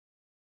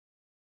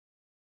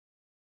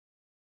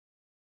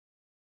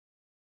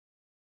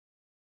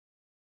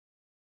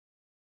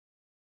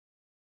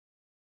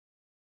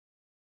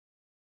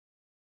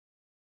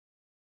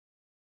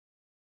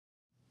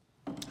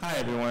Hi,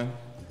 everyone.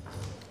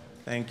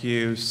 Thank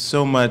you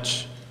so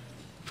much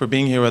for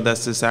being here with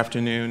us this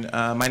afternoon.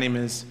 My name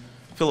is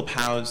Phillip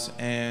Howze,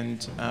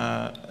 and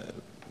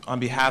on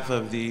behalf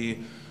of the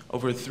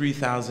over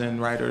 3,000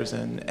 writers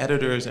and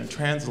editors and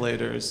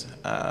translators,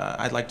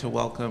 I'd like to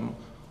welcome,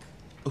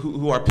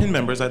 who are PIN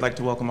members, I'd like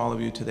to welcome all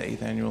of you to the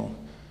 8th Annual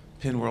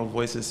PIN World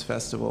Voices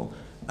Festival.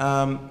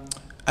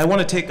 I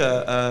want to take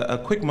a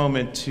quick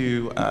moment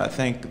to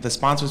thank the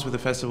sponsors for the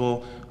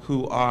festival,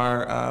 who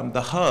are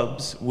the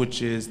Howze,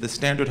 which is the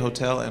Standard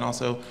Hotel, and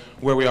also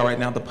where we are right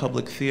now, the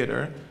Public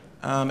Theater.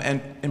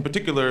 And in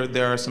particular,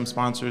 there are some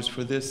sponsors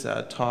for this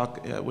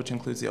talk, which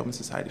includes the Open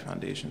Society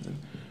Foundations and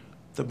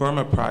the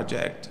Burma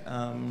Project.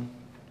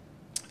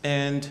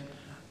 And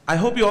I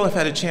hope you all have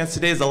had a chance.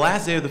 Today is the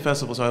last day of the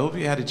festival, so I hope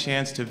you had a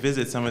chance to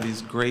visit some of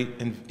these great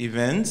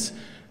events.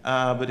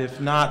 But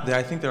if not,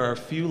 I think there are a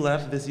few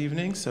left this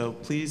evening, so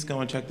please go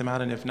and check them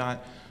out. And if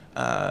not,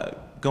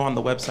 go on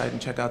the website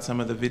and check out some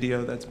of the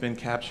video that's been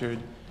captured,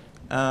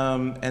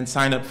 and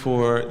sign up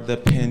for the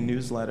PIN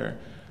newsletter.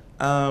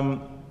 The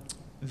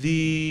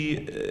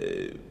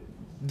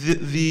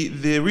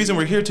reason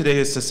we're here today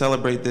is to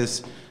celebrate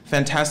this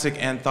fantastic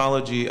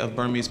anthology of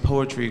Burmese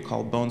poetry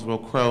called Bones Will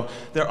Crow.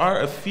 There are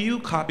a few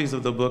copies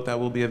of the book that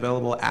will be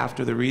available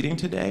after the reading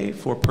today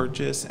for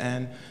purchase,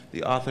 and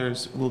the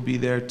authors will be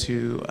there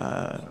to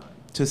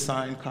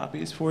sign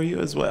copies for you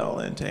as well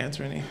and to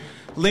answer any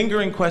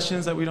lingering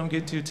questions that we don't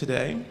get to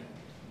today.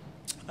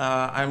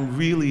 I'm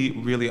really,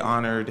 really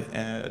honored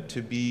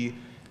to be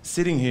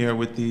sitting here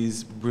with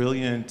these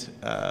brilliant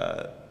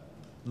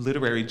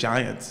literary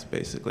giants,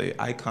 basically,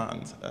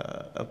 icons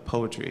of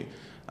poetry,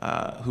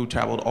 who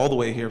traveled all the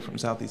way here from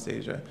Southeast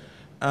Asia.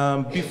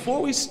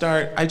 Before we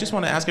start, I just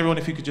want to ask everyone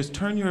if you could just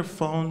turn your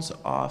phones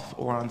off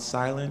or on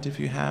silent if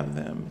you have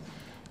them,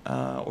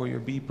 or your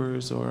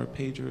beepers or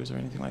pagers or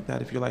anything like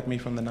that if you're like me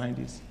from the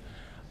 90s.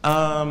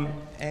 I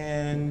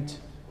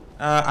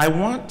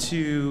want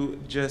to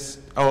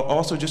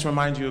also just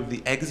remind you of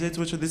the exits,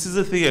 this is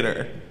a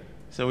theater,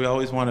 so we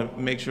always want to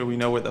make sure we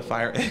know where the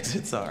fire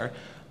exits are,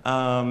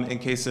 in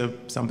case of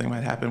something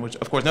might happen, which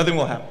of course nothing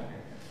will happen,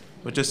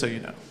 but just so you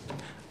know.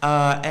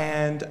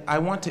 And I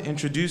want to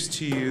introduce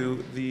to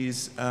you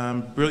these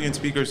brilliant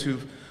speakers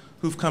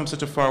who've come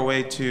such a far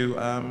way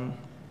to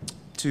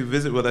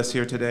visit with us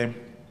here today.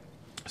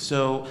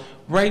 So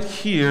right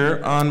here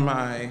on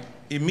my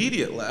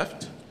immediate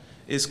left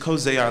is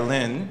Zeyar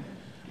Lynn.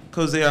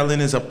 Zeyar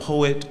Lynn is a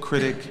poet,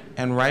 critic,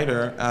 and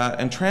writer,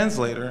 and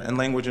translator and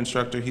language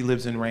instructor. He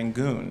lives in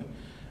Rangoon.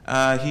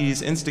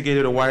 He's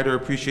instigated a wider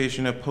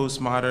appreciation of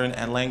postmodern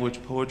and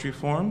language poetry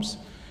forms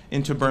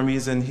into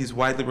Burmese, and he's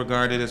widely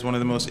regarded as one of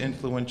the most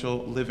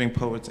influential living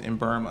poets in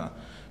Burma.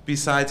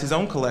 Besides his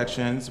own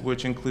collections,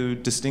 which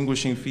include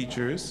Distinguishing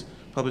Features,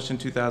 published in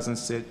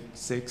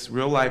 2006,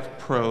 Real Life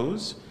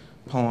Prose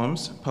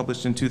Poems,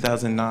 published in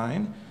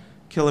 2009,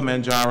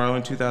 Kilimanjaro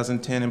in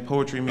 2010, and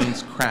Poetry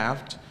Means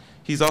Craft.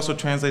 He's also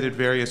translated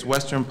various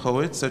Western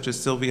poets, such as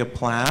Sylvia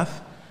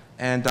Plath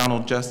and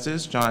Donald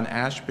Justice, John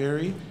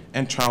Ashbery,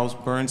 and Charles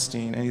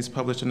Bernstein, and he's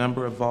published a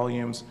number of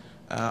volumes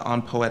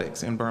on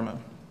poetics in Burma.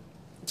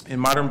 In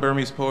modern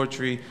Burmese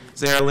poetry,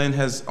 Zeyar Lynn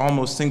has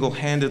almost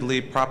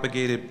single-handedly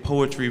propagated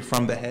poetry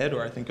from the head,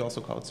 or I think you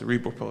also call it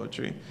cerebral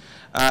poetry,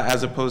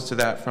 as opposed to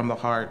that from the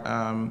heart.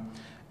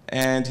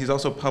 And he's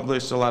also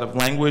published a lot of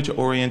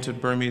language-oriented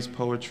Burmese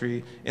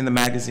poetry in the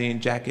magazine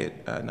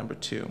Jacket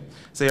 #2.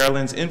 Zeyar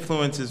Lynn's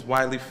influence is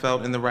widely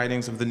felt in the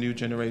writings of the new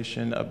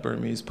generation of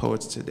Burmese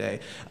poets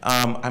today.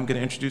 I'm going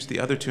to introduce the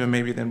other two, and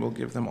maybe then we'll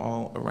give them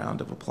all a round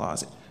of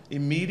applause.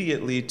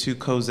 Immediately to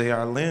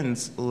Zeyar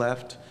Lynn's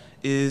left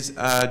is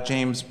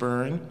James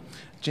Byrne.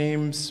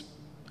 James,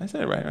 I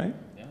said it right?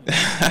 Yeah.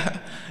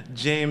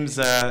 James'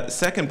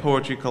 second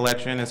poetry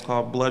collection is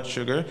called Blood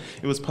Sugar.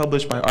 It was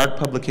published by Arc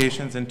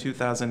Publications in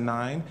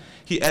 2009.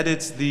 He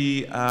edits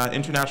the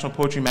international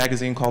poetry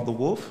magazine called The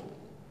Wolf,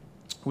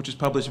 which has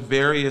published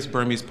various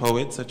Burmese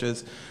poets, such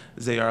as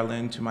Zeyar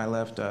Lynn, to my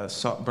left,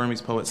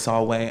 Burmese poet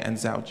Salway and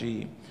Zhao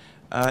Ji.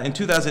 In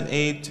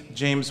 2008,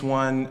 James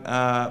won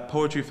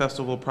Poetry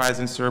Festival Prize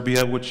in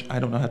Serbia, which I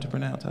don't know how to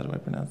pronounce. How do I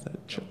pronounce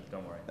that?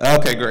 Don't worry.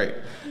 Okay, great.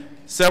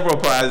 Several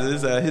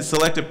prizes. His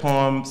selected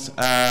poems,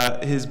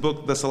 his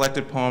book, The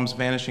Selected Poems,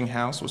 Vanishing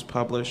House, was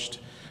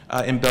published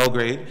in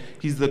Belgrade.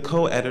 He's the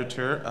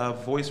co-editor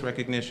of Voice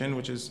Recognition,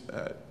 which is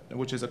a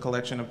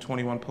collection of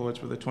 21 poets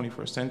for the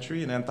 21st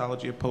century, an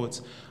anthology of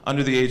poets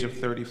under the age of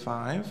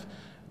 35.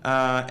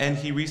 And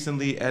he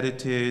recently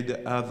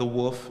edited The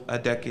Wolf, a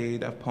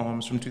decade of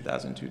poems from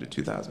 2002 to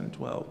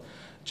 2012.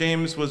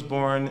 James was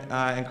born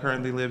and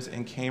currently lives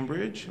in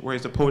Cambridge, where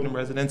he's a poet in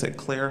residence at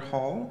Clare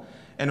Hall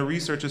and a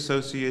research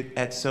associate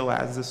at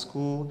SOAS, the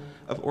School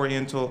of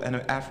Oriental and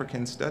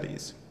African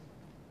Studies.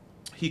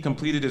 He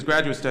completed his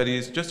graduate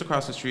studies just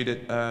across the street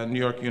at New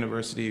York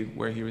University,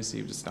 where he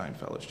received a Stein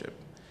Fellowship.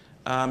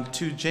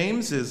 To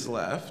James's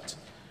left,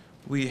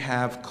 we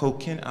have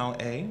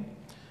Khin,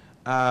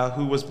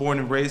 who was born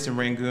and raised in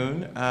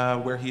Rangoon,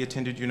 where he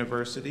attended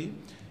university.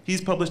 He's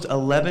published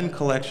 11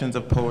 collections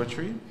of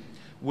poetry,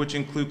 which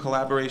include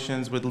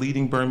collaborations with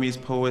leading Burmese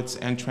poets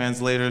and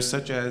translators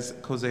such as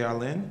Zeyar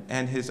Lynn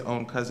and his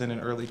own cousin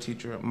and early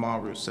teacher, Ma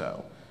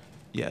Rousseau.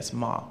 Yes,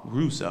 Ma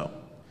Rousseau.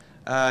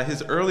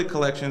 His early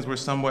collections were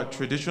somewhat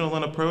traditional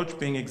in approach,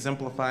 being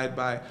exemplified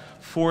by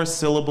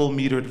 4-syllable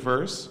metered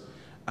verse,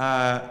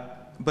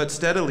 but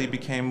steadily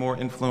became more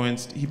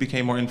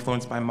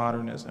influenced by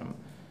modernism.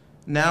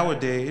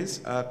 Nowadays,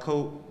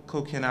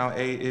 Khin Aung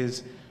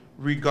is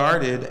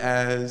regarded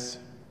as,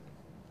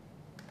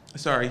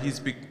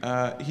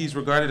 he's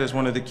regarded as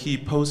one of the key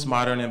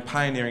postmodern and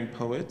pioneering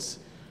poets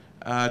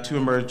to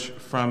emerge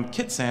from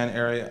Kitsan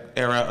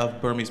era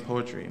of Burmese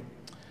poetry.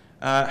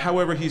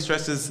 However, he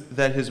stresses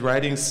that his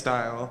writing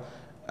style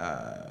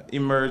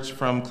emerged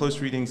from close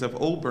readings of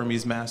old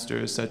Burmese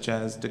masters such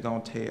as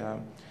Dagon Thea,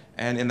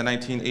 and in the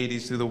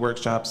 1980s through the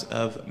workshops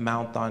of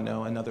Mount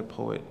Thano, another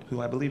poet who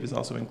I believe is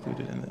also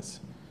included in this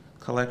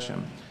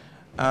collection.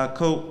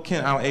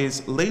 Khin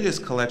Aung's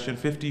latest collection,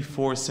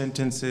 54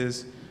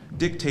 Sentences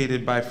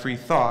Dictated by Free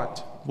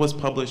Thought, was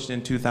published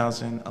in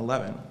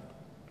 2011.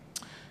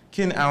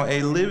 Khin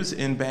Aung lives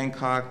in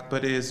Bangkok,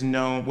 but is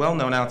well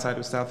known outside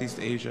of Southeast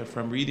Asia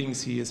from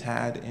readings he has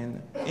had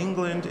in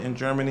England, in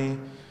Germany,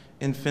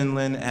 in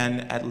Finland,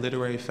 and at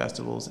literary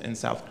festivals in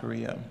South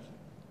Korea.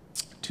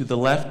 To the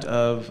left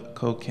of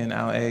Khin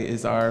Aung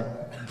is our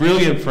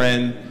brilliant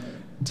friend,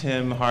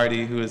 Tim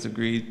Hardy, who has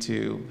agreed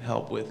to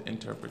help with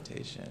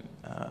interpretation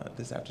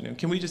this afternoon.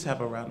 Can we just have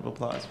a round of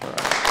applause for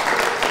our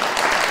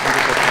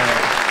wonderful panel?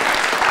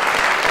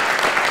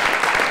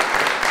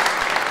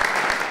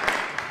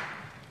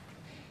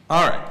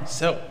 All right,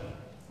 so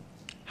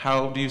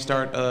how do you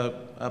start a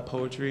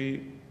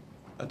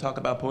talk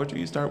about poetry?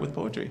 You start with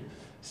poetry.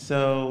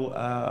 So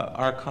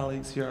our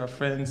colleagues here, our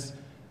friends,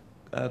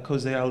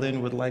 Zeyar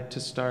Lynn would like to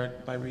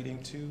start by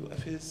reading 2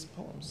 of his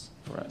poems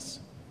for us.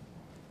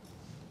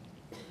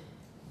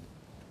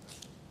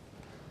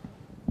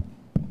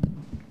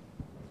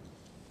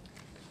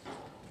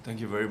 Thank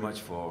you very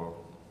much for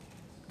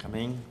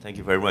coming. Thank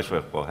you very much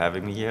for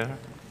having me here.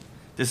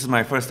 This is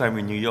my first time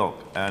in New York,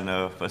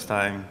 and first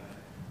time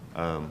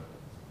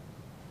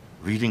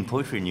reading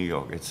poetry in New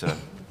York. It's I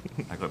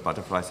got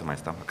butterflies in my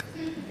stomach.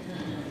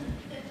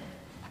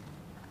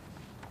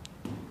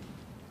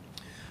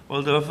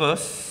 Well, the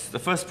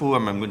first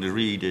poem I'm going to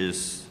read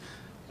is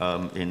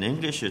in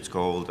English. It's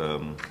called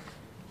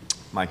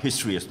 "My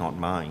History Is Not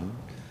Mine."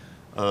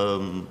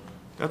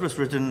 That was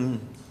written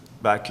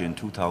back in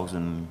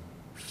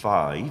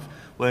 2005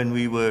 when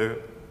we were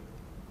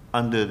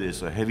under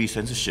this heavy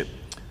censorship,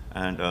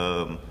 and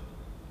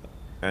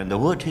the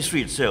word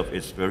history itself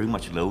is very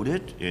much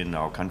loaded in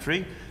our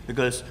country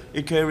because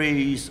it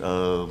carries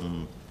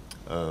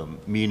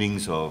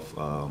meanings of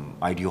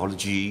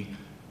ideology,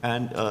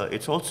 and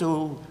it's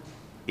also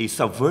a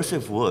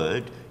subversive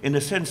word in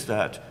the sense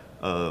that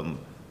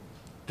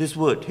this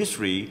word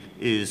history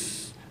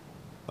is,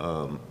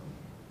 the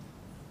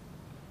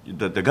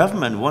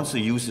government wants to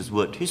use this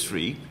word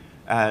history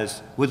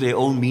as with their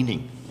own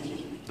meaning,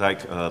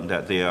 like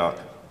that they are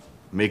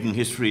making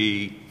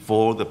history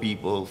for the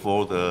people,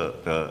 for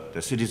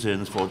the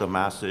citizens, for the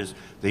masses.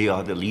 They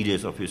are the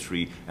leaders of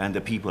history, and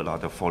the people are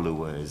the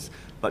followers.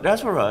 But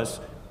as for us,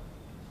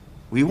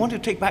 we want to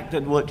take back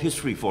that word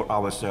history for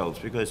ourselves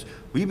because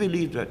we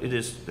believe that it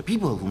is the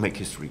people who make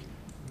history.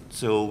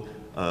 So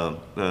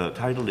the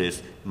title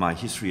is "My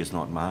History Is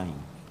Not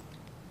Mine."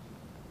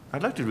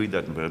 I'd like to read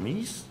that in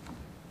Burmese.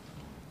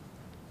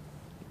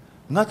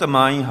 Ngā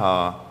tamai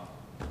ha,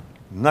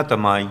 ngā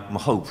tamai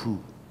mahaupu.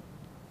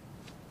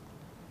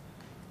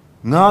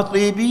 Ngā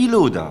te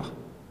biloda,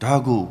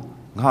 dagu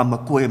ngā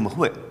makwe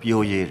mahwe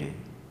pio yere.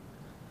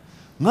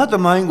 Ngā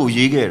tamai ngo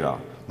yegera,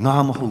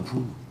 ngā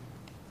mahaupu.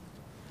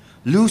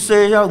 Lu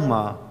se yau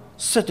ma,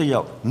 sete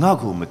yau ngā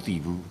ko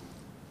matibu.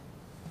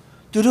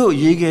 Turo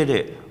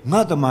yegere,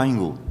 ngā tamai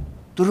ngo,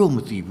 turo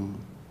matibu.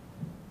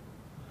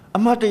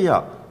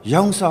 Amataya,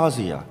 yaung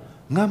sāzia,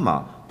 ngā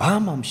ma,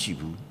 bāmam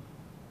shibu.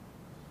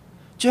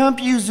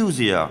 Champion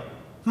Zuzia,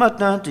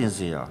 Matan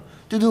Tinzia,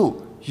 to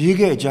do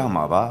Yige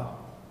Jamaba,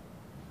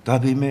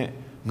 Dabime,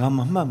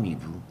 Gamma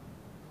Mibu.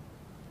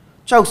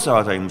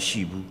 Chausada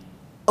Mshibu,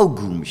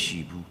 Ogum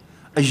Shibu,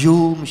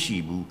 Ayo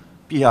Mshibu,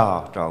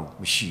 Pia Tau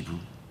Mshibu.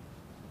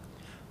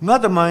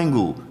 Ngada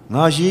Mango,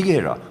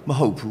 Ngajigera,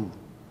 Mahopu.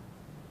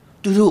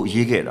 Turu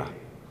Yigera,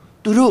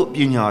 Turu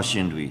Pinya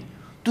Shindui,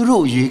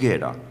 Turu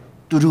Yigera,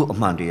 Turu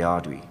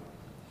Amandiadui.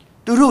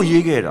 Turu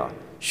Yigera,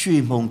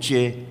 Shui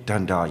Mongche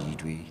Danda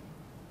Yidui.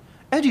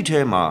 Edi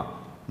tema,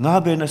 nga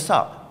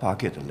benasa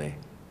paketale.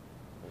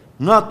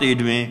 Nga te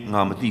dwin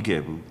nga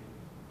matikebu.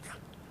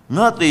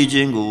 Nga te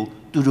jingu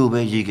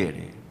turube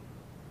yigere.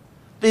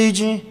 Te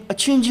jin a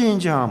chinjin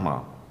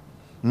jama.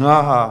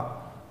 Nga ha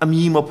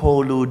amima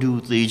polo du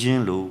te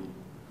jin lo.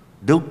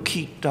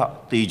 Dokita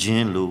te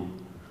jin lo.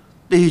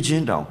 Te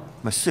jin down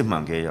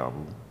masimange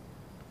yabu.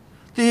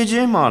 Te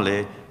jin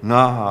male nga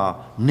ha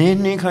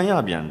nin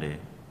kanya biande.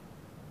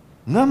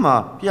 Nga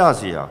ma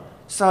piazia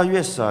sa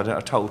yesa da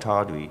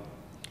atautadui.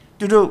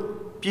 To do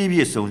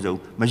PB Sonzo,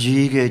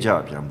 Majige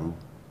Jabiambu.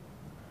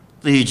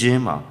 The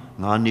Jima,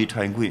 ငါနေ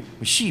ထိုင်ခွင့်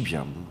မရှိပြ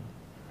န်ဘူး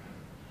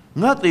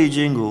ငါတေခြ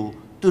င်းကို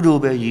သူတို့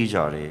ပဲရေးကြ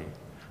တယ်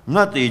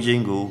ငါတေခြ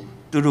င်းကို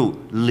သူတို့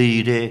လေ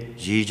တဲ့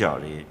ရေးကြ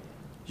တယ်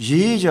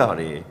ရေးကြ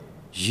တယ်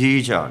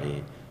ရေးကြတယ်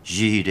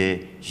ရေးတယ်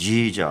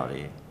ရေးကြတ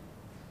ယ်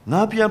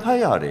ငါပြန်ဖတ်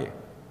ရတယ်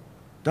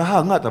ဒါဟာ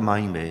ငါသမို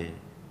င်းပဲ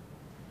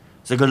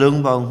စက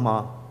လုံးပေါင်းမှာ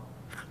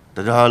တ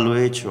ရား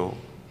လွဲချော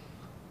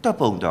တပ်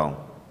ပုံတောင်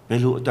ဘ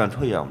ယ်လိုအတန်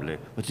ထွက်ရမလဲ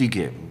မသိ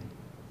ခဲ့ဘူး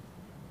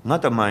ငါ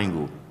သမိုင်း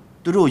ကို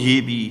သူတို့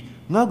ရေးပြီး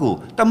ငါကို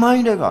သမို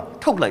င်းတွေက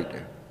ထုတ်လိုက်တ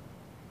ယ်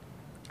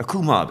အခု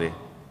မှပဲ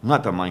ငါ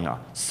သမိုင်းဟာ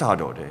စ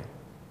တော့တယ်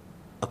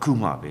အခု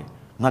မှပဲ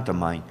ငါသ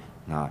မိုင်း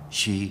ငါ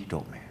ရေး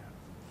တော့မယ်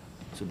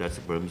So that's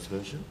the Burmese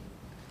version.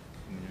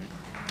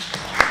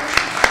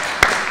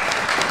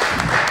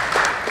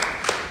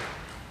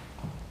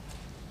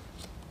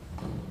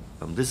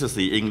 This is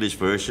the English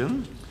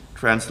version,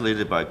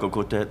 translated by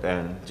Kokotet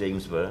and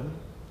James Byrne.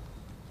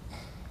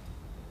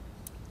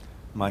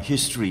 My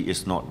history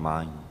is not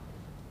mine.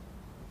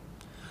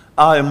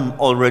 I am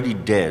already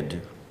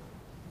dead.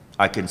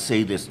 I can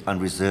say this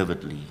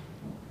unreservedly.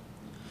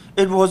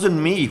 It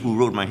wasn't me who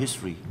wrote my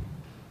history.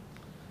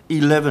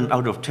 11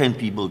 out of 10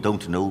 people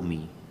don't know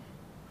me.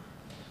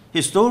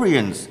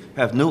 Historians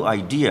have no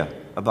idea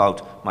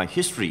about my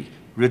history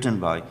written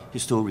by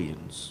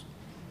historians.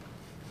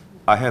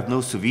 I have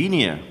no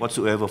souvenir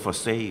whatsoever for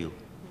sale.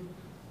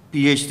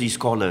 PhD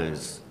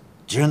scholars,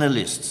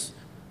 journalists,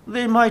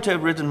 they might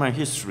have written my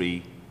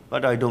history,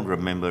 but I don't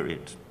remember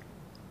it.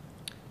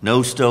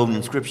 No stone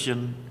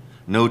inscription,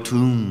 no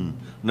tomb,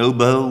 no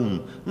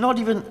bone, not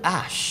even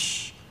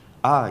ash.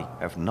 I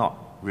have not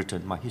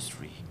written my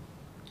history.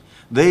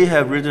 They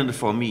have written it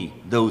for me,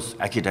 those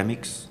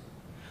academics.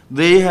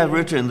 They have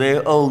written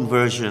their own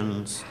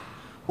versions.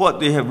 What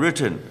they have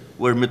written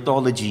were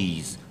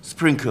mythologies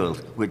sprinkled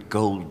with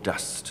gold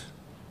dust.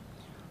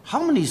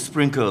 How many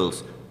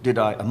sprinkles did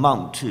I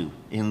amount to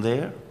in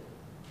there?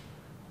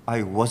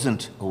 I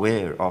wasn't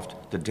aware of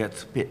the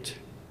death pit.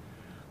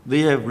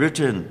 They have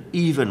written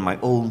even my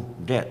own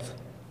death.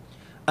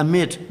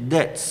 Amid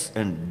deaths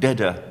and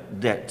deader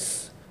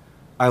deaths,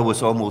 I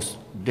was almost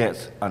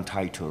death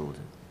untitled.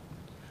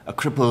 A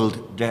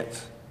crippled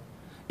death.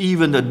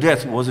 Even the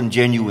death wasn't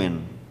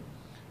genuine.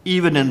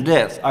 Even in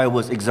death, I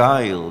was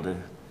exiled.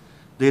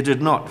 They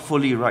did not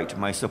fully write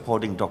my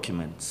supporting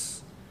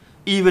documents.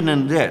 Even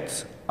in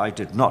death, I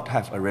did not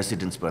have a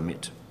residence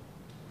permit.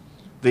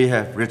 They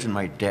have written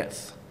my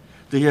death.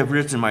 They have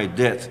written my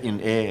death in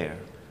air.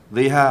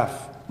 They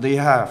have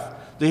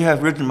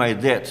written my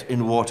death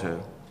in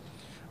water.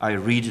 I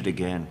read it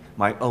again,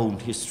 my own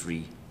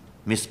history,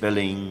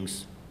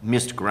 misspellings,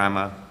 missed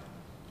grammar.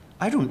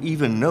 I don't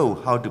even know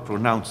how to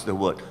pronounce the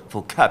word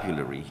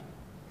vocabulary.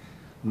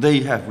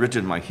 They have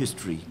written my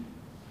history.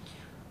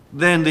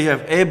 Then they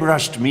have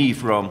airbrushed me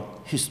from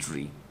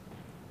history.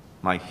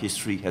 My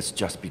history has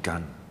just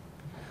begun.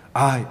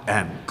 I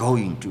am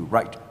going to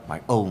write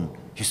my own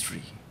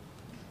history.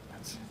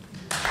 That's it.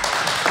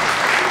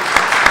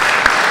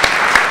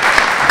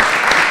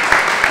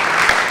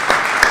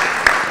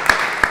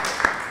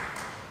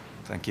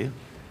 Thank you.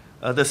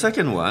 The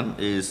second one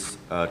is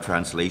a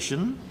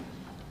translation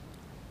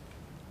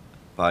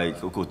by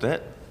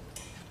Kokotet.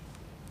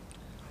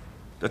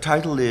 The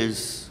title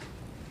is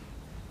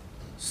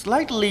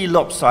Slightly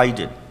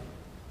Lopsided,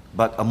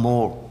 but a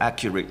More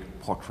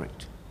Accurate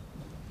Portrait.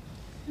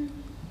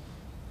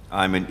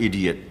 I'm an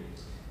idiot.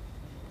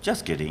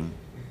 Just kidding.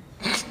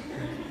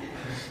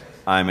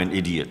 I'm an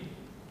idiot.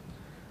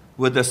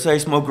 With the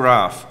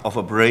seismograph of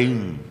a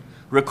brain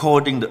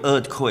recording the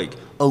earthquake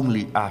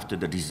only after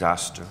the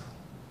disaster.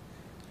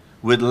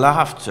 With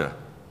laughter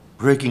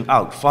breaking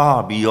out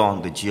far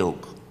beyond the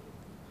joke.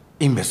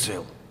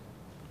 Imbecile.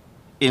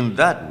 In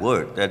that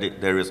word,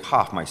 there is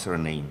half my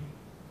surname.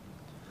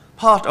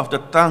 Part of the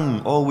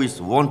tongue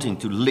always wanting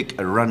to lick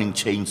a running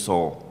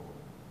chainsaw.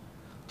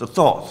 The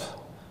thought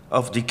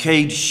of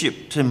decayed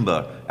ship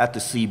timber at the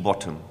sea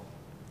bottom.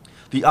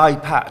 The eye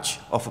patch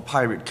of a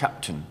pirate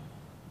captain.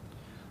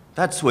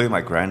 That's where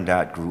my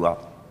granddad grew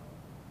up.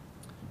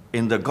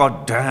 In the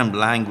goddamn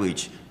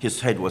language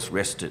his head was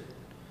rested.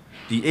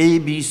 The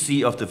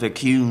ABC of the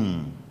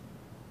vacuum.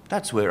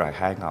 That's where I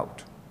hang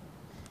out.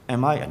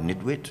 Am I a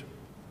nitwit?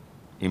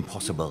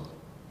 Impossible.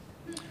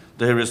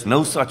 There is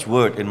no such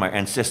word in my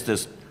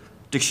ancestors'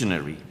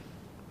 dictionary.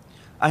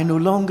 I no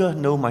longer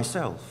know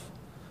myself.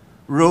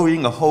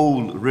 Rowing a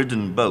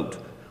hole-ridden boat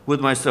with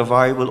my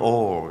survival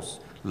oars,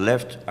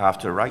 left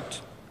after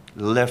right,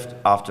 left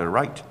after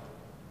right.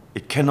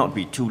 It cannot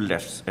be two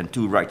lefts and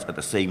two rights at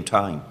the same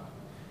time.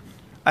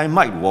 I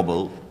might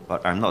wobble,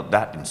 but I'm not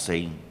that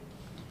insane.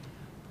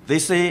 They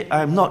say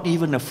I'm not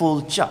even a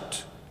full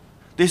chut.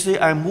 They say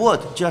I'm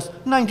worth just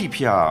 90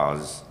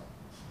 pyars.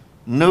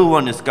 No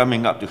one is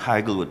coming up to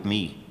haggle with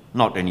me,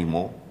 not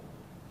anymore.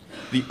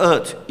 The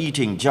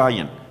earth-eating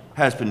giant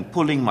has been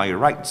pulling my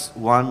rights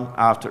one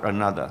after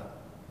another,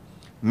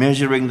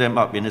 measuring them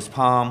up in his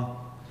palm.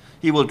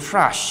 He will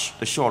trash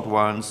the short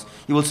ones,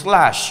 he will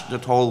slash the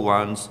tall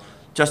ones,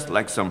 just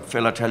like some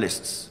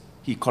philatelists.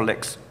 He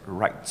collects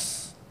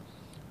rights.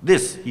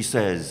 This, he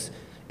says,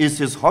 is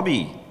his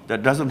hobby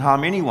that doesn't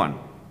harm anyone.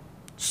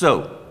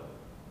 So,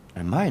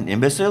 am I an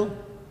imbecile?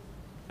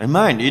 Am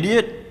I an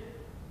idiot?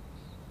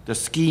 The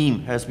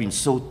scheme has been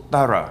so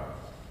thorough.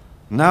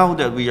 Now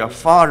that we are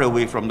far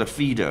away from the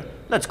feeder,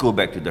 let's go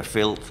back to the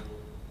filth.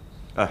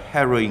 A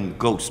harrowing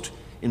ghost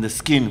in the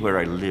skin where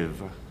I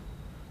live.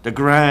 The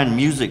grand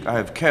music I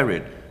have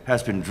carried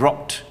has been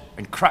dropped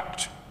and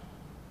cracked.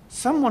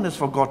 Someone has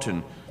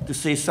forgotten to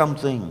say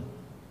something.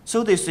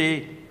 So they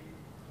say,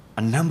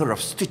 a number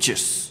of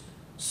stitches.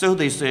 So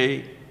they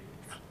say,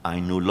 I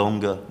no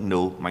longer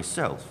know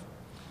myself.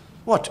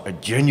 What a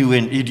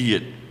genuine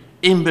idiot,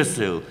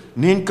 imbecile,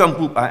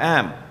 nincompoop I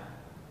am.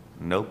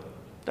 Nope,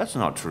 that's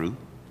not true.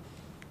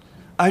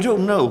 I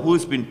don't know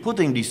who's been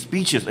putting these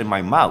speeches in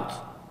my mouth.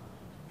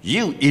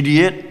 You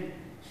idiot.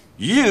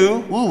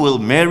 You who will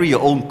marry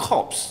your own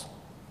corpse.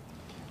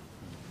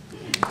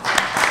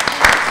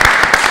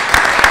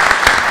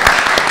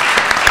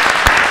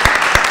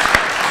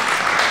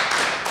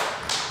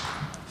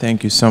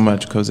 Thank you so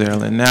much,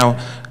 Zeyar. Now,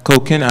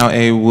 Khin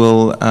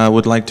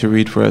would like to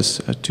read for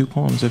us 2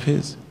 poems of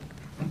his.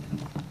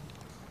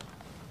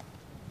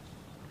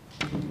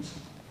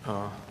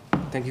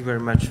 Thank you very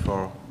much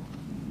for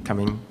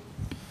coming.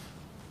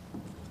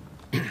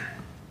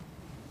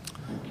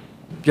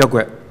 ပြောက်ွ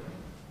က်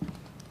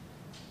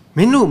မ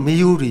င်းတို့မေ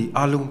ယိုးတွေ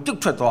အလုံးပြုတ်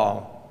ထွက်သွားအော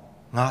င်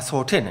ငါ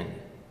စော်ထည့်နိုင်တယ်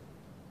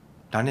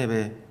ဒါနဲ့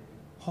ပဲ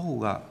ဟောဟို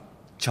က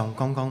ဂျောင်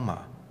ကောင်းကောင်းမှာ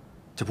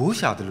တဘိုး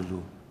ရှာတယ်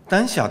လို့တ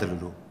န်းရှာတယ်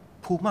လို့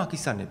ဖိုမကိ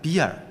စ္စနဲ့ပြီး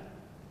ရ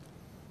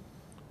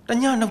တာတ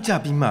ညနောက်ကျ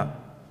ပြီးမှ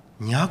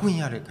ညားခွင့်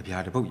ရတဲ့ကြ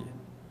ပြားတစ်ပုတ်ရ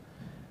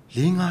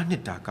4-5 နှ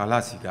စ်တာကာလ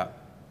စီက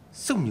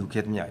စုပ်မြူ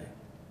ခဲ့သည်မြရဲ့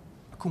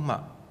အခုမှ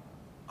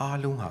အား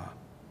လုံးဟာ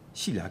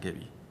ရှိလာခဲ့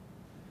ပြီ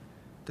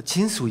တချ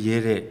င်းဆူရဲ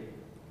တဲ့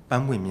ပ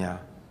န်းပွင့်များ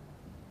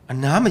အ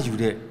နားမယူ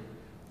တဲ့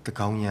တ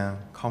ကောင်ရန်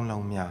ခေါင်းလော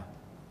င်းများ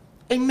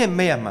အိမ်မက်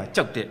မဲ့ရမှာ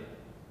ကြောက်တဲ့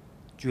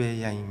ကျွဲ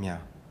ရိုင်း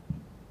များ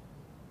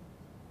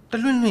တ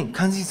လွင့်လွင့်ခ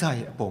န်းစည်းစား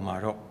ရဲ့အပေါ်မှာ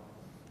တော့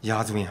ရာ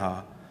ဇဝင်ဟာ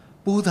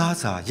ပိုးသား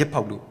စာရက်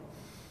ဖောက်လို့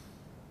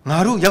ငါ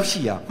တို့ရောက်ရှိ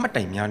ရာမှတ်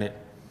တိုင်များနဲ့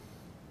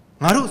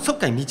ငါတို့စုပ်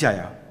ကင်မိကြ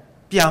ရာ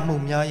ပြာမှုံ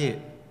များရဲ့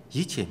ရ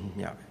ည်ချယ်မှု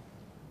များပဲ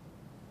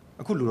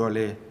အခုလိုတော့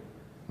လေ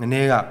င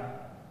နေက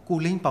ကို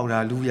လိမ့်ပေါတာ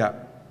လူရ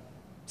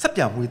စက်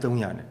ပြမွေး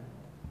300နဲ့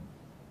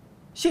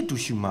ရှစ်တူ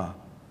ရှူမှာ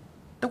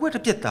တကွက်တ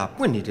စ်ပြက်သာ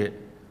ပွင့်နေတဲ့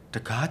တ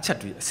ကားချက်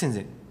တွေအဆင့်ဆ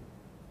င့်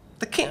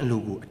တခင်အ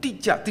လိုကိုအတိ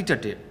အကျသိတ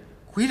တ်တဲ့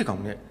ခွေးတကော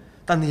င်နဲ့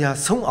တန်တရား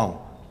ဆုံးအောင်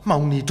မှော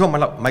င်နေတော့မ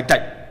လောက်မိုက်တို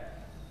က်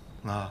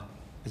ငါ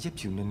အရက်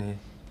ဖြူနေနေ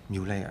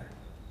မြူလိုက်ရတယ်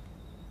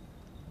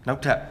နော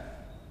က်ထပ်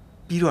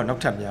ပြီးတော့နော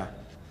က်ထပ်များ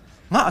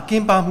ငါအက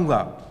င်းပါမှုက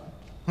ငါ့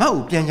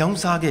ကိုပြန်ရောင်း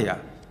စားခဲ့ရ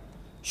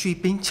ရွှေ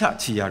ပင်းချ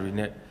ချီရာတွေ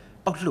နဲ့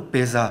ပေါက်လွတ်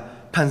ပဲစား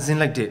ဖန်ဆင်း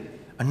လိုက်တဲ့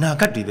အနာ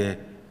ဂတ်တွေပဲ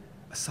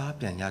အစား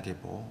ပြန်ရခဲ့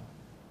ပေါ့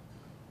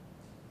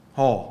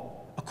ဟော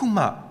အခု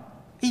မှ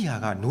အိယာ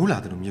ကနိုးလာ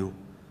တယ်လို့မျိုး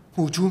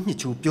ဟိုချိုးမြစ်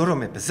ချိုးပြောတော့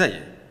မဲ့ပါဇက်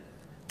ရဲ့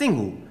တင့်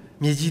ကို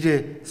မြေကြီးတဲ့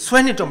ဆွဲ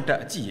နှစ်တော့မတက်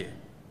အကြည့်ရဲ့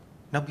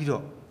နောက်ပြီး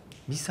တော့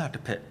မိစတ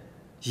စ်ဖက်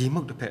ရေ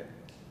မုတ်တစ်ဖက်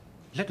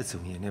လက်တစုံ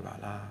ရည်နေပါ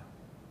လား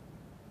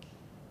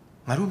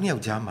ငါတို့နှစ်ယော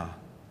က်ကြားမှာ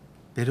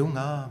ဘယ်တော့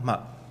မှ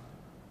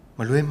မ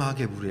လွဲမား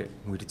ခဲ့ဘူးတဲ့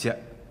ငွေတစ်ချက်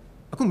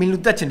အခုမင်းလူ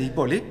တက်ချင်ဒီ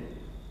ပေါ့လေ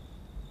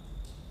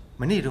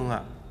မနေ့တုန်းက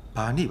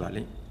ဘာနေပါ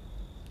လိမ့်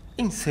အ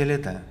င်းဆဲလဲ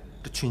တန်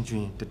တချွင်ချွ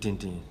င်တတင်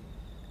တင်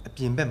အ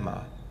ပြင်ဘက်မှာ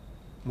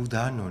မူ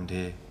သားနွန်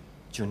တဲ့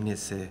ကျွန်းနစ်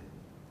ဆဲ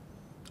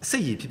အစိ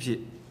တ်ရည်ဖြစ်ဖြစ်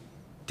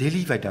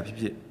daily fighter ဖြစ်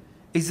ဖြစ်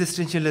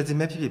existentialism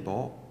ပဲဖြစ်ဖြစ်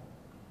ပေါ့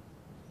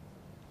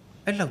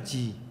အဲ့လောက်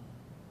ကြီး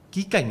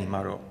ကြီးကြိုက်နေမှာ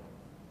တော့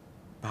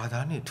ဘာသာ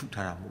နဲ့ထု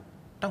ထားတာမို့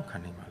တောက်ခံ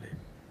နေမှာလေ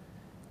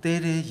တဲ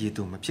တဲရေ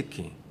တုံမဖြစ်ခ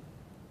င်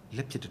လ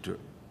က်ဖြစ်တဲ့အတွ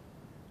က်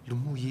လူ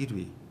မှုရေး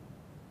တွေ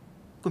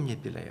ကွပ်မြက်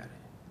ပစ်လိုက်ရတယ်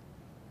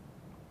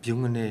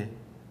ပြုံးကနေ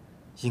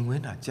ရင်ခွဲ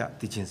နာကြ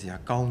တည်ခြင်းစရာ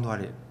ကောင်းသွား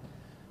တဲ့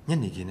ည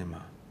နေခင်းထဲ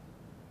မှာ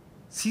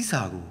စီး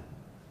စာကို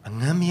အ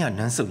ငမ်းမရန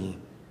န်းဆုပ်ရင်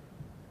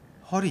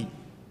ဟောဒီ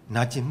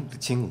နာကျင်မှုတ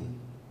ခြင်းကို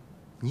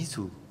ညှိ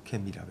စုခဲ့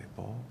မိတာပဲ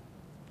ပေါ့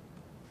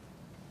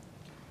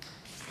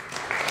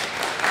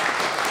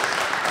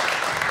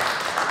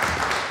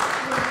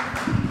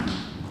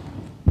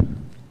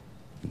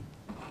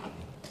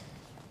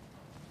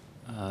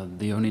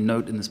The only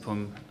note in this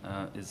poem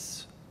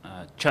is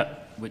chat,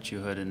 which you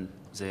heard in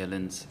Zeyar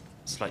Lynn's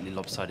slightly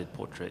lopsided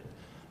portrait.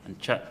 And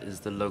chat is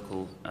the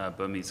local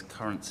Burmese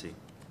currency.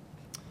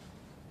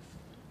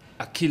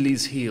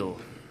 Achilles' heel.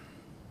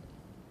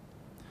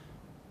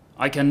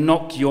 I can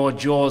knock your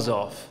jaws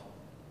off.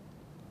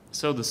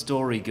 So the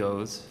story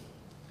goes.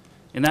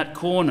 In that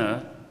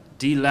corner,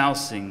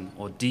 delousing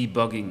or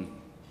debugging,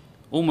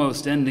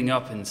 almost ending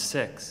up in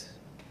sex.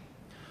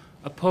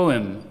 A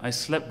poem I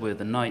slept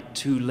with a night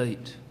too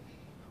late.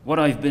 What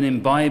I've been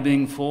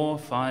imbibing for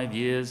 5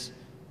 years,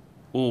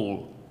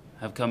 all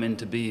have come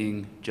into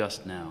being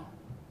just now.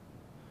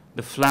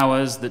 The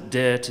flowers that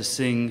dare to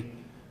sing,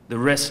 the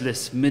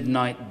restless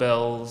midnight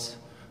bells,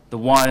 the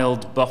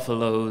wild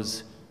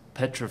buffaloes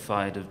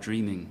petrified of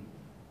dreaming.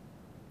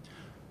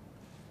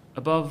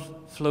 Above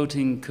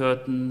floating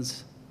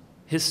curtains,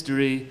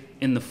 history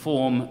in the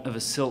form of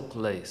a silk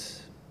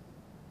lace.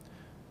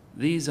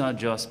 these are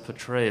just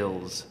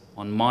portrayals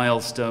on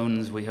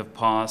milestones we have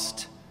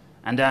passed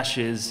and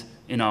ashes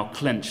in our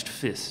clenched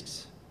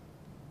fists.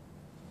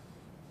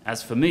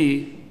 As for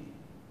me,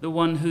 the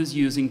one who's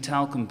using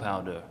talcum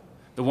powder,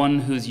 the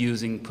one who's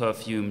using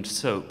perfumed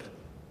soap.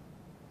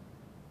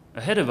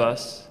 Ahead of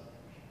us,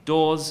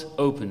 doors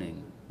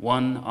opening,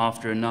 one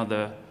after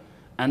another,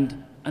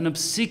 and an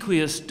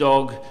obsequious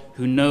dog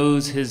who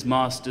knows his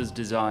master's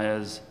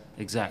desires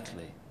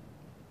exactly.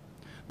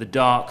 The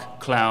dark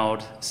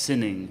cloud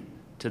sinning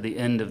to the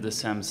end of the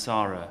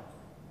samsara.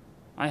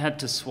 I had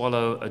to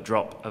swallow a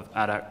drop of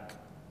arak.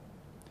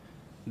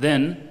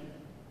 Then,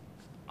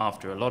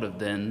 after a lot of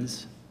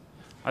thens,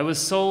 I was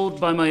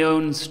sold by my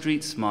own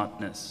street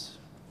smartness.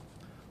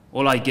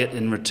 All I get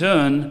in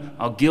return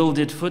are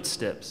gilded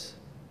footsteps,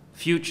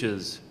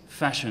 futures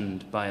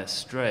fashioned by a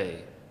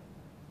stray.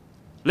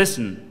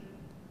 Listen,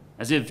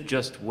 as if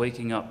just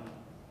waking up.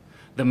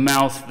 The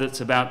mouth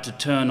that's about to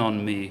turn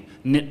on me,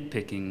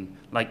 nitpicking,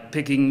 like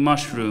picking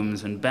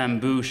mushrooms and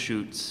bamboo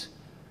shoots.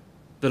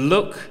 The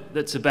look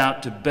that's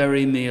about to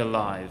bury me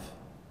alive.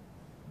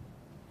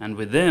 And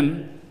with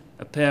them,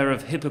 a pair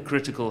of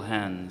hypocritical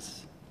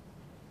hands.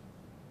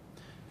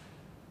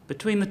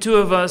 Between the two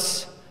of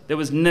us, there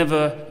was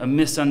never a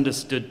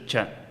misunderstood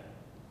chat.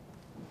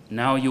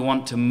 Now you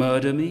want to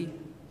murder me?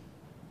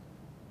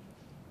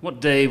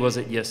 What day was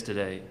it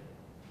yesterday?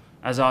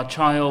 As our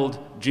child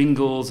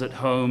jingles at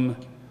home,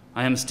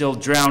 I am still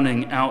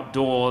drowning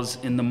outdoors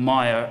in the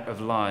mire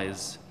of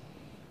lies.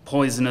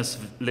 Poisonous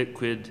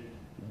liquid,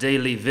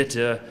 daily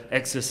vita,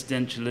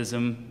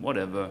 existentialism,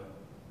 whatever.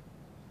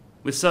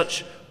 With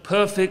such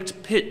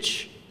perfect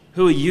pitch,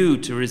 who are you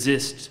to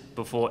resist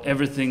before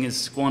everything is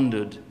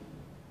squandered?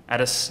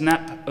 At a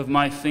snap of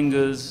my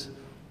fingers,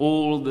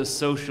 all the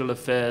social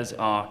affairs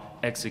are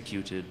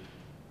executed.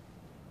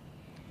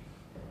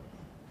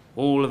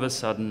 All of a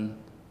sudden,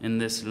 in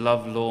this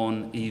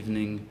lovelorn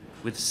evening,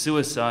 with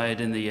suicide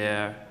in the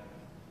air,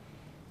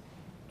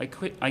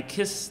 I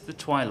kiss the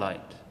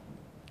twilight.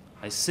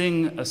 I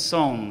sing a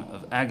song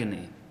of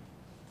agony.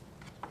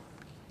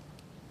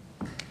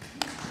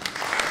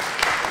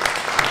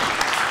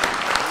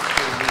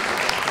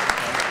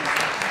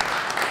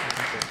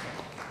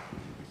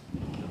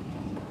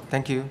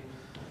 Thank you.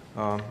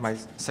 My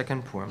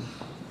second poem.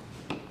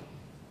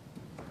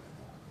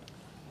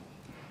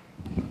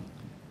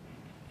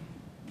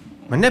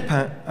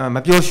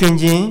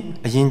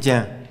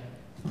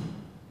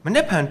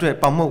 Manepan dwe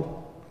pamuk,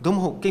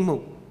 domho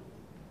kimuk,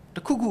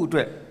 the cuckoo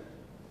dwe.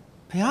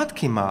 Payat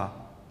kima,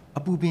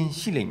 Abu bin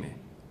shilling,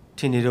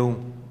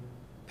 Tinidom,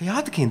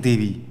 Payatkin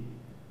Devi,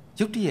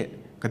 Yuti,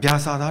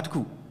 Gabiasa that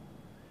cook.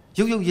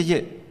 You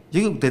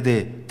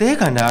de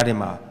take an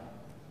adema,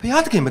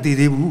 Payatkin but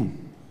the woo.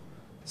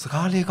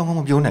 Sakale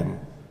Kong Bionam.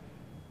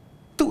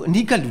 Tu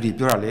Nika Ludi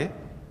Purale,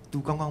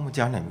 tu Kong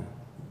Janam.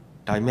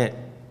 Dime,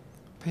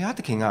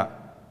 Payatkin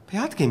up,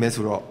 Payatkin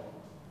Mesuro.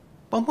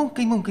 Pampum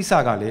Kimum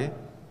Kisagale,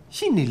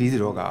 she nearly the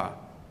roga.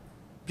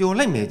 Your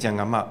lame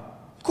jangama,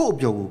 co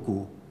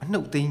biogu, a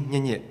note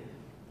thing yet.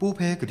 Pupe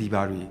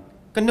Gribari,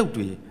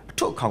 Canotri, a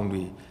talk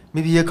country,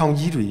 maybe a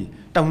conjiri,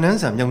 down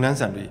Nansam, young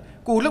Nansandry,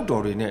 go look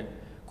dory net,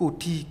 go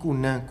tea, go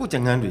nan, go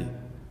jangandry.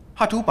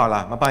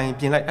 Hatupala, my buying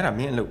pin like Adam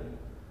and look.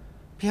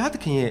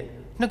 Piatkin,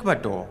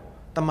 Nakbato,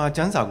 Tama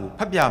Jansagu,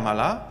 Papia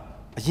Mala,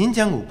 a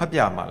Yinjangu,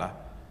 Papia Mala,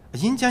 a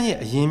Yinjang,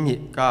 a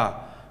Yim Ga,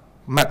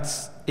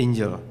 Mats,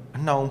 Angel, a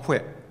noun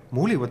poet,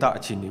 Muli without a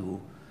chinigu,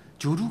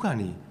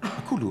 Jurugani, a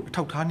Kulu, a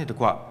Tautani the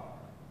Gua,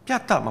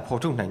 Piata, my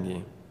porto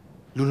name,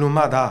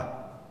 Lulumada.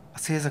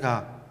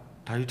 Sezaga,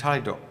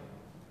 Taritalido.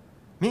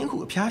 Mean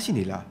who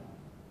Piasinilla.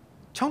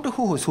 Chong the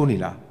who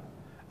sonilla.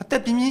 A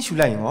tepin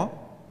shulaino.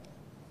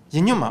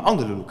 Yenuma on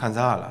the Lulu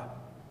Kanzala.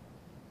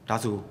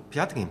 Dazu,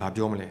 Piatkin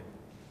Pabiomle.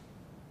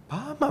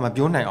 Pa Mamma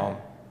Biona on.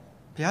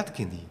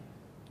 Piatkindi.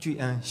 Ju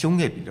and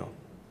Shunge below.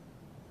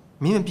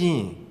 Mean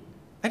being,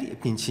 Eddie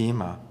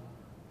Pinchima,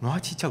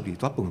 Noachi Chowdi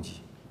Dwapunji.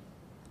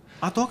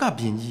 A doga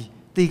binji,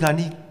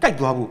 Digani,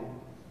 Gaidwabu.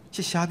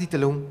 She shadi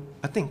alone,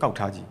 I think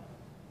Gautaji.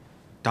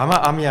 Dama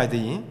Amia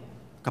de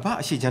Kaba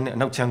Shijan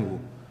and Nauchangu,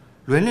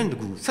 Luellen the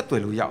Goo,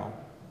 Satwelu Yao,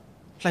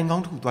 flying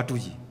on to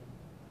Dwatuji.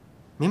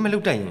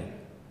 Mimalu Dain,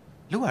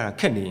 Lua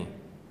Kenny,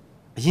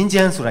 a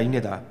Yinjan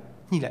Suraineda,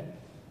 Nila.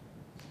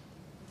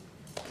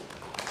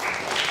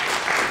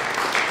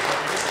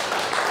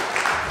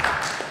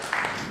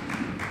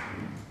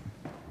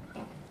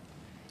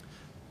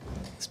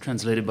 It's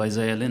translated by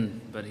Zeyar Lynn,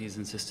 but he's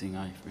insisting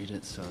I read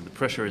it, so the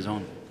pressure is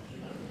on.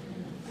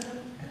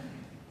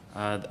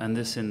 And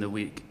this in the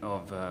week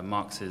of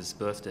Marx's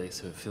birthday,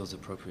 so it feels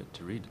appropriate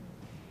to read.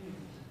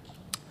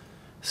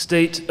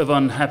 State of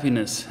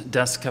unhappiness,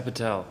 das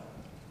Kapital.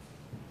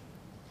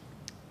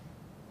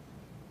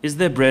 Is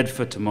there bread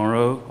for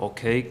tomorrow, or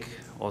cake,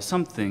 or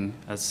something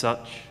as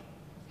such?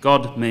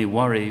 God may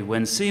worry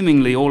when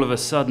seemingly all of a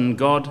sudden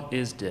God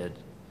is dead.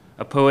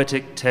 A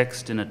poetic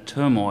text in a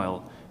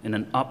turmoil, in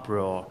an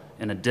uproar,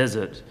 in a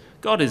desert,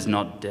 God is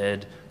not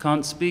dead,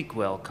 can't speak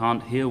well,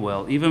 can't hear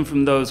well, even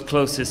from those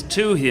closest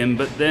to him,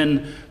 but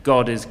then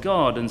God is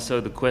God, and so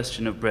the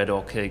question of bread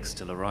or cake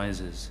still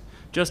arises.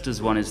 Just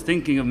as one is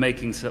thinking of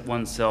making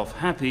oneself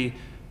happy,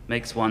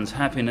 makes one's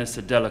happiness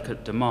a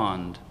delicate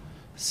demand.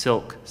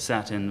 Silk,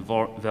 satin,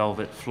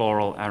 velvet,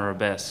 floral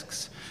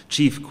arabesques.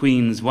 Chief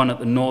queens, one at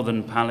the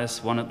northern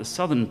palace, one at the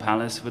southern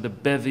palace, with a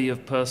bevy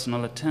of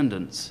personal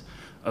attendants.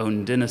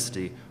 Own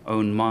dynasty,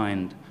 own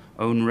mind,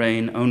 own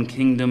reign, own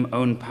kingdom,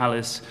 own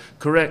palace.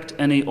 Correct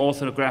any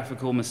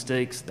orthographical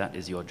mistakes, that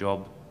is your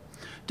job.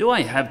 Do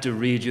I have to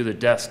read you the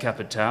Das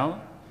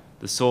Kapital?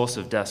 The source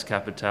of Das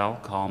Kapital,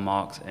 Karl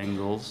Marx,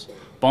 Engels.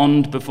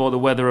 Bond before the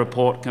weather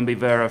report can be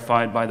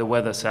verified by the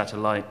weather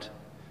satellite.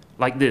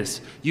 Like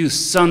this: you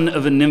son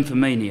of a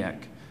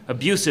nymphomaniac.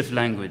 Abusive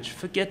language,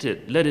 forget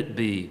it, let it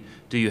be.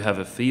 Do you have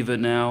a fever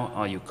now?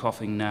 Are you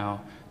coughing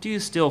now? Do you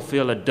still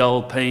feel a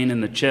dull pain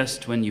in the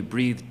chest when you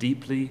breathe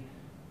deeply?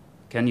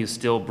 Can you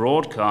still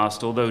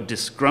broadcast, although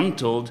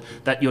disgruntled,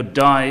 that you'll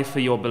die for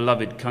your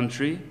beloved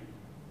country?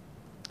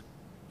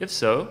 If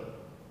so,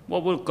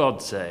 what will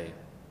God say?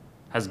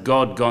 Has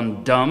God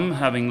gone dumb,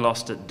 having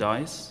lost at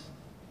dice?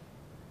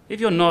 If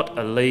you're not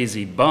a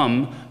lazy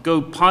bum,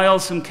 go pile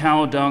some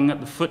cow dung at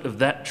the foot of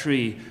that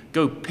tree.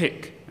 Go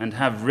pick and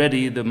have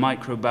ready the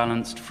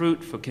microbalanced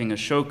fruit for King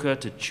Ashoka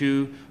to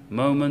chew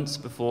moments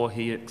before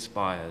he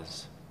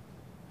expires.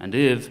 And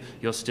if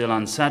you're still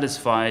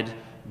unsatisfied,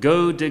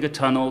 go dig a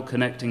tunnel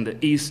connecting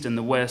the east and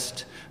the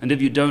west, and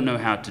if you don't know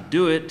how to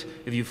do it,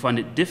 if you find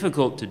it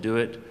difficult to do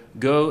it,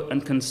 go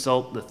and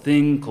consult the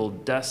thing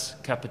called Das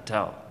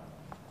Kapital.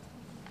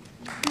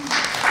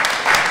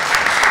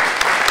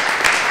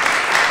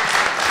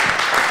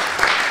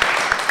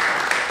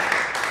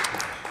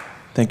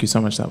 Thank you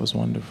so much. That was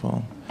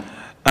wonderful.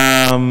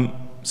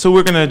 So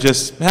we're going to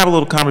just have a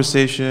little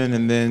conversation,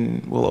 and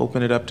then we'll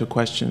open it up to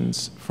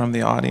questions from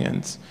the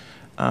audience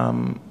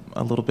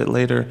a little bit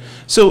later.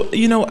 So,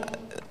 you know,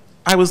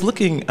 I was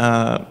looking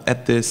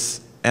at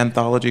this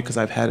anthology because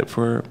I've had it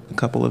for a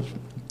couple of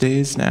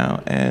days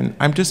now, and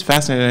I'm just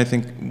fascinated. I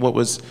think what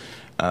was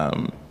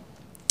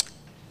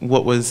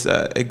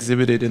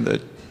exhibited in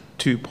the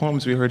two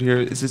poems we heard here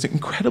is this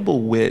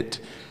incredible wit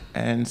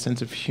and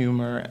sense of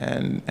humor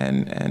and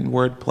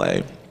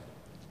wordplay.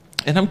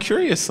 And I'm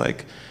curious,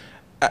 like,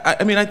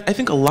 I mean, I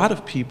think a lot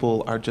of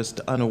people are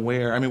just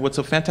unaware. I mean, what's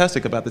so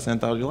fantastic about this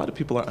anthology, a lot of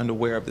people are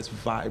unaware of this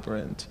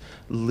vibrant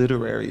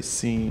literary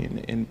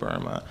scene in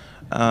Burma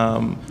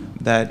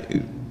that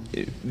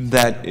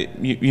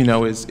you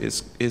know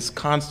is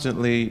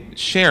constantly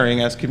sharing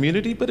as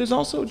community, but is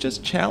also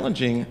just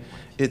challenging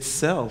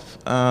itself.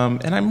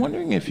 And I'm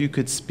wondering if you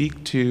could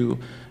speak to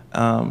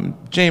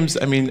James,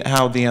 I mean,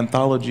 how the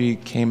anthology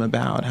came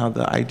about, how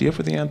the idea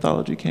for the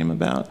anthology came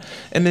about,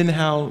 and then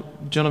how,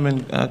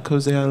 gentlemen,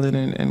 Zeyar, Lynn,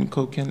 and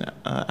Khin,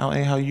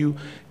 Aung, how you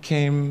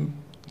came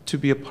to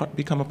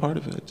become a part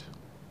of it.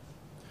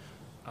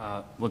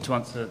 Well, to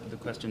answer the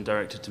question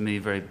directed to me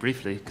very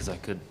briefly, because I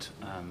could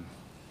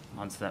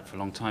answer that for a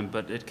long time,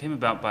 but it came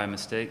about by a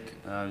mistake.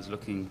 I was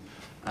looking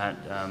at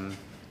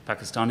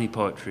Pakistani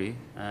poetry,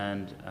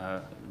 and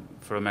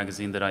for a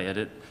magazine that I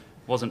edit,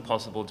 wasn't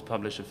possible to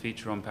publish a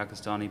feature on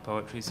Pakistani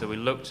poetry, so we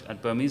looked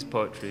at Burmese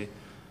poetry,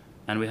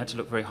 and we had to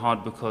look very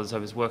hard because I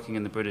was working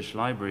in the British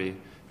Library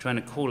trying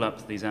to call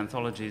up these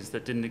anthologies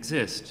that didn't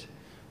exist.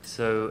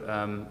 So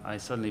I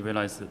suddenly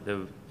realized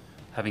that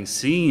having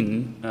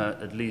seen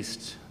at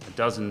least a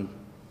dozen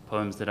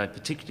poems that I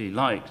particularly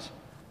liked,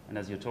 and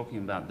as you're talking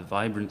about the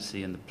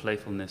vibrancy and the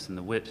playfulness and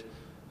the wit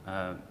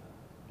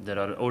that I'd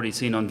already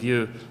seen on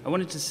view, I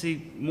wanted to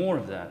see more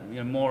of that,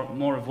 you know,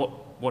 more of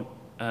what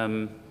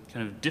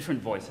kind of different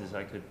voices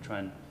I could try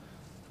and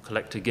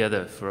collect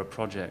together for a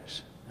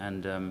project.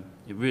 And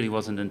it really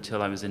wasn't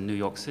until I was in New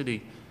York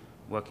City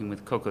working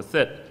with Coco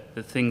Thet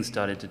that things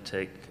started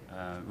to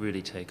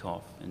really take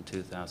off in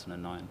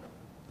 2009.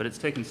 But it's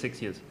taken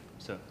 6 years,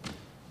 so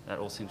that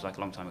all seems like a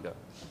long time ago.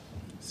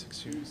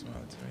 6 years, wow,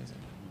 that's amazing.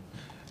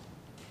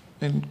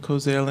 And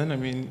Zeyar, I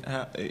mean,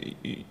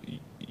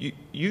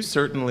 you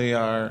certainly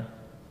are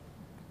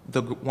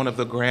one of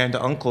the grand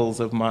uncles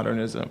of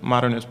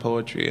modernist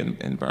poetry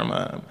in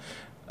Burma.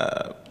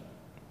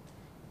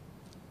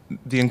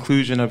 The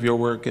inclusion of your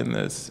work in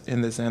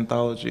this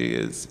anthology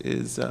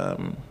is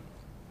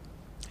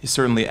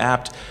certainly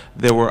apt.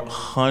 There are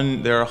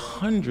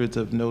hundreds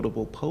of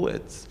notable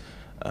poets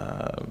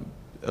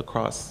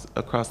across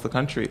the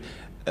country.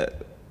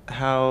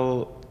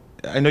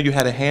 I know you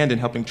had a hand in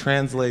helping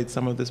translate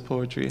some of this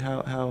poetry.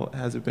 How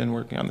has it been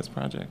working on this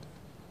project?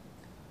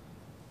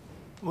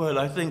 Well,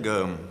 I think,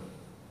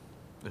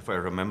 if I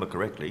remember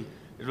correctly,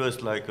 it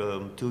was like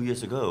 2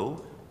 years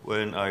ago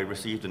when I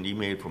received an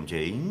email from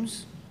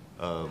James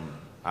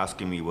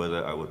asking me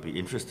whether I would be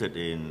interested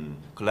in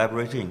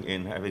collaborating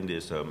in having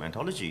this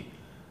anthology.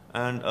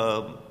 And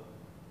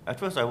at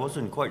first I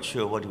wasn't quite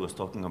sure what he was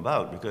talking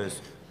about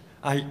because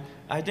I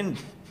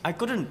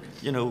couldn't,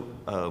 you know,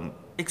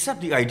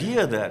 accept the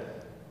idea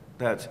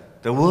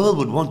that the world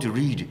would want to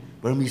read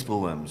Burmese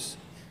poems.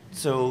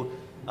 So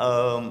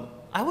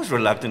I was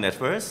reluctant at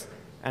first,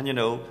 and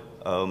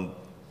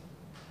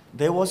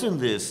there wasn't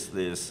this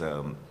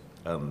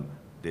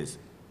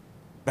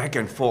back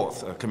and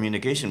forth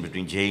communication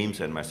between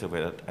James and myself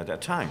at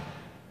that time.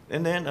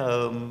 And then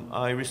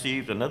I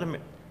received a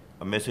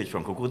message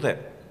from Kokuthet,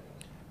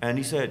 and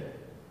he said,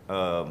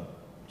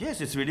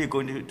 yes, it's really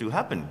going to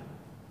happen.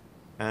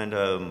 And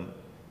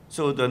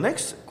so the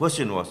next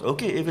question was,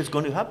 okay, if it's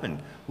going to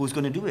happen, who's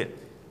going to do it?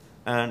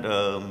 And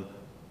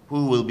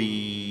who will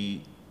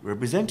be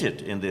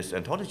represented in this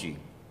anthology?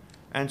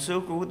 And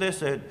so Kokuthet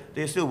said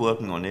they're still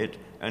working on it,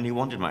 and he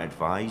wanted my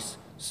advice.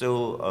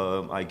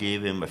 So I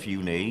gave him a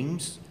few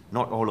names,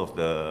 not all of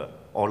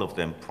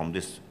them from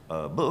this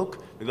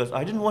book, because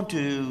I didn't want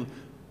to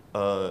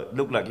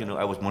look like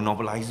I was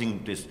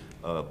monopolizing this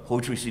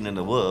poetry scene in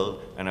the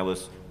world, and I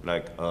was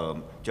like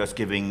just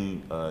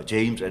giving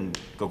James and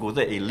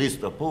Kokuthet a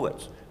list of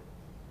poets,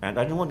 and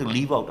I didn't want to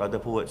leave out other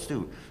poets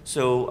too.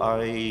 So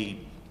I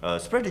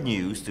spread the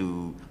news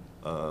to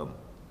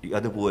the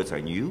other poets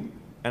I knew,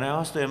 and I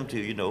asked them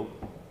to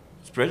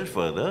spread it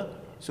further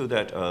so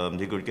that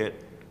they could get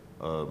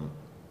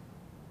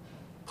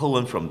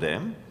poems from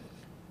them.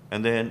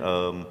 And then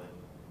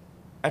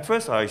at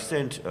first I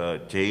sent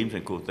James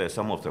and Kokuthet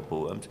some of the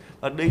poems,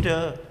 but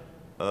later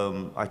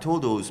I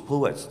told those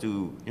poets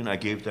to, I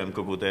gave them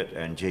Kokuthet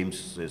and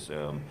James's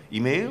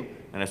email,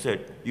 and I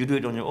said, you do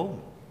it on your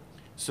own.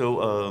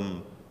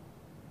 So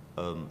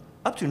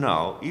up to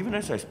now, even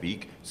as I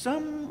speak,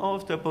 some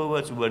of the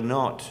poets were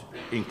not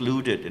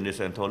included in this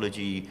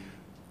anthology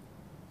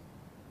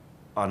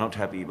are not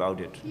happy about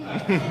it.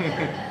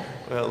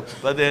 Well,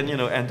 but then,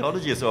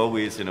 anthology is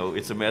always,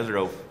 it's a matter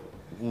of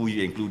who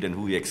you include and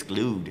who you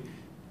exclude.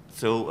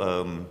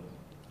 So,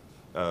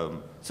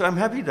 so I'm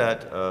happy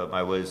that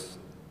I was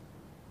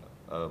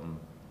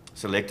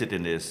selected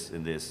in this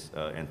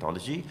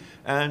anthology,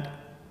 and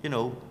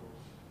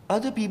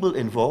other people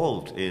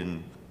involved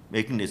in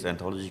making this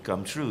anthology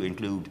come true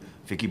include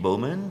Vicky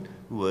Bowman,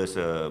 who was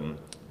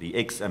the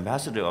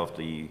ex-ambassador of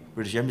the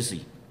British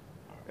Embassy.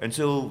 And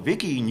so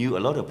Vicky knew a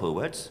lot of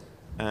poets,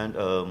 and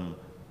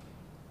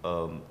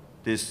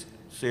this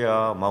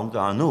Zeyar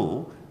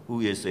Maungtano,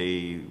 who is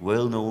a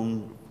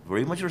well-known,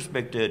 very much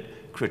respected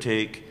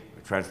critic,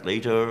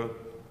 translator,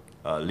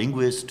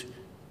 linguist,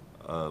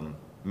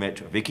 met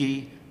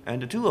Vicky,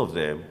 and the two of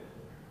them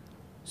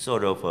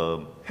sort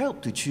of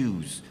helped to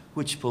choose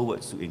which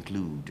poets to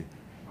include.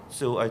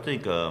 So I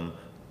think I'm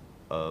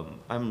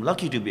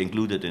lucky to be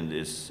included in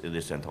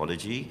this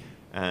anthology,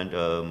 and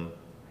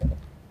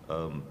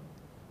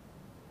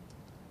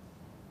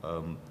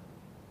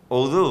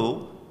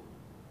although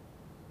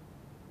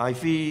I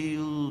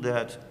feel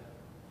that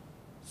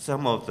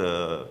some of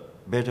the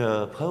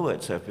better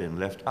poets have been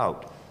left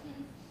out,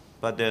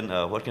 but then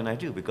what can I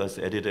do? Because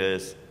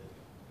editors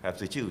have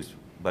to choose.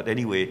 But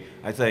anyway,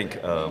 I thank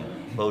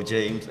both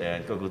James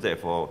and Kokuthet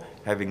for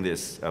having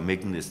this,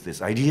 making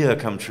this idea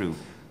come true.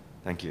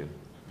 Thank you.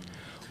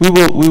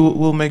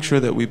 We'll make sure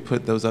that we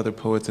put those other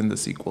poets in the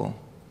sequel.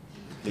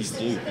 Please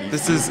do.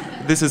 This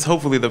is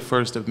hopefully the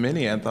first of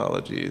many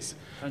anthologies.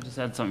 Can I just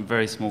add something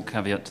very small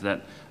caveat to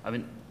that? I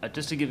mean,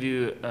 just to give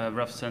you a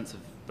rough sense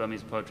of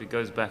Burmese poetry,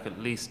 goes back at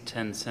least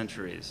 10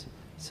 centuries.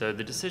 So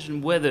the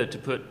decision whether to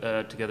put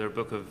together a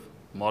book of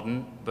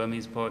modern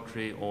Burmese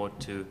poetry or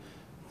to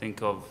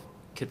think of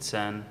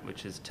Kitsan,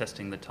 which is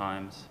Testing the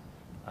Times,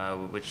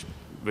 which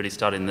really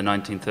started in the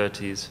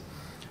 1930s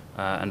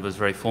and was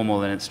very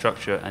formal in its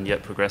structure and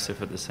yet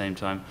progressive at the same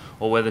time,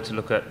 or whether to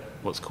look at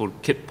what's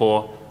called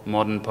Kitpo,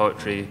 modern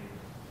poetry,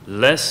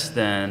 less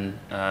than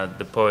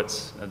the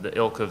poets of the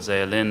ilk of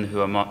Zeyar Lynn, who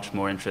are much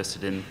more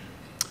interested in,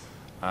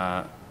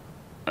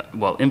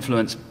 well,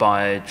 influenced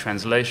by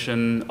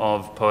translation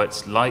of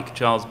poets like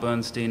Charles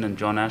Bernstein and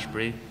John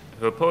Ashbery,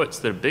 who are poets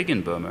that are big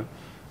in Burma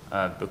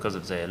because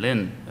of Zeyar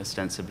Lynn,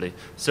 ostensibly.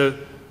 So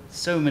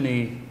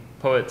many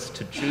poets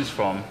to choose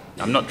from.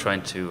 I'm not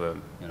trying to,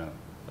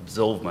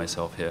 absolve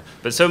myself here,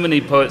 but so many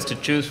poets to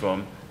choose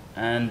from,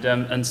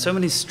 and so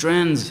many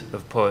strands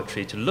of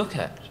poetry to look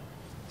at.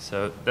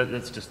 So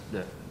that's just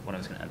what I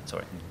was going to add.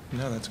 Sorry.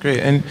 No, that's great.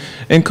 And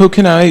Ko,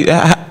 can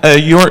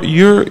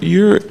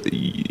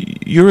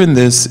you're in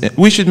this.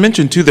 We should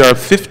mention too, there are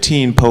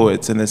 15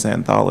 poets in this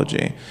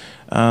anthology.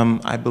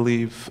 I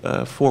believe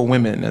 4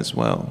 women as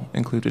well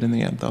included in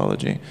the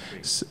anthology.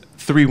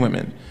 3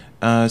 women.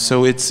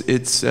 So it's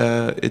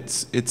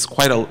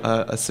quite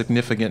a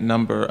significant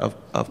number of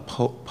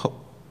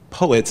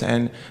poets,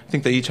 and I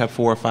think they each have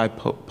 4 or 5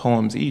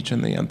 poems each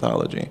in the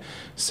anthology.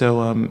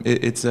 So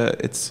it's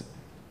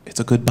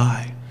a good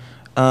buy.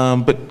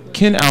 But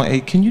Khin,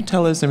 can you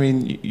tell us? I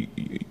mean,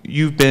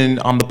 you've been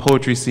on the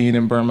poetry scene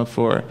in Burma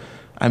for,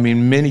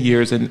 many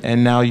years,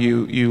 and now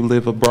you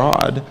live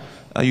abroad.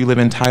 You live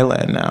in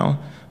Thailand now.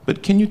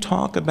 But can you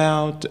talk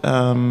about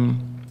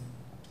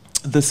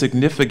the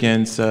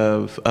significance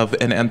of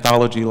an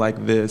anthology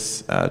like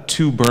this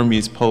to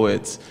Burmese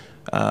poets?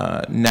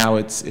 Now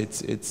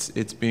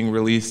it's being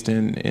released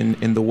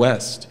in the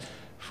West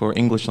for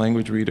English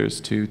language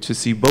readers to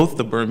see both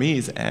the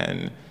Burmese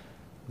and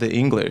the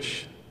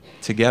English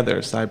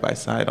together, side by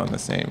side on the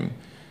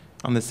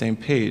same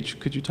page.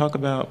 Could you talk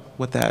about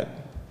what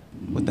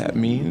that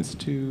means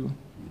to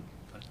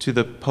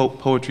the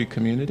poetry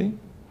community?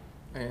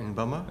 In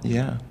Burma?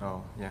 Yeah.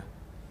 Oh, yeah.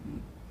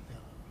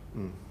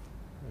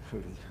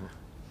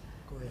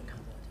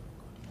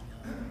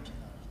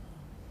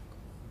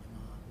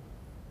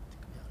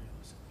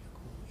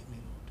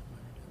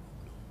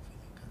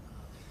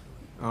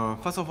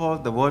 First of all,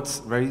 the words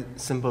very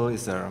simple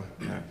is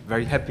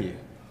very happy,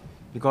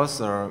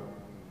 because our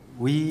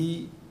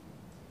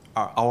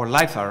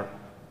lives are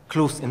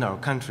closed in our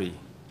country,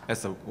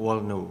 as the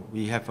world knows.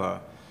 We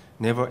have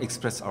never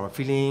expressed our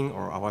feeling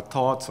or our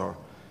thoughts,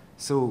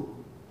 so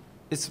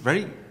it's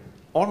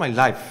all my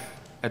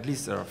life, at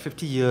least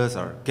 50 years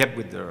are gap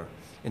with the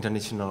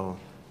international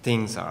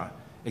things,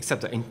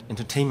 except the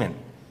entertainment.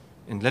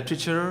 In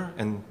literature,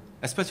 and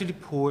especially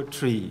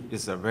poetry,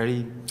 is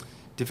very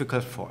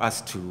difficult for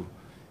us to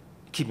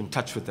keep in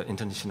touch with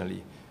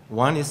internationally.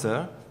 One is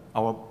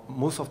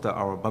most of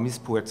our Burmese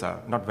poets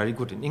are not very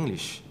good in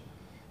English.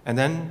 And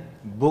then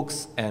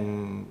books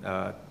and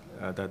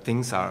the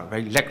things are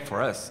very lack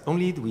for us.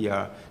 Only we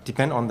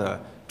depend on the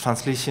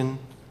translation,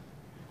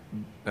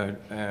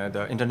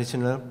 the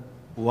international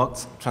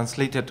works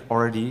translated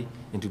already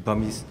into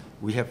Burmese.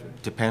 We have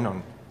depend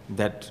on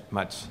that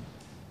much.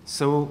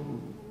 So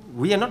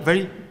we are not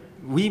very,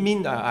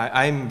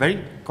 I'm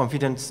very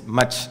confident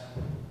much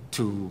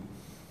to,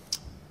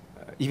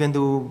 even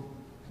though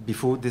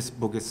before this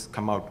book is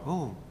come out,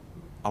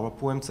 our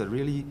poems are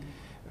really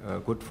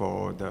good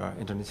for the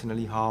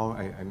internationally. How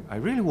I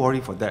really worry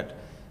for that.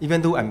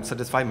 Even though I'm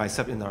satisfied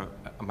myself in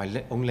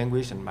my own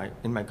language and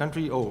in my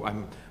country,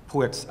 I'm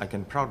poets, I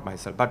can proud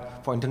myself.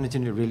 But for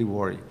internationally, really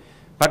worry.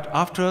 But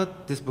after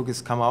this book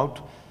has come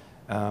out,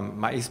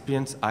 my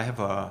experience, I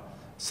have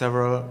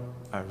several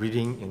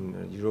reading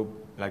in Europe,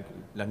 like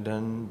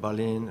London,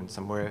 Berlin, and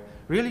somewhere.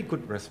 Really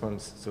good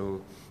response.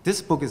 So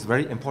this book is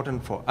very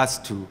important for us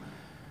to,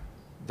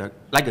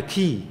 like a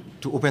key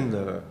to open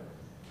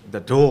the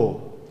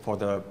door for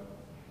the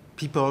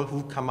people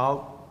who come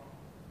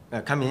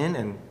in,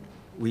 and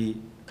we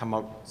come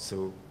out.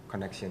 So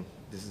connection.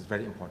 This is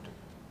very important.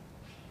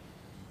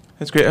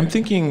 That's great. I'm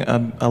thinking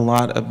a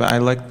lot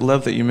about,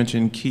 love that you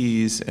mentioned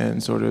keys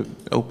and sort of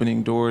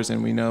opening doors,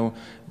 and we know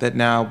that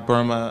now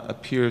Burma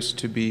appears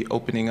to be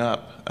opening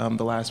up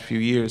the last few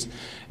years.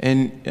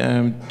 And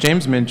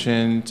James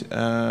mentioned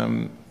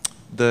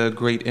the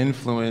great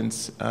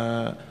influence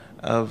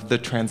of the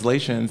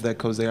translations that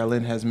Zeyar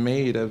Lynn has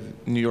made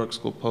of New York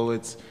School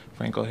poets,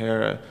 Frank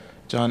O'Hara,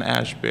 John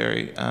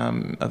Ashbery,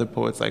 other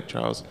poets like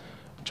Charles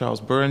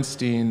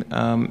Bernstein,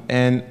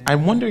 and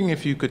I'm wondering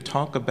if you could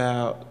talk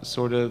about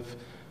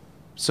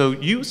so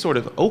you sort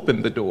of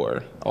opened the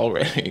door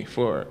already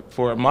for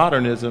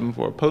modernism,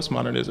 for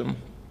postmodernism,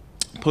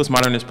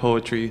 postmodernist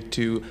poetry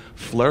to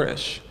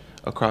flourish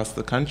across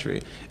the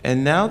country.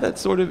 And now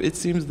that it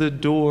seems the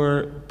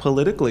door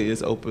politically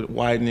is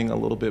widening a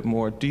little bit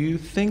more. Do you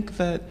think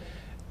that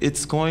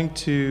it's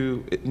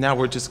now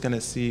we're just going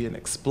to see an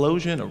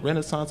explosion, a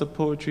renaissance of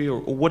poetry, or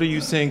what are you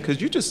saying? Because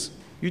you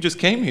just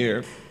came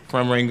here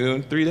from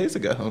Rangoon 3 days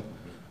ago.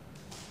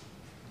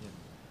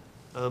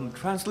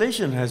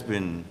 Translation has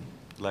been,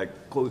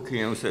 like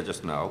Khin said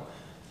just now,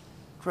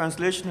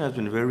 translation has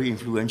been very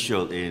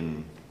influential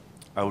in,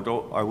 I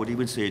would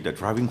even say, the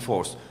driving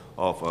force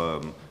of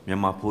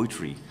Myanmar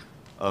poetry.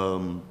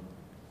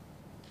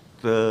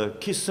 The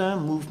Khin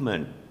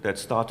movement that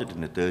started in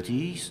the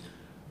 30s,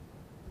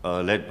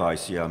 led by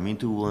Zeyar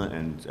Mintuwa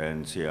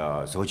and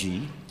Zeyar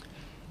Zoji,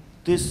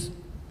 this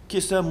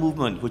Khin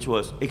movement, which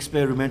was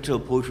experimental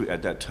poetry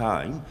at that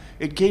time,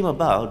 it came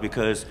about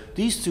because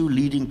these two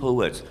leading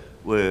poets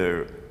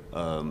were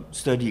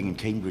studying in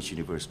Cambridge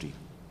University.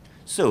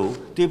 So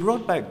they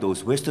brought back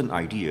those Western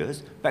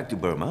ideas back to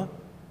Burma,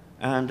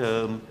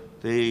 and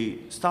they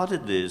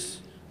started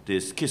this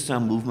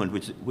Khin movement,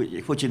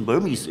 which in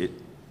Burmese it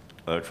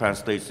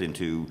translates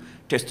into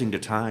testing the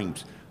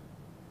times,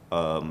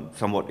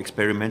 somewhat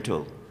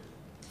experimental.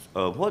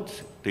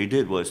 What they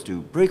did was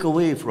to break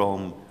away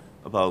from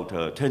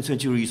about 10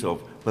 centuries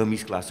of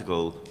Burmese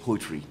classical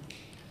poetry.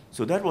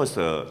 So that was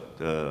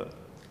the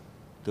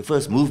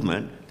first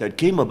movement that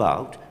came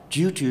about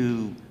due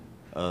to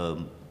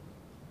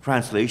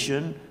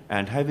translation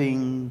and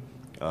having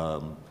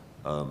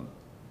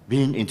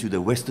been into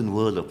the Western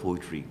world of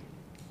poetry.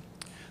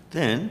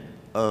 Then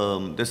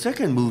the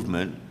second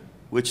movement,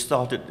 which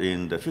started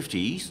in the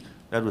 50s,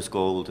 that was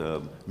called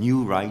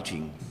New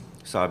Writing,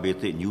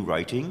 Sabete New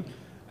Writing,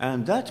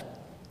 and that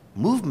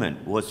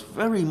movement was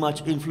very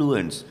much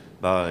influenced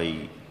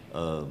by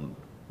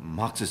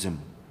Marxism,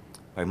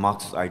 by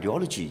Marxist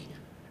ideology.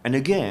 And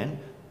again,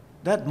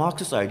 that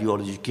Marxist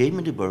ideology came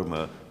into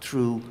Burma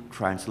through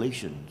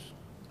translations.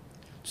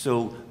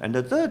 So, and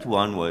the third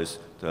one was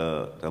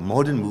the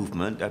modern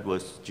movement that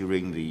was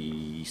during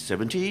the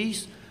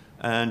 70s,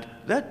 and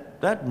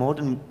that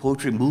modern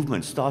poetry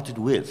movement started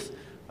with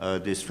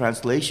this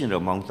translation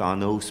of Mount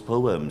Arnold's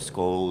poems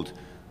called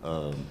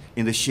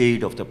In the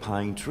Shade of the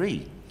Pine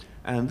Tree.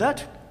 And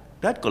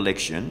that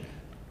collection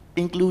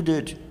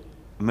included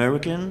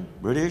American,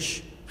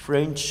 British,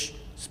 French,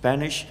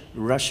 Spanish,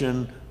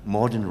 Russian,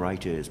 modern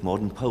writers,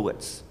 modern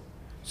poets.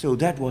 So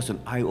that was an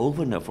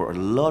eye-opener for a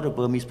lot of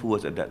Burmese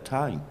poets at that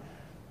time.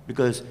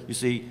 Because, you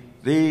see,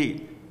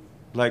 they,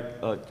 like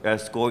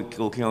as Go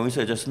Khin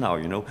said just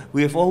now,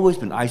 we have always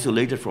been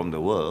isolated from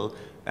the world,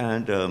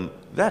 and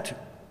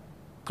that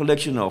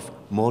collection of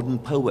modern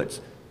poets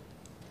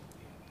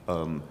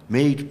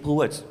made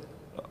poets,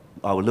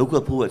 our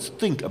local poets,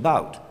 think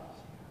about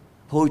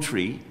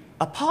poetry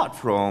apart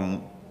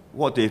from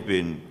what they've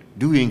been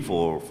doing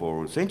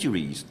for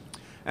centuries.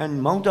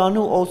 And Mount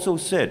Arno also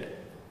said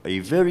a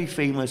very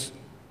famous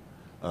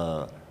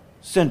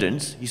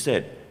sentence. He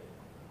said,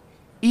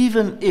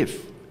 even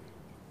if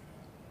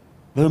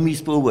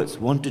Burmese poets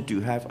wanted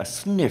to have a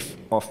sniff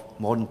of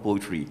modern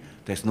poetry,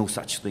 there's no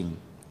such thing.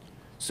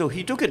 So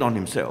he took it on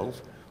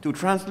himself to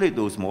translate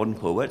those modern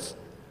poets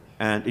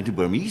into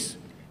Burmese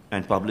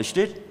and published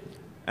it,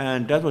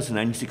 and that was in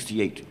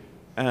 1968.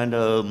 And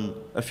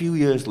a few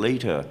years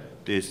later,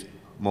 this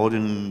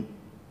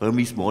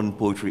Burmese modern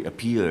poetry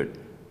appeared,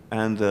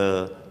 and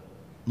the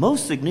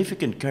most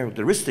significant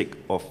characteristic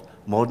of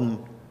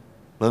modern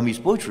Burmese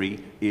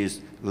poetry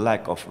is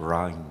lack of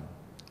rhyme.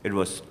 It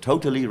was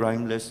totally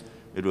rhymeless.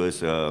 It was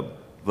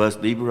verse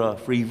libera,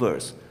 free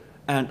verse,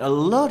 and a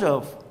lot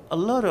of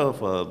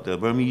the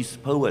Burmese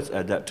poets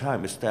at that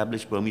time,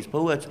 established Burmese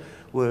poets,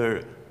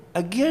 were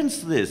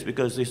against this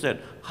because they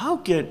said, how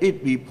can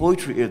it be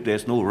poetry if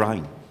there's no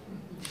rhyme?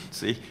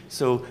 See?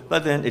 So,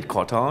 but then it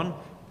caught on,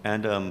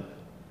 and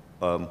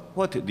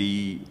what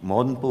the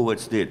modern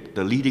poets did,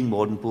 the leading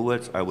modern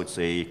poets, I would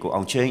say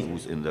Aung,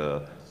 who's in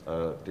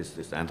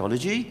this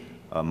anthology,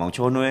 Maung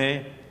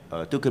Chonwe,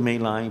 Tukame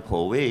Lai,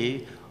 Po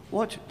Wei.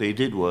 What they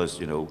did was,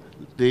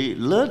 they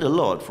learned a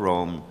lot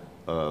from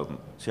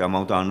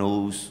Mount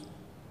Arno's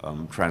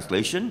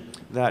translation,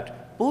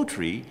 that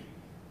poetry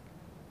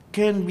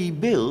can be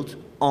built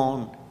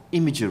on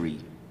imagery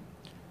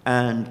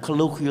and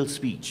colloquial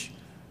speech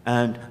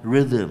and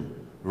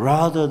rhythm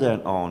rather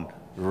than on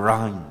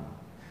rhyme.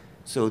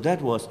 So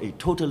that was a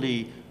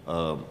totally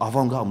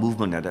avant-garde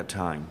movement at that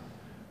time.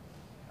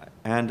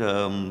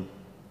 And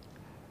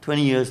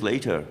 20 years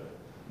later,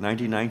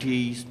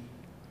 1990s,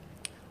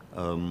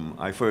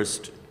 I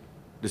first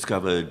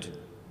discovered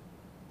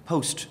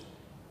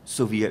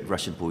post-Soviet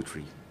Russian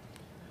poetry.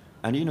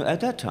 And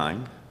at that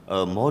time,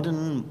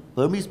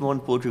 Burmese modern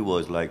poetry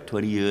was like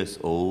 20 years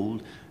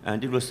old,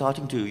 and it was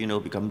starting to,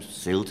 become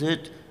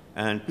silted,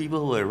 and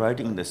people were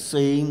writing the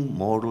same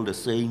model, the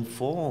same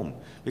form,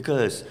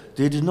 because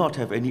they did not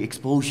have any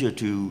exposure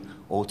to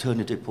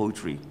alternative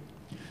poetry.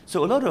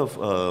 So a lot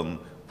of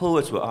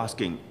poets were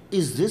asking,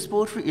 is this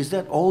poetry? Is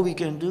that all we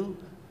can do?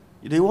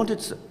 They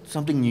wanted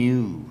something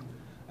new.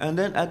 And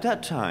then at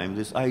that time,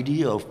 this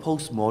idea of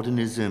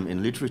postmodernism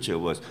in literature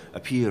was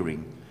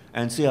appearing.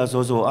 And Zeyar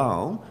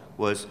Aung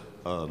was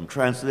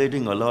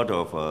translating a lot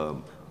of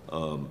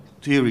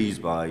theories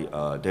by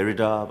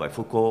Derrida, by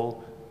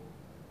Foucault,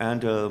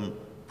 and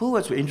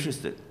poets were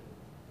interested.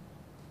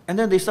 And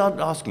then they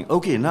started asking,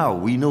 okay, now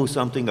we know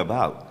something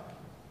about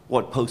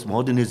what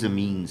postmodernism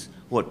means,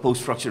 what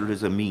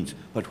post-structuralism means,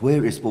 but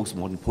where is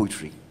postmodern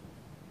poetry?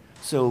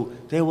 So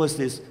there was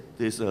this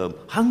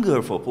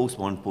hunger for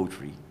postmodern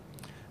poetry.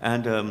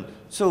 And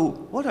so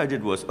what I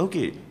did was,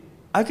 okay,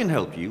 I can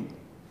help you.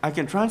 I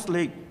can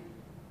translate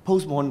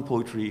postmodern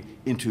poetry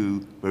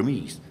into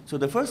Burmese. So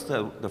the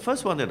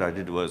first one that I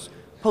did was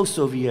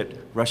post-Soviet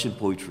Russian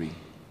poetry.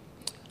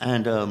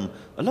 And a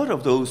lot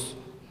of those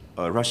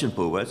Russian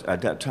poets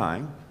at that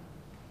time,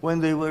 when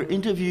they were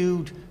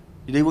interviewed,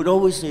 they would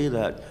always say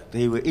that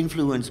they were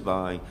influenced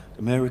by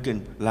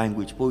American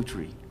language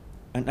poetry.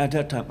 And at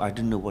that time, I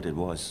didn't know what it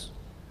was.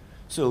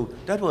 So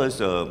that was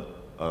the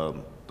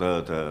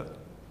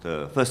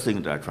first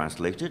thing that I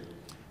translated.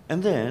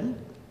 And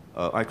then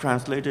I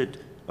translated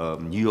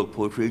New York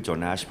poetry,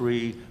 John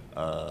Ashbery,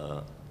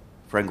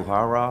 Frank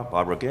O'Hara,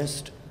 Barbara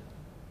Guest.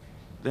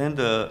 Then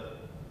the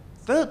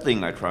third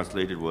thing I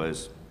translated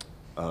was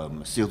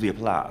Sylvia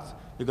Plath,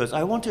 because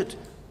I wanted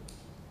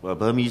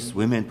Burmese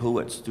women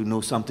poets to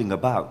know something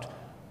about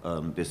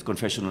this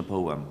confessional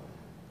poem,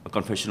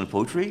 confessional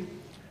poetry.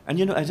 And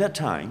at that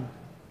time,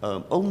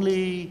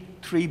 only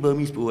 3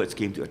 Burmese poets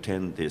came to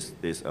attend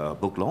this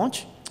book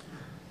launch.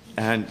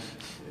 And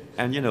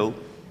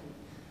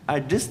I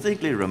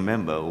distinctly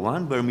remember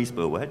one Burmese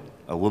poet,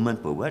 a woman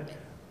poet,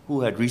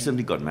 who had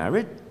recently got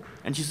married,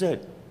 and she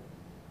said,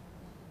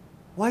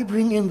 why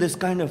bring in this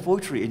kind of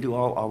poetry into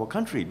our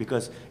country?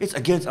 Because it's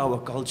against our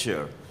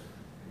culture.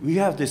 We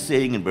have this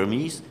saying in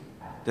Burmese,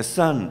 the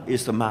son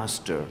is the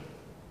master,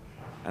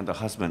 and the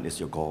husband is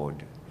your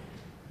God.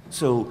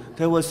 So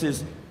there was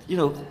this,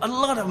 a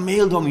lot of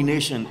male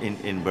domination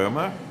in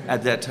Burma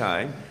at that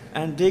time,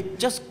 and they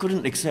just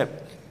couldn't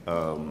accept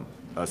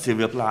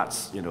Sylvia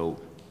Plath's,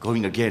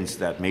 going against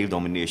that male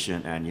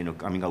domination and,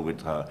 coming out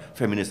with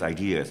feminist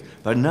ideas.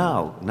 But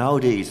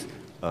nowadays,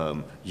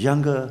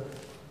 younger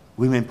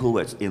women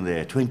poets in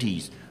their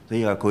 20s,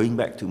 they are going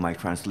back to my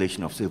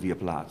translation of Sylvia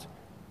Plath.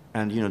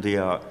 And, they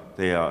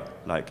are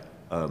like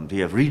they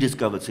have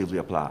rediscovered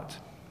Sylvia Plath.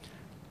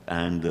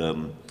 And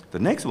the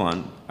next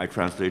one I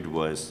translated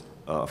was,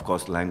 of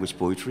course, language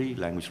poetry,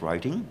 language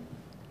writing.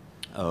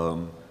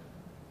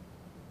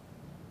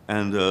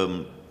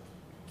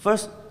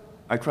 First,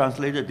 I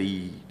translated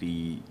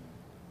the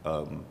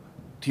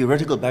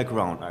theoretical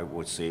background, I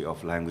would say,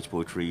 of language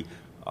poetry,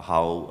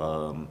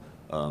 how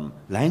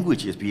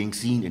language is being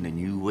seen in a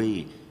new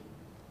way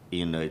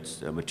in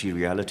its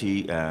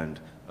materiality, and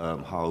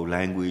how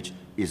language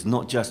is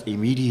not just a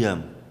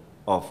medium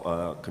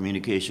of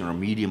communication or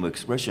medium of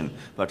expression,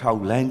 but how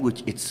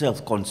language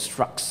itself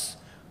constructs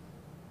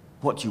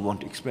what you want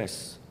to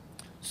express.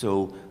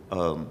 So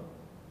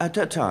at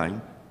that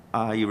time,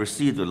 I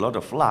received a lot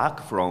of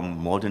flack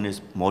from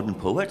modern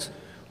poets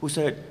who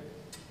said,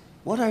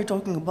 "What are you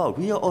talking about?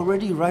 We are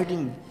already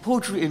writing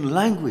poetry in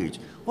language.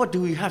 What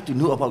do we have to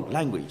know about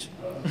language?"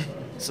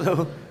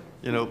 So,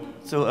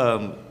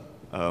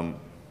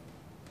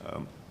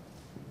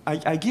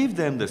 I gave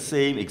them the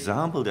same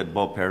example that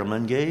Bob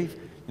Perelman gave,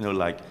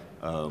 like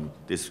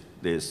this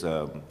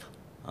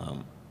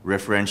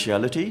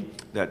referentiality,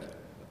 that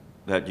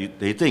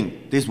they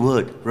think this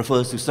word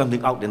refers to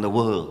something out in the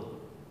world.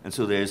 And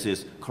so there's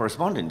this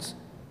correspondence.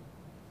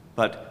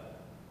 But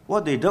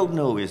what they don't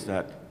know is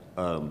that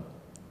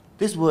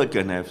this word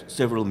can have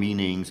several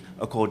meanings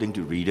according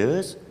to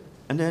readers,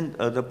 and then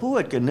the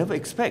poet can never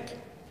expect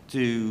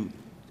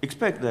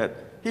that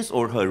his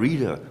or her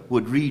reader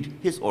would read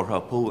his or her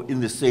poem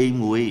in the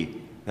same way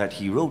that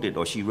he wrote it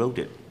or she wrote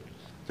it.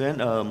 Then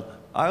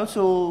I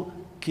also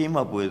came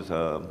up with,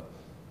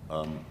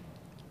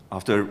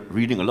 after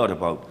reading a lot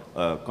about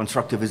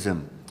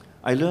constructivism,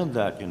 I learned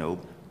that,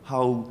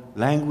 how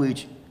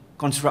language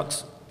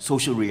constructs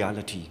social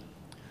reality.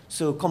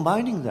 So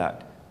combining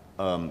that,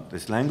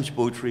 this language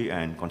poetry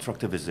and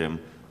constructivism,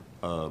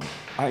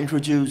 I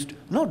introduced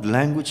not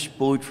language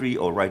poetry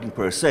or writing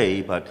per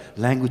se, but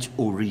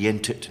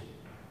language-oriented.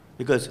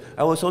 Because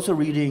I was also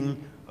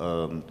reading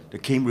the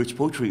Cambridge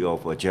poetry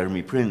of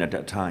Jeremy Prynne at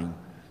that time.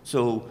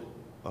 So,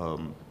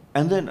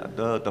 and then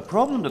the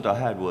problem that I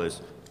had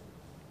was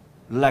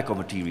lack of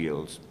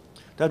materials.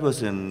 That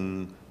was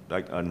in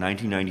like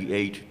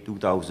 1998,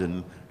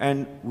 2000,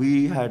 and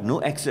we had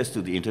no access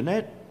to the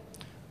internet,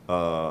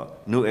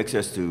 no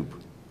access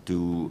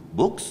to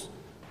books.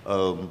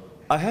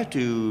 I had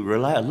to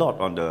rely a lot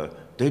on the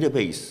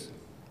database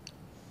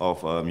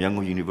of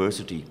Yangon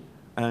University,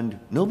 and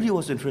nobody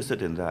was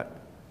interested in that.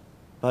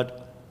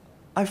 But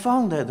I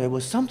found that there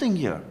was something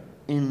here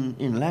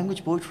in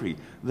language poetry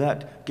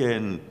that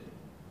can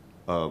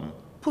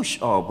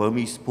push our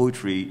Burmese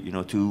poetry,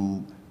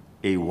 to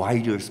a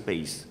wider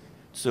space.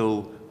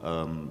 So,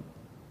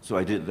 so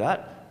I did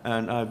that,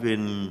 and I've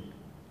been,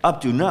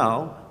 up to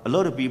now, a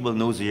lot of people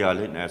know Zeyar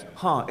Lynn as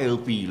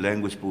LP,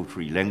 language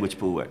poetry, language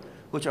poet,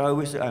 which I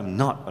always say I'm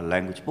not a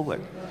language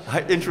poet.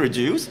 I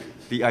introduce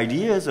the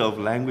ideas of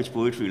language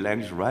poetry,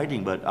 language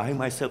writing, but I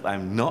myself,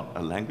 I'm not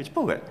a language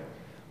poet.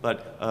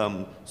 But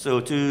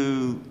so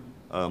to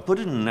put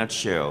it in a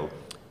nutshell,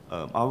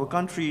 our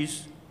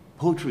country's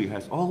poetry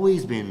has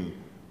always been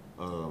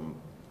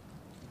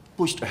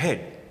pushed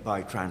ahead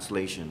by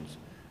translations.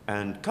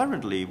 And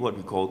currently, what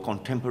we call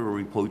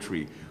contemporary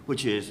poetry,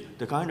 which is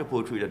the kind of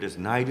poetry that is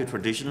neither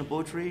traditional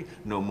poetry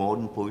nor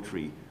modern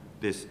poetry.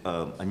 This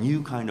a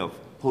new kind of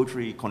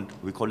poetry,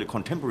 we call it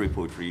contemporary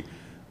poetry,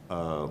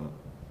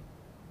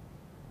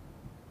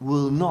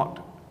 will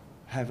not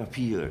have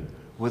appeared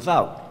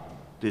without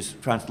this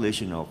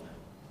translation of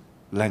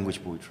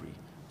language poetry.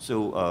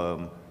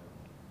 So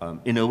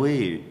in a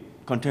way,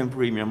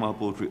 contemporary Myanmar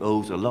poetry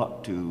owes a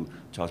lot to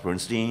Charles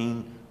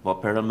Bernstein,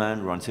 Bob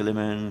Perelman, Ron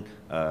Silliman,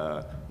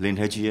 Lynn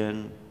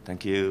Hejian.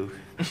 Thank you.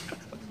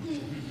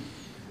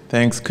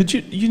 Thanks. Could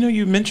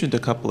you mentioned a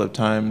couple of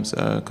times,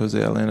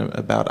 Zeyar,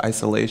 about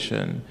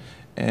isolation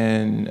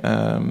and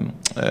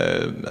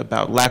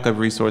about lack of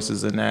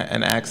resources and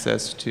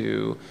access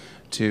to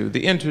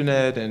the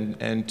internet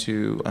and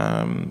to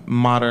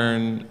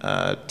modern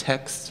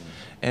texts.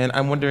 And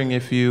I'm wondering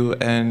if you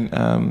and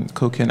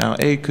Khin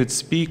Aung could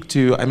speak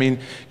to, a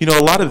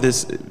lot of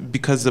this,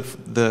 because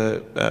of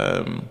the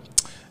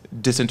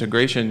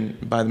disintegration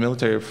by the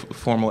military of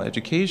formal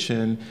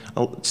education,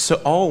 so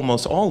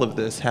almost all of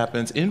this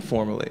happens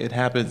informally. It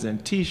happens in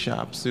tea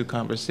shops, through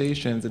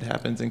conversations. It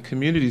happens in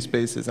community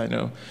spaces. I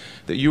know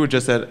that you were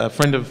just at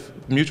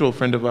mutual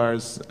friend of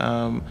ours,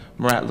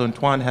 Marat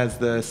Luntwan, has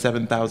the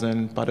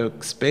 7,000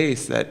 Baduk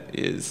space that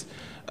is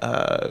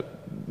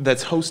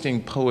that's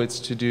hosting poets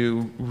to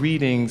do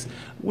readings,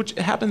 which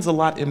happens a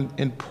lot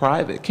in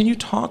private. Can you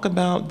talk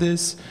about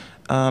this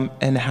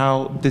and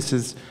how this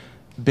has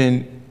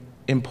been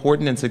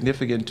important and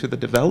significant to the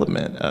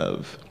development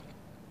of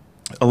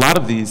a lot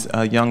of these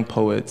young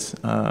poets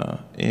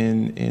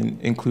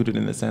included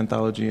in this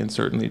anthology, and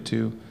certainly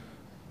to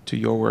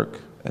your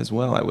work as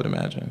well, I would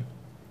imagine?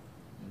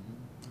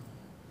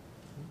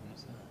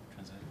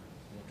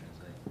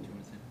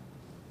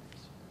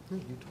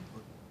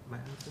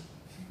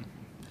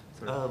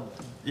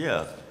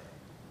 Yeah.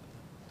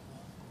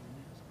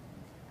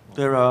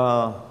 There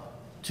are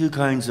two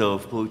kinds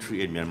of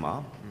poetry in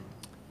Myanmar.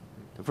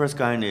 The first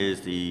kind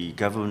is the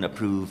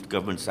government-approved,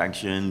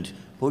 government-sanctioned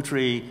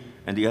poetry,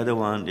 and the other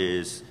one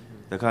is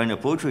the kind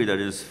of poetry that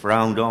is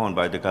frowned on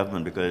by the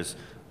government because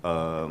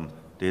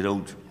they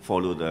don't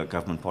follow the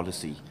government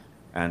policy.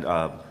 And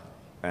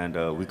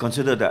we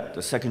consider that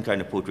the second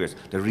kind of poetry as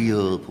the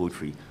real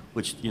poetry,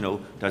 which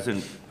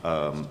doesn't,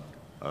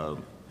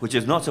 which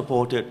is not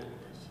supported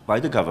by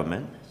the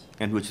government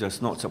and which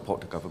does not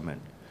support the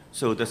government.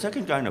 So the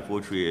second kind of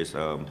poetry is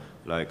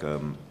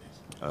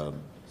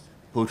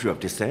poetry of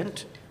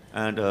dissent,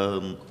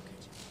 and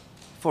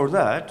for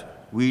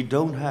that we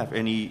don't have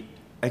any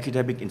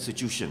academic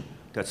institution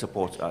that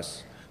supports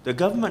us. The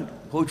government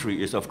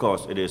poetry is, of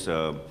course, it is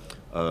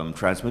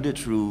transmitted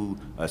through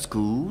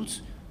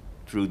schools,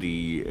 through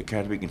the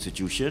academic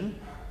institution,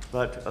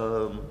 but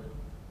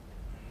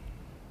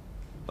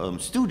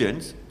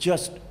students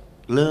just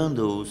learn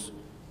those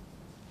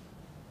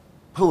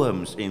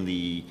poems in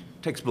the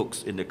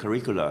textbooks, in the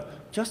curricula,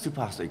 just to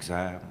pass the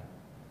exam.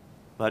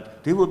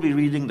 But they will be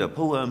reading the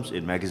poems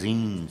in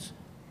magazines,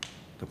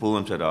 the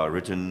poems that are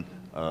written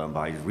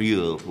by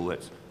real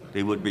poets.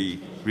 They would be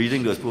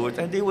reading those poets,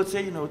 and they would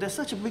say, there's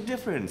such a big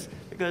difference,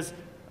 because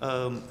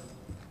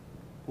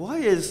why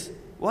is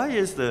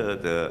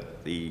the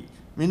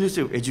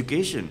Ministry of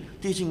Education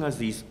teaching us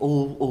these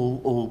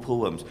old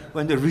poems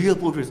when the real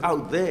poetry is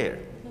out there?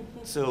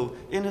 So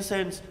in a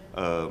sense,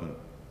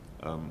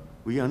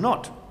 we are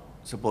not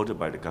supported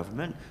by the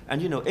government,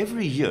 and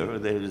every year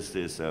there is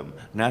this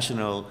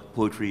national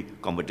poetry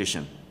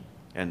competition,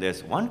 and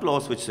there's one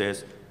clause which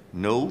says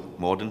no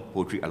modern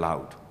poetry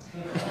allowed.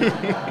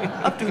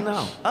 up to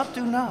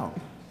now,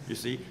 you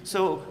see.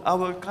 So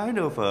our kind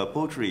of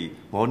poetry,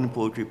 modern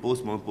poetry,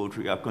 postmodern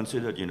poetry, are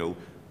considered,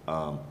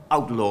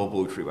 outlaw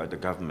poetry by the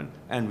government,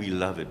 and we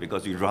love it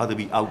because we'd rather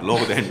be outlaw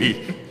than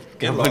be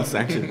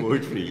government-sanctioned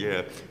poetry.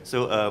 Yeah.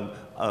 So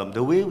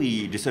the way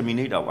we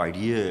disseminate our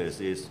ideas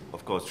is,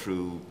 of course,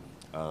 through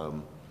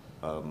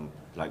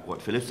like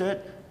what Phillip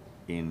said,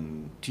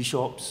 in tea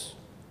shops,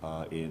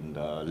 in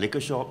liquor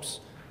shops,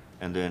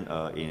 and then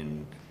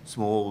in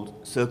small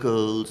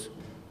circles,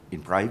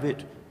 in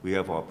private. We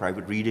have our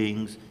private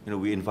readings.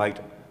 We invite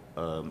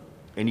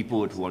any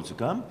poet who wants to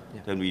come.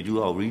 Yeah. Then we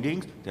do our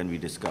readings. Then we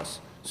discuss.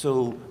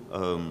 So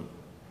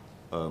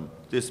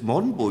this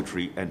modern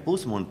poetry and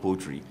postmodern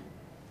poetry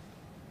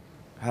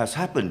has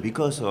happened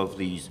because of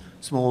these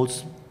small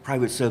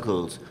private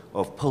circles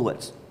of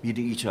poets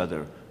meeting each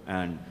other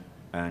and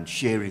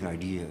sharing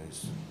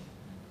ideas.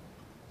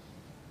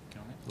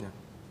 Yeah.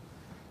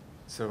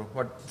 So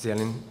what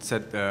Zeyar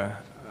said,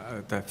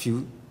 the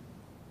few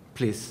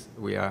places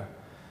we are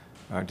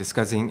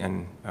discussing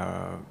and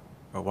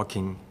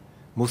working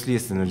mostly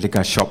is in a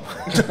liquor shop.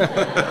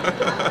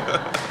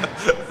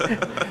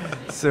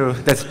 So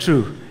that's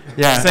true.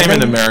 Yeah. Same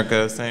in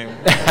America, same.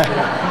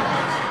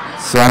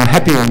 So I'm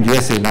happy in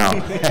USA now.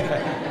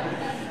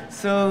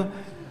 So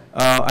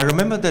I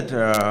remember that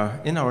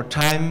in our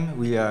time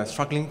we are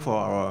struggling for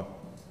our,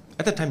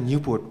 at the time, new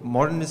poetry.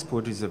 Modernist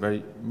poetry is a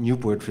very new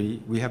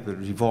poetry. We have the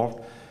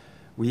revolt.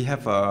 We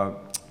have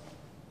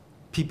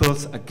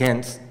peoples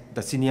against,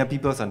 the senior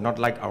peoples are not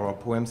like our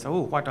poems.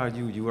 Oh, what are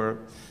you? You are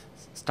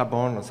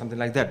stubborn or something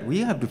like that.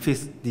 We have to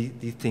face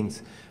these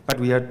things. But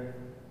we are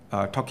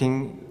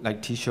talking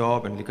like tea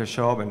shop and liquor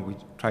shop, and we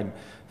tried.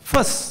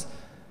 First,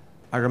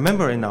 I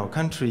remember in our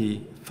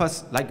country,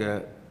 first like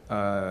a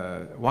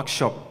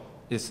workshop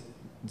is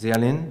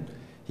Zeyar.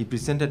 He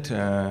presented,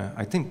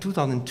 I think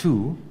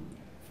 2002,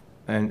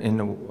 and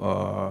in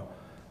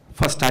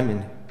first time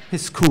in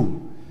his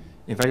school,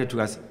 invited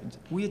to us.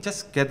 We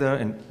just gather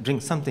and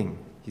drink something,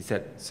 he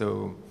said.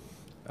 So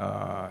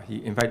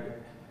he invited,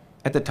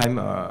 at the time,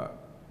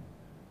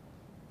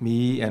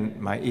 me and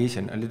my age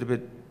and a little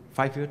bit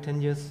 5 years,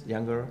 10 years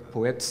younger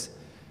poets,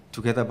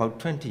 together about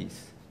 20s.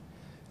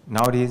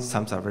 Nowadays,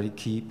 some are very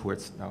key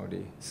poets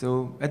nowadays.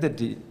 So at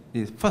the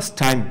first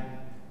time,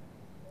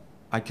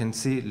 I can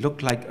see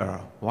look like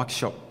a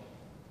workshop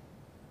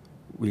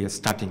we are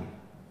starting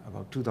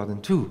about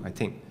 2002, I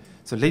think.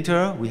 So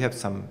later, we have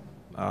some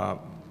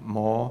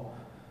more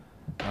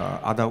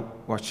other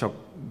workshop,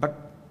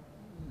 but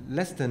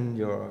less than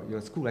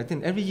your school. I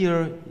think every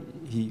year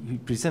he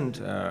present,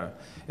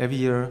 every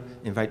year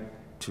invite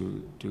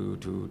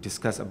to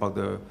discuss about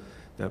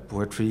the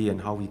poetry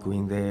and how we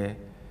going there.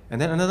 And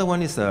then another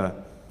one is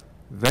a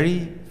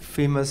very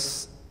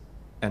famous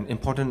and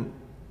important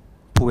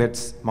poet,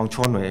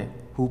 Aung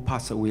who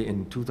passed away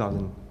in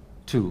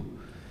 2002.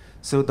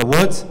 So the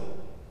words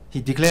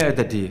he declared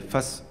at the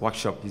first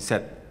workshop, he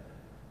said,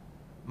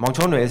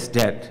 Aung is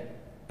dead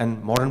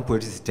and modern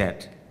poetry is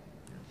dead.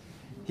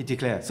 He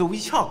declared. So we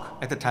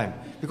shocked at the time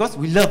because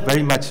we love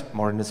very much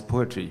modernist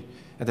poetry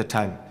at the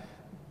time.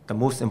 The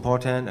most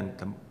important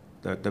and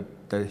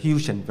the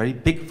huge and very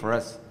big for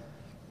us,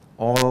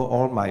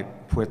 all my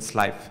poet's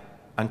life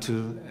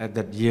until at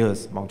that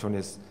years Aung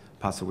is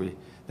passed away.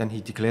 Then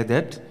he declared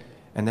that,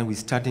 and then we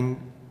starting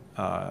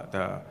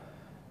the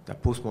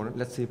postmodern,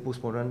 let's say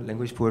postmodern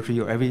language poetry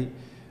or every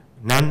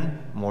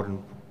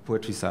non-modern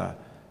poetries are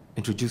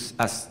introduce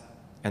us.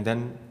 And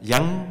then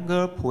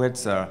younger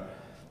poets are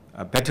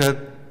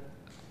better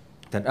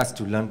than us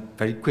to learn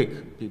very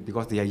quick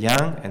because they are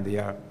young and they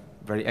are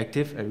very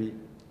active.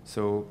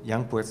 So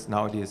young poets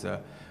nowadays,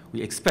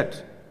 we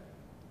expect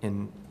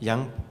in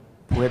young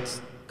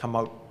poets come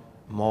out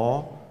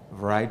more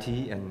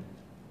variety and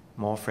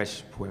more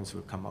fresh poems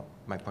will come out,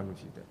 my point of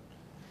view there.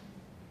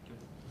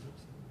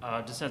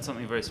 Just add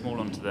something very small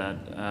onto that,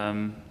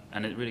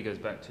 and it really goes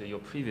back to your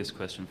previous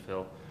question,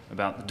 Phil,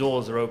 about the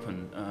doors are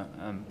open.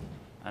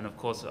 And of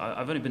course,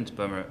 I've only been to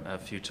Burma a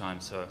few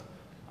times, so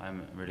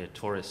I'm really a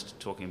tourist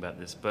talking about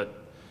this. But,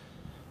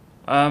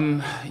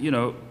 you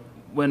know,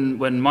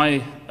 when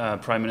my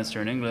Prime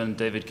Minister in England,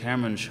 David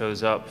Cameron,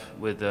 shows up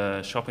with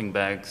shopping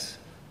bags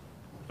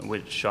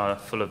which are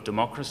full of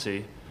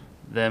democracy,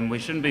 then we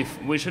shouldn't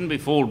be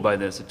fooled by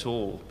this at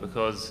all,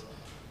 because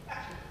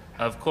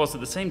of course, at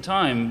the same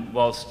time,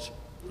 whilst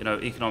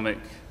economic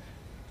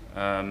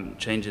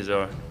changes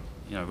are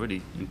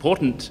really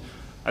important,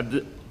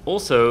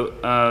 also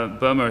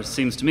Burma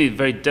seems to me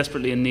very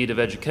desperately in need of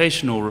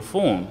educational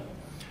reform.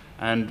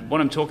 And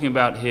what I'm talking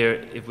about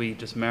here, if we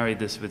just marry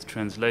this with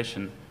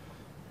translation,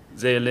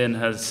 Zeyar Lynn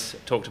has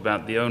talked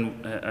about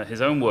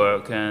his own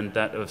work and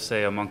that of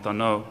Zeyar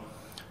Mangtano,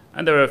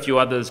 and there are a few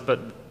others, but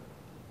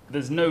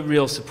there's no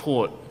real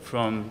support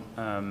from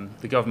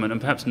the government,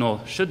 and perhaps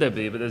nor should there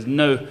be, but there's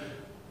no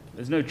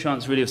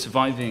chance really of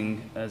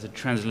surviving as a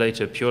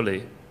translator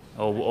purely,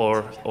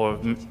 or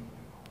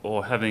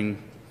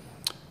having,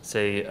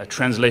 say, a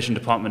translation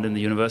department in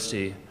the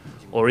university,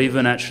 or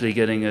even actually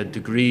getting a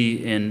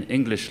degree in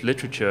English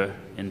literature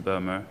in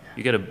Burma.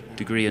 You get a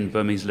degree in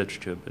Burmese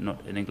literature, but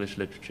not in English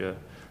literature.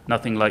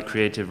 Nothing like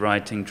creative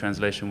writing,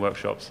 translation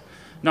workshops.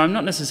 Now, I'm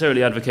not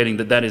necessarily advocating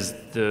that that is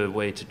the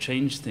way to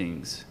change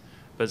things,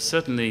 but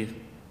certainly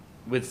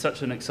with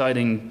such an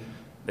exciting,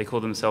 they call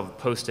themselves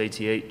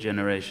post-88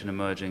 generation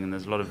emerging, and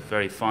there's a lot of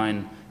very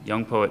fine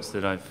young poets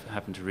that I've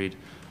happened to read.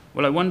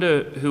 Well, I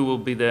wonder who will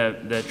be their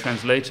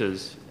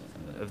translators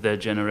of their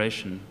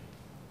generation.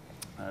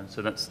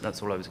 So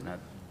that's all I was going to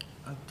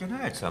add. Can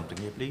I add something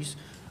here, please?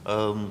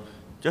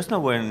 Just now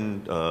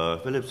when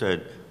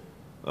Phillip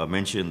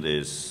mentioned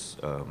this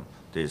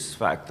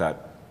fact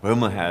that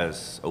Burma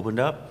has opened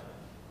up,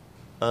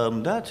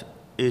 that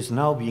is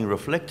now being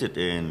reflected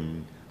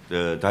in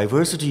the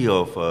diversity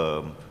of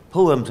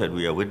poems that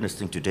we are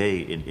witnessing today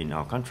in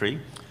our country.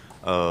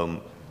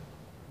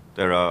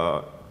 There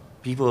are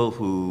people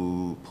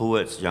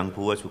young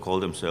poets who call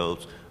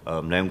themselves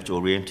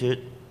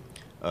language-oriented,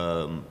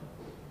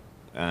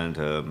 and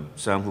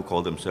some who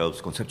call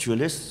themselves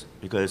conceptualists,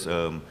 because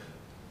a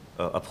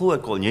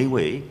poet called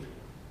Nyewe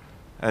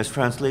has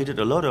translated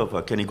a lot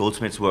of Kenny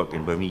Goldsmith's work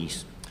in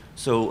Burmese.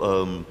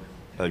 So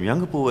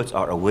younger poets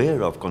are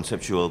aware of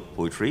conceptual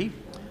poetry.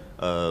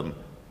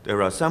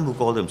 There are some who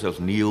call themselves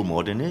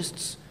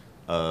neo-modernists,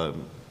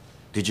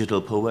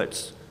 digital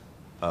poets,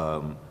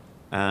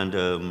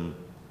 and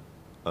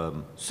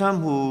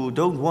some who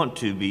don't want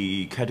to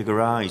be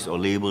categorized or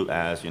labeled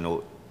as,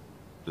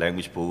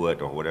 language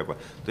poet or whatever.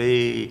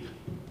 They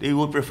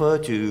would prefer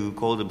to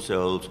call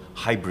themselves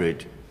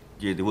hybrid.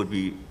 They would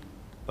be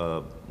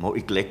more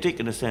eclectic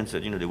in the sense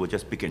that they would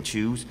just pick and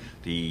choose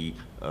the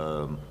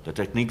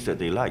techniques that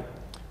they like.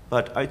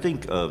 But I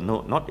think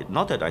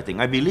not that I think.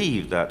 I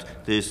believe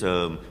that this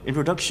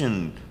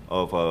introduction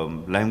of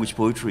language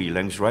poetry,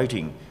 language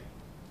writing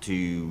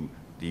to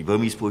the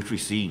Burmese poetry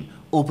scene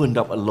opened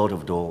up a lot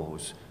of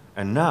doors.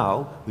 And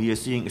now we are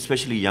seeing,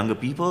 especially younger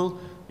people,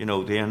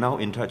 they are now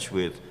in touch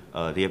with.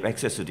 They have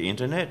access to the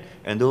internet,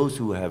 and those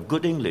who have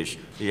good English,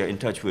 they are in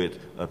touch with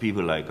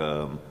people like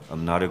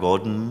Nada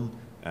Gordon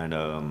and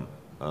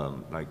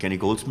like Kenny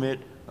Goldsmith,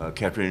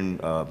 Catherine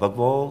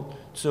Bugball.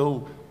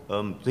 So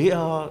they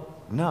are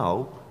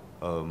now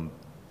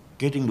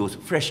getting those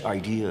fresh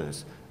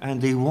ideas,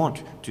 and they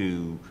want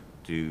to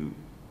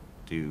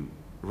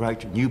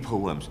write new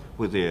poems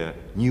with their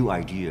new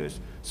ideas.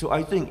 So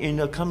I think in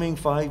the coming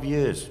 5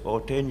 years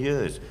or 10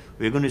 years,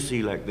 we're going to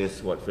see like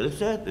this, what Phillip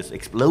said, this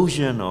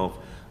explosion of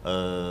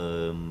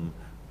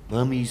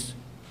Burmese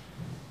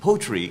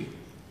poetry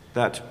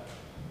that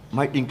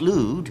might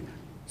include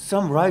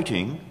some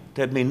writing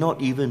that may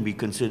not even be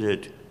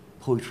considered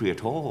poetry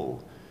at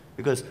all.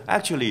 Because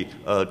actually,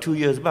 2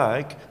 years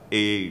back,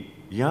 a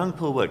young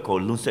poet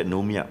called Lunset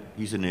Nomia,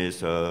 he's in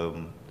his,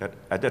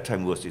 at that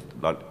time was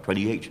about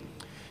 28,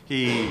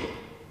 he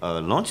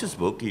launched his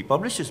book, he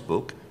published his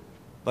book,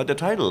 but the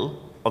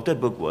title of that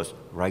book was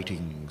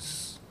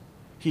Writings.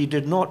 He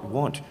did not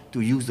want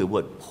to use the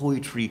word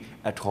poetry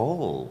at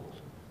all,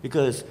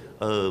 because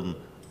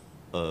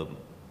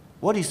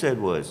what he said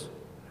was,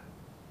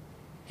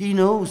 he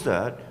knows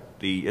that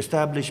the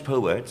established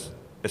poets,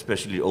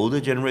 especially the older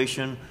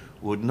generation,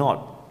 would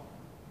not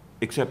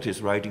accept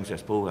his writings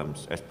as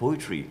poems, as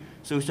poetry.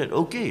 So he said,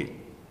 okay,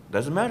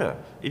 doesn't matter.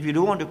 If you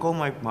don't want to call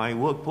my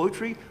work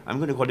poetry, I'm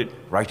going to call it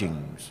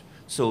writings.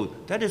 So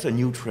that is a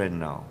new trend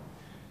now.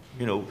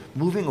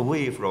 Moving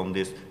away from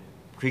this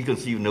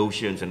preconceived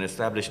notions and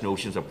established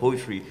notions of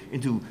poetry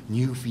into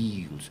new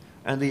fields,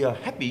 and they are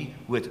happy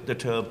with the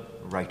term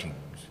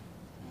writings.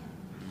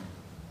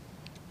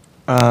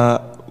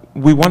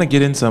 We want to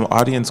get in some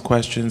audience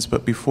questions,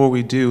 but before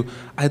we do,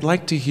 I'd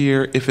like to hear,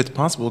 if it's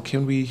possible,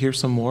 can we hear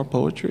some more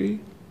poetry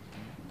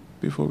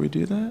before we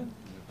do that?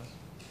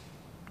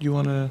 You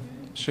want to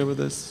share with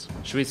us?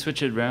 Should we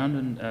switch it around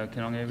and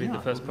can I read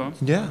the first poem?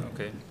 Yeah.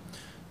 Okay.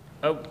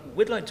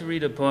 We'd like to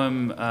read a poem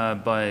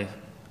by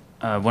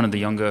one of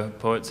the younger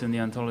poets in the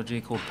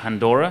anthology called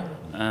Pandora.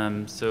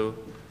 So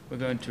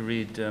we're going to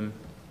read,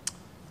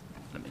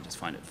 let me just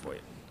find it for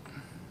you.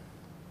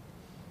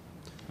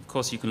 Of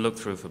course, you can look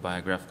through for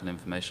biographical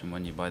information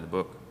when you buy the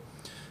book.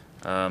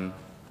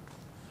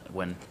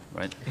 When,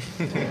 right?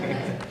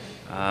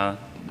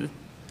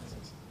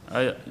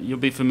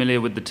 You'll be familiar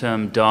with the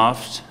term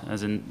daft,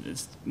 as in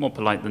it's more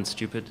polite than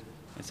stupid,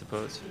 I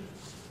suppose.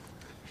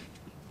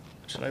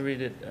 Shall I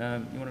read it?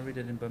 You want to read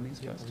it in Burmese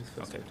first?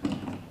 Okay.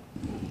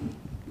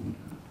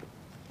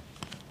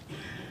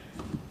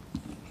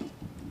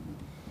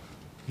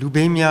 လူ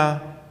ဘိန်းများ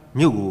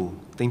မြို့ကို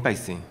သိမ်းပိုက်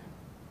စဉ်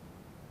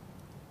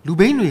လူ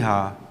ဘိန်းတွေဟာ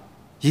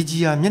ရေ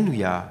ကြီးရာမျက်နှာ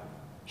ရာ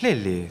လှဲ့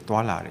လေ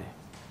သွားလာတယ်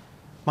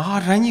မဟာ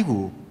ရန်ကြီး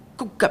ကို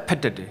ကုတ်ကပ်ဖက်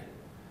တက်တယ်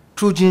ထ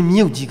ရိုဂျင်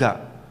မြုပ်ကြီးက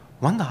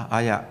ဝမ်းသာ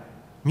အားရ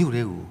မြို့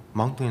ထဲကို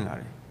မောင်းသွင်းလာ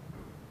တယ်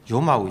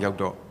ရောမကိုရောက်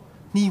တော့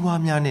နှီး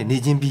ဝါးများနဲ့နေ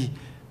ချင်းပြီး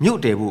မြို့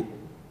တဲဖို့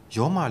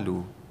ရောမလူ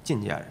ကျ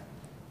င့်ကြတယ်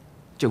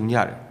ကြုံကြ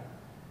တယ်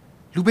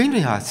လူဘိန်း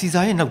တွေဟာစီစာ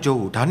ရဲ့နောက်ကျော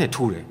ကိုဓာတ်နဲ့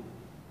ထိုးတယ်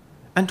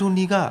အန်တို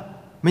နီက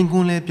မိန်ကွ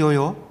န်းလဲပြော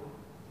ရော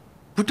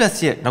ဘုတ္တစ်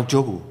ရဲ့နောက်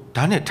ကျောကို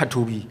ဓာတ်နဲ့ထပ်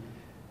ထိုးပြီး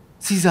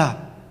စီစာ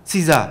စီ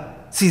စာ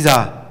စီစာ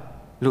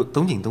လို့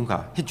သုံးချိန်သုံးခါ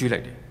ဟစ်ကြွေးလို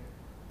က်တယ်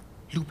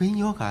လူဘိန်း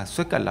ယောဂါ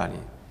ဆွက်ကပ်လာရ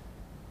င်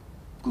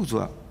ကု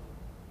စွာ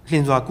လှ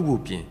င်စွာကု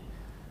ဖို့ပြင်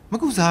မ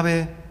ကုစားပဲ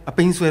အ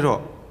ပိန်းဆွဲတော့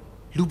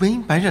လူဘိန်း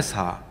ဗိုင်းရပ်စ်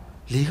ဟာ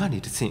လေကနေ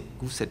တစ်ဆင့်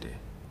ကူးဆက်တယ်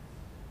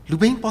လူ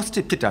ဘိန်း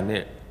positive ဖြစ်တာ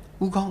နဲ့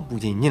ဥကောင်းအပူ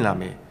ချိန်ညှင့်လာ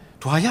မယ်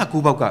ဓွာရ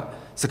ကိုပေါက်က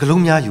စက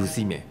လုံးများယူ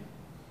စီးမယ်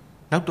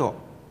နောက်တော့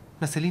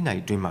24နာ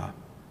ရီအတွင်းမှာ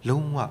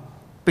လုံးဝ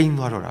ပိန်း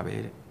သွားတော့တာပဲ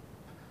တဲ့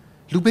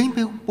လူဘိန်း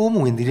ပိုးမ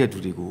ဝင်သေးတဲ့သူ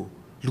တွေကို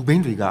လူဘိ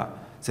န်းတွေက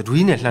စ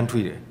တွေးနဲ့လှမ်း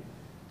ထွေးတယ်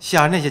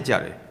ရှာနဲ့ရက်ကြ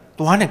တယ်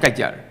သွားနဲ့ကြိုက်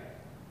ကြတယ်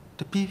တ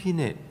ပြေးပြေး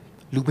နဲ့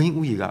လူဘိန်း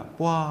ဥယေက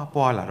ပွား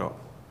ပွားလာတော့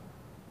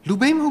လူ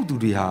ဘိန်းမဟုတ်သူ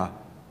တွေဟာ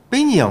ပိ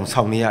န်းကြီးအောင်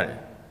ဆောင်နေရတယ်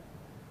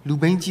လူ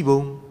ဘိန်းကြည့်ပုံ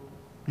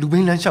လူဘိ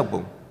န်းလမ်းလျှောက်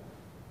ပုံ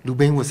လူ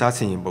ဘိန်းဝတ်စားဆ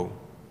င်ရင်ပုံ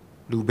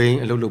လူဘိန်း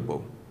အလုပ်လုပ်ပုံ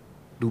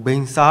လူဘိ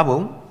န်းစားပုံ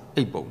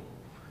အိပ်ပုံ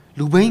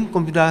လူဘိန်းကွ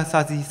န်ပျူတာစာ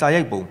စီစာ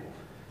ရိုက်ပုံ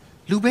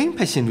လူဘိန်းဖ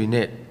က်ရှင်တွေ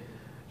နဲ့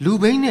လူ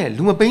ဘိန်းနဲ့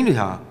လူမဘိန်းတွေ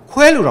ဟာ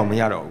ခွဲလို့တော့မ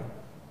ရတော့ဘူး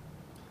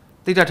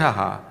တိတ်တထ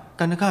ဟာ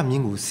ကန္နကမြ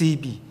င်းကိုစီး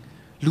ပြီး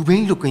လူဘိ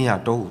န်းလွတ်ကင်းရ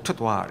တော့ကိုထွက်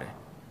သွားရတယ်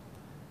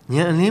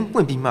ညံအလင်းပွ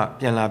င့်ပြီးမှ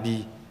ပြန်လာ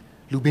ပြီး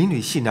လူဘိန်းတွေ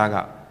ရှိနာက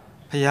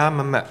ဖျားမ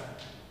မတ်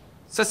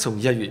ဆက်ဆုံ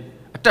ရက်၍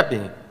အတက်ပ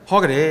င်ဟော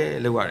ကြတယ်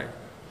လို့ရတယ်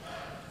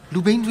လူ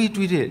ဘိန်းတွေး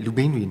တဲ့လူ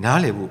ဘိန်းတွေနား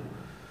လည်ဖို့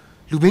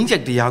လူဘိန်းချ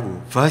က်တရားကို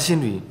version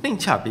တွေနှိမ့်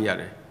ချပေးရ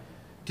တယ်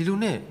ဒီလို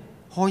နဲ့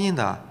ဟောရင်း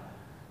သာ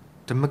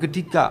ဓမ္မဂ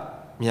တိက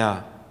များ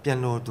ပြန်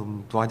တော်သူ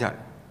သွားကြတယ်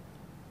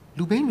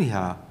လူဘိန်းတွေ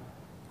ဟာ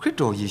ခရစ်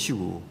တော်ယေရှု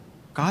ကို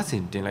ကားစ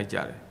ဉ်တင်လိုက်ကြ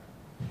တယ်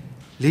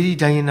လေဒီ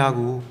ဒိုင်ယနာ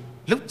ကို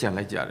လှုပ်ကြံ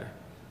လိုက်ကြတယ်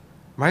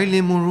မိုင်လ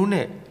င်မွန်ရိုး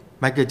နဲ့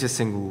မိုက်ကယ်ဂျက်ဆ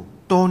င်ကို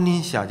တောန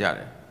င်းရှာကြတ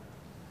ယ်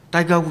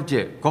တိုင်ဂါဝုဒ်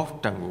ရဲ့ golf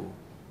တန်ကို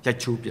ရိုက်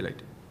ချိုးပစ်လိုက်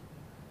တယ်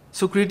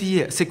ဆိုကရေတီ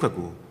ရဲ့အစိတ်ခွက်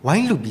ကိုဝို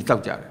င်းလူပြီးတော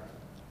က်ကြတယ်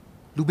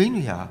လူဘိန်း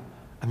တွေဟာ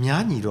အ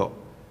များညီတော့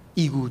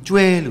ဤကို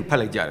ကျွဲလို့ဖတ်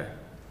လိုက်ကြတယ်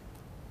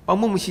ပေါ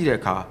မုတ်မရှိတဲ့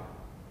အခါ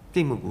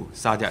ပြိတ်မှုကို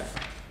စားကြတယ်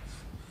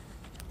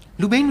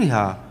လူဘိန်းတွေ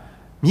ဟာ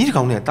မြီးတစ်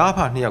ကောင်နဲ့တားဖ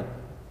နှစ်ယောက်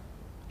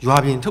ရွာ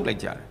ပြင်ထုတ်လို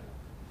က်ကြတယ်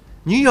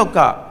နယူးယောက်က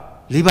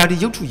လီဘာတီ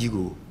ရုပ်ထုကြီး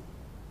ကို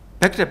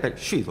back to back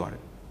ရွှေ့သွားတ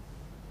ယ်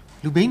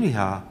လူဘိန်းတွေ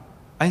ဟာ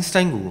အိုင်းစ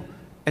တိုင်းကို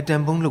အတ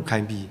မ်ပုံးလုတ်ခို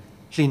င်းပြီး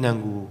လှေနံ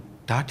ကို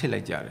ဓာတ်ထစ်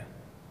လိုက်ကြတယ်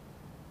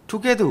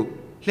ထို့ကဲ့သို့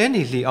လှဲ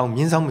နေလှေအောင်မြ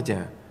င်းဆောင်မကြံ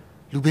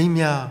လူဘိန်း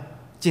များ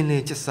ကျင်လေ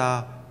ကျစား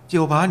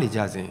ပျော်ပါနေကြ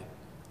စဉ်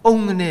အုံ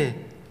ငနဲ့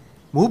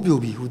မိုးပြို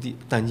ပြီးဟူသည့်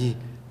အတန်ကြီး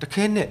တ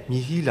ခဲနဲ့မြ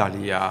ည်ဟီးလာ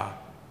လေရာ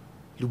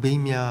လူဘိ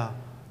န်းများ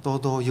တော်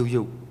တော်ရုပ်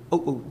ရုပ်အု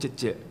ပ်အုပ်ကြက်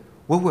ကြက်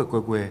ဝက်ဝက်ကွဲ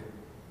ကွဲ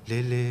လဲ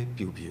လဲ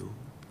ပြူပြူ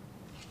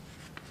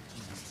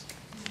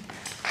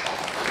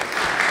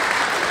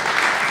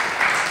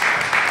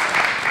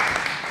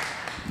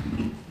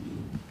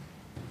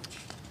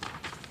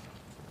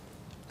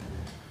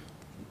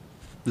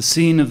The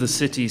scene of the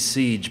city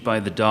siege by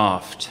the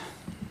daft.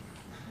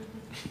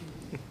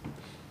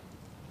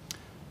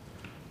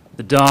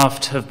 The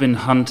daft have been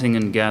hunting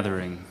and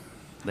gathering.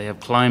 They have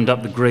climbed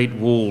up the great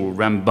wall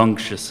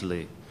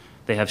rambunctiously.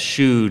 They have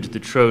shooed the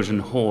Trojan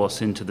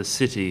horse into the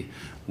city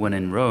when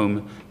in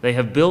Rome. They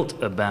have built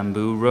a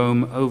bamboo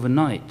Rome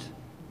overnight.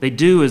 They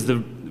do as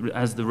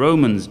the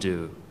Romans do.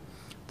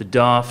 The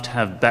daft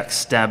have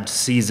backstabbed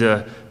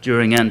Caesar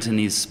during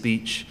Antony's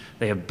speech.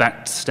 They have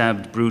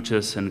backstabbed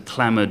Brutus and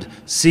clamored,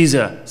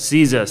 Caesar,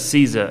 Caesar,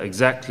 Caesar,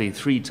 exactly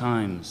 3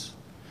 times.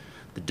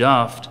 The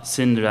daft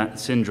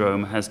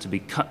syndrome has to be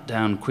cut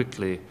down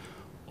quickly,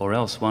 or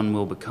else one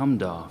will become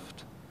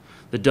daft.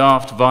 The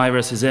daft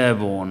virus is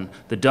airborne.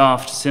 The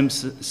daft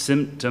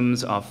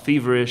symptoms are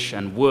feverish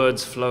and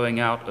words flowing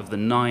out of the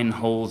 9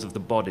 holes of the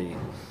body.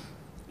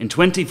 In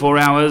 24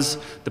 hours,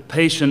 the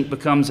patient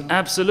becomes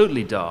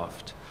absolutely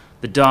daft.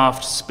 The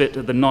daft spit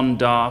at the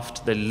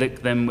non-daft, they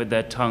lick them with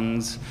their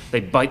tongues, they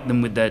bite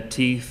them with their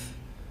teeth.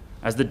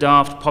 As the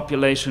daft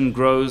population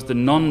grows, the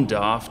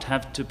non-daft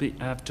have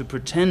to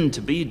pretend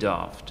to be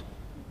daft.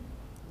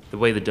 The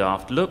way the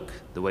daft look,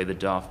 the way the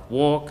daft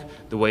walk,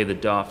 the way the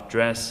daft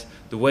dress,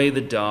 the way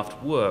the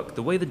daft work,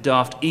 the way the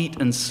daft eat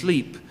and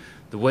sleep,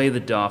 the way the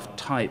daft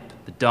type,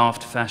 the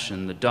daft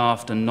fashion, the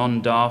daft and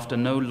non-daft are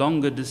no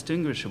longer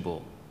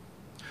distinguishable.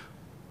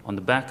 On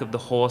the back of the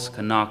horse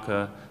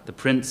Kanaka, the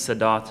Prince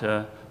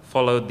Siddhartha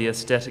followed the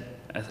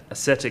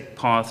ascetic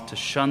path to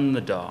shun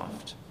the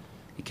daft.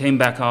 He came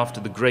back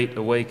after the Great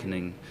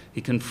Awakening.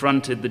 He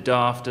confronted the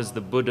daft as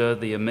the Buddha,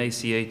 the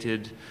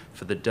emaciated,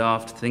 for the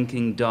daft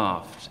thinking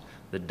daft.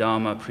 The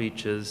Dharma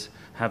preachers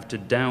have to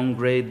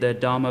downgrade their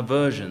Dharma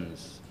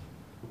versions.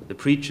 The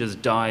preachers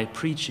die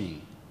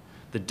preaching.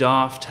 The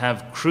daft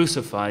have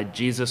crucified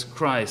Jesus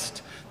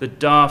Christ. The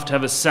daft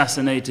have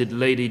assassinated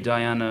Lady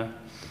Diana.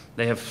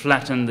 They have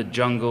flattened the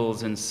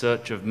jungles in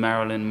search of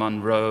Marilyn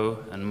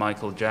Monroe and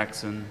Michael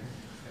Jackson.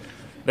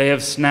 They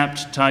have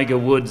snapped Tiger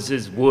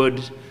Woods'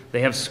 wood.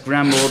 They have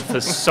scrambled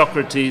for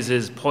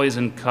Socrates'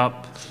 poison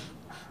cup.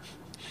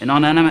 In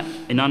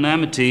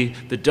unanimity,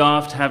 the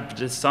daft have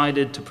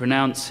decided to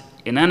pronounce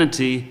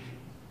inanity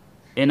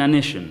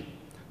inanition.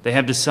 They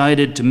have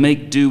decided to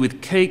make do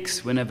with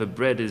cakes whenever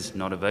bread is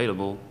not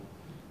available.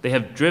 They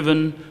have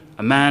driven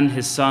a man,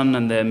 his son,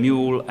 and their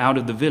mule out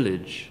of the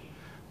village.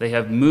 They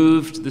have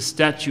moved the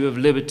Statue of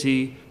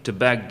Liberty to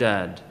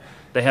Baghdad.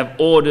 They have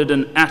ordered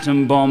an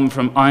atom bomb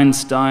from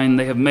Einstein.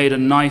 They have made a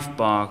knife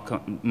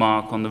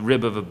mark on the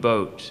rib of a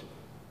boat.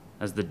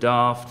 As the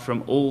daft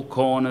from all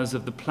corners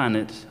of the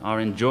planet are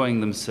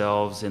enjoying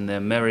themselves in their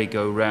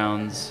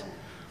merry-go-rounds,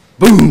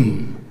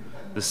 boom!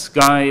 The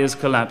sky is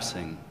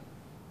collapsing.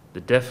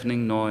 The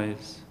deafening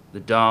noise,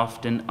 the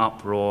daft in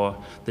uproar,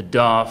 the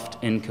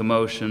daft in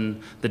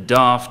commotion, the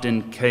daft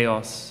in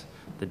chaos,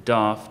 the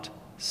daft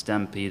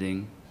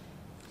stampeding.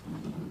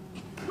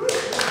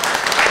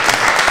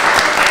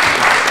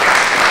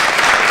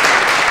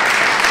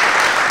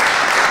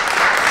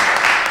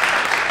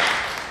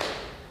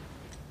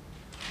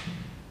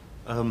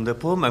 The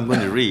poem I'm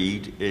going to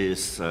read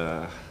is,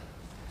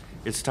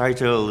 it's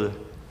titled,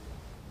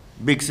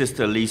 Big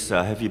Sister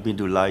Lisa, Have You Been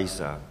to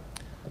Liza?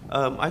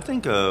 I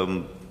think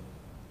it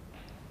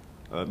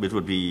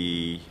would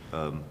be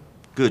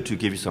good to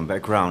give you some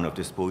background of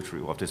this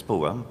poetry, of this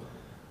poem.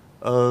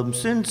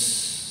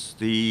 Since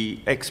the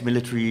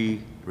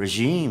ex-military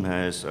regime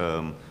has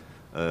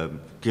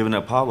given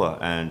up power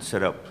and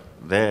set up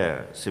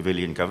their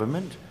civilian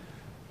government,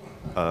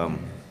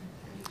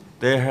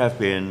 there have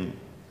been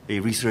a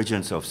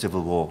resurgence of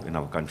civil war in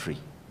our country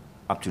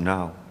up to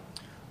now.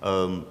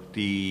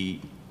 The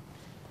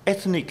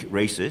ethnic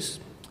races,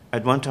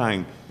 at one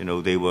time, you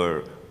know, they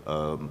were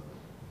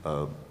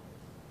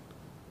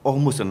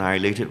almost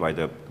annihilated by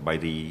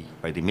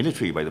the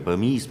military, by the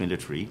Burmese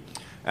military,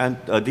 and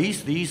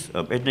these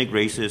ethnic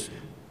races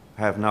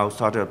have now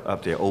started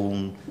up their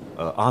own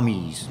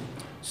armies.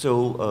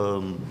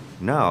 So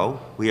now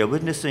we are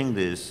witnessing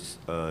this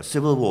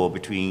civil war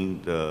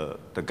between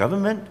the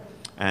government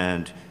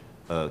and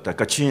the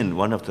Kachin,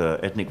 one of the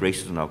ethnic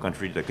races in our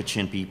country, the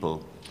Kachin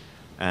people.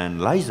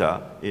 And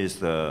Liza is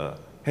the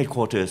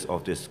headquarters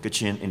of this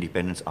Kachin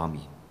Independence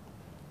Army.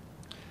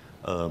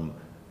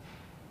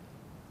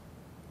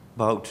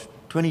 About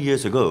 20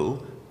 years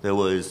ago, there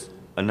was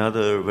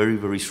another very,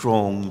 very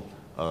strong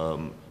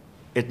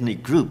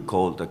ethnic group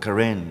called the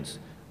Karens,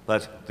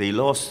 but they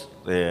lost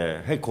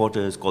their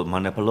headquarters called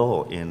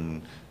Manapalo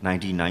in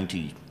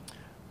 1990.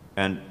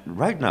 And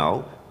right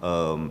now,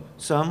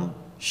 some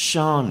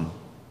Shan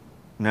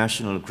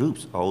national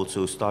groups are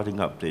also starting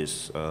up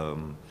this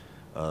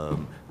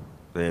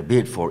their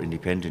bid for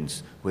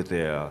independence with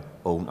their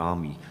own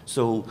army.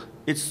 So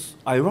it's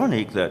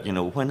ironic that, you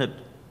know,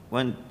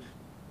 when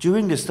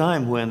during this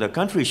time when the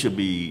country should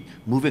be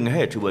moving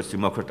ahead towards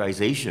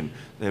democratization,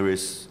 there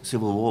is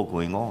civil war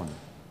going on.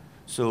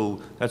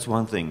 So that's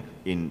one thing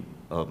in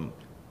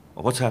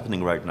what's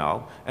happening right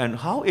now, and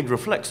how it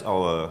reflects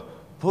our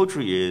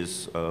poetry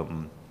is,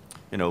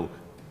 you know,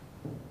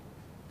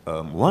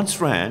 one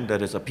strand that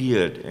has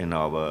appeared in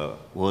our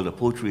world of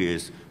poetry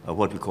is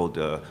what we call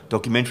the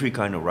documentary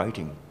kind of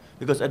writing.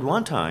 Because at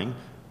one time,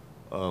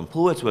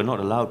 poets were not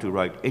allowed to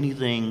write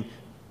anything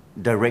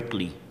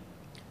directly.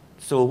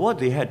 So what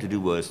they had to do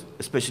was,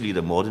 especially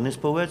the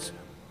modernist poets,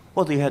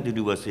 what they had to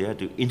do was they had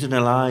to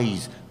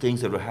internalize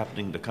things that were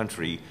happening in the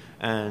country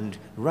and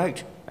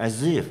write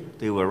as if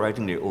they were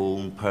writing their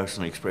own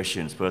personal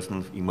expressions,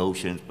 personal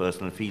emotions,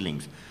 personal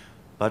feelings.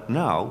 But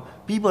now,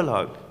 people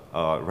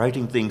are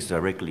writing things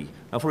directly.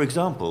 Now, for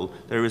example,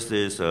 there is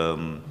this,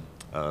 in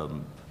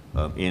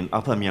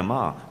Upper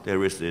Myanmar,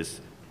 there is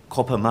this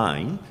copper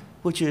mine,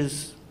 which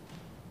is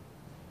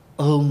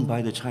owned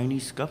by the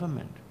Chinese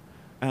government.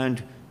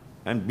 And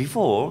And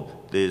before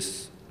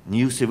this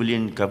new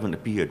civilian government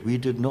appeared, we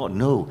did not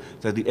know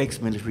that the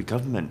ex-military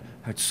government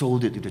had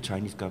sold it to the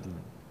Chinese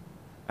government.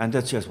 And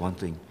that's just one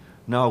thing.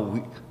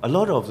 Now, a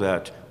lot of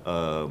that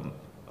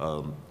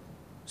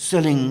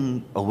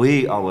selling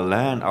away our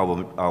land,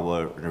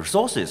 our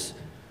resources,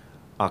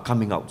 are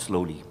coming out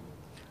slowly.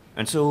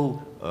 And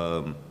so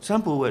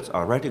some poets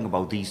are writing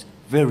about these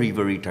very,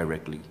 very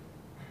directly.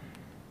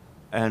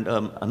 And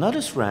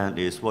another strand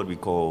is what we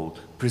call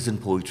prison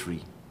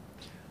poetry.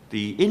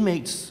 The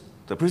inmates,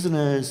 the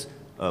prisoners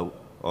who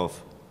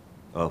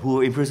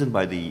were imprisoned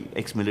by the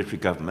ex-military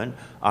government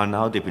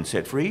they've been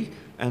set free,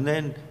 and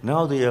then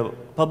now they are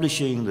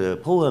publishing the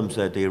poems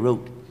that they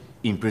wrote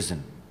in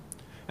prison.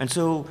 And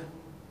so,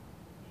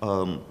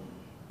 on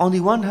the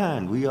one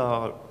hand, we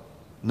are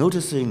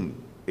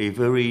noticing a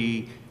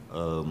very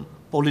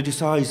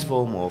politicized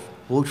form of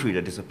poetry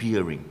that is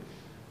appearing.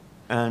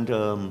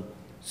 And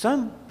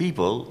some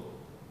people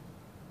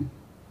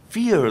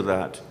fear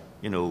that,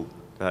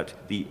 that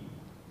the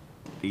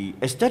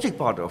aesthetic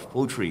part of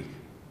poetry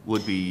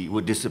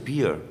would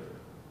disappear,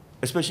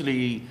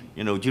 especially,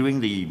 during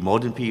the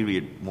modern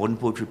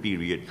poetry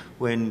period,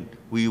 when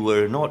we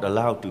were not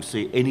allowed to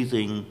say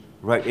anything,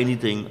 write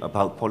anything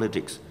about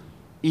politics.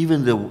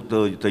 Even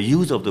the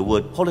use of the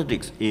word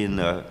politics in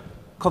a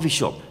coffee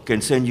shop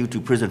can send you to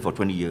prison for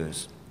 20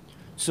 years.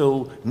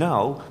 So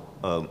now,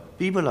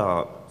 people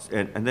are,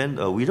 and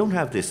then we don't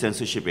have this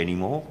censorship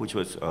anymore, which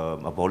was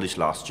abolished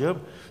last year.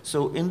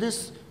 So in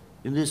this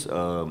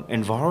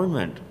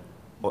environment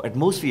or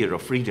atmosphere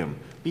of freedom,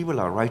 people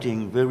are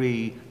writing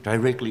very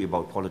directly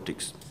about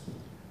politics.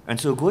 And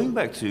so going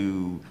back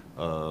to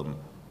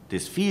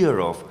this fear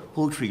of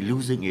poetry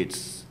losing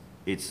its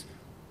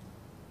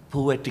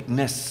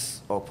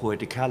poeticness or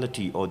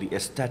poeticality or the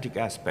aesthetic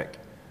aspect,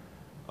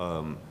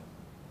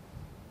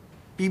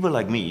 people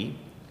like me,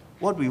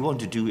 what we want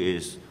to do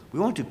is we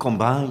want to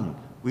combine.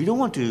 We don't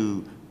want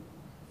to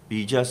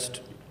be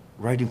just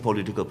writing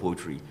political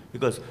poetry,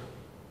 because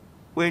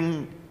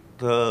when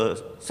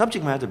the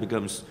subject matter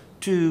becomes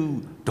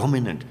too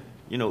dominant,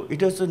 it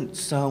doesn't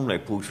sound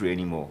like poetry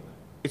anymore.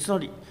 It's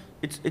not.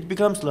 It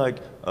becomes like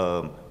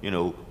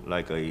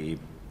like a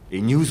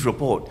news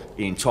report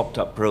in chopped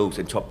up prose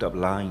and chopped up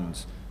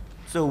lines.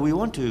 So we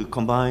want to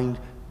combine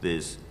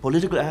this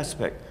political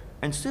aspect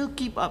and still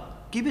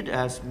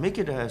make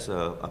it as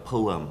a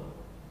poem,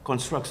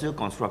 still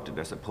constructed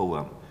as a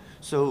poem.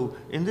 So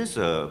in this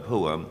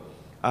poem,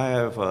 I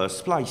have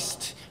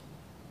spliced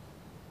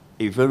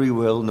a very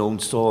well-known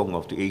song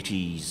of the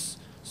 80s,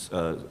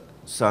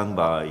 sung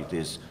by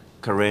this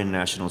Karen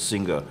national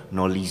singer,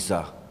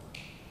 Nolisa.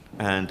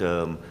 And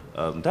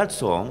that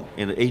song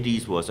in the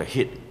 80s was a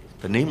hit.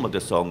 The name of the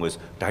song was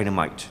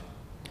Dynamite.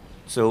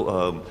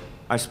 So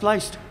I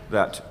spliced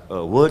that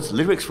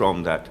lyrics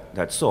from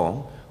that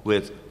song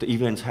with the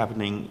events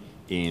happening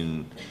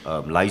in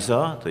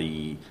Liza,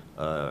 the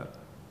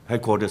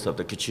headquarters of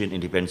the Kachin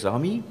Independence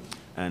Army,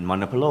 and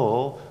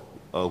Manapalo,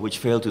 which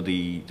fell to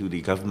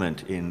the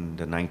government in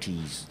the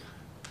 90s.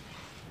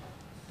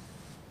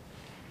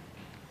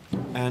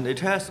 And it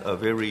has a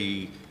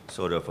very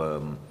sort of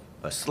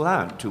a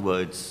slant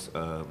towards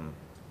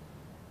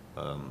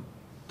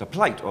the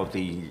plight of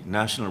the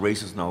national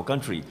races in our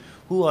country,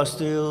 who are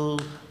still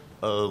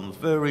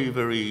very,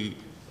 very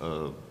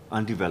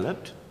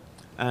undeveloped.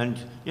 And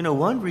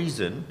one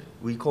reason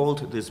we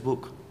called this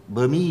book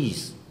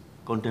Burmese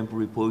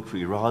contemporary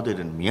poetry rather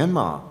than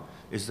Myanmar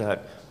is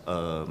that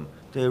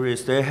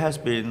there has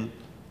been,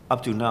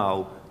 up to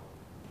now,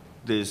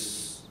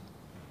 this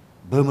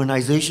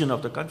Burmanization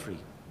of the country.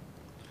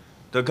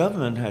 The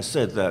government has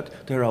said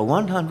that there are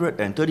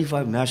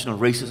 135 national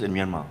races in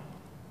Myanmar.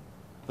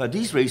 But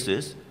these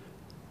races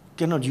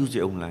cannot use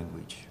their own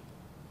language.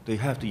 They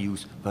have to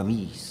use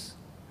Burmese.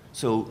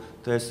 So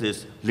there's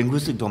this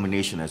linguistic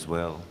domination as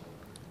well.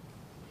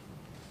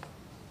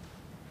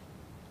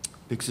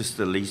 Big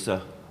Sister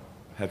Lisa,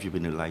 have you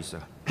been to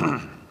Liza?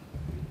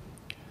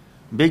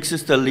 Big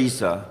Sister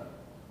Lisa,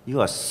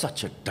 you are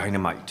such a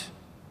dynamite.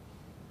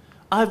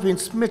 I've been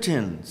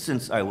smitten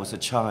since I was a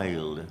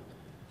child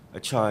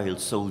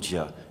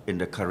soldier in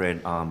the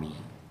Karen army.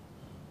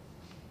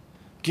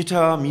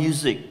 Guitar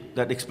music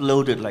that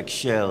exploded like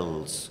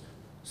shells,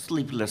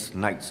 sleepless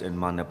nights in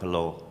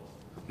Manapalo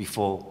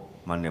before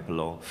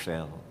Manapalo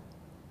fell.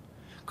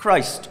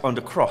 Christ on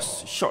the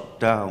cross shot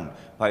down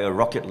by a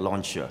rocket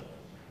launcher.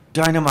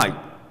 Dynamite,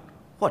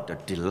 what a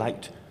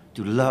delight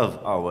to love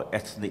our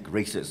ethnic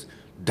races.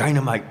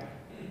 Dynamite.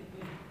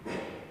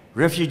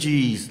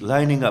 Refugees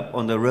lining up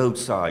on the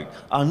roadside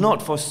are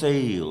not for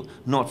sale,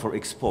 not for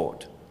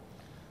export.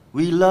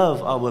 We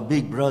love our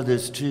big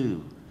brothers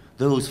too,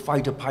 those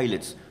fighter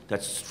pilots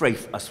that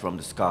strafe us from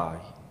the sky.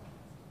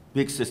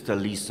 Big Sister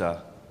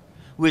Lisa,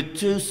 with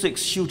 2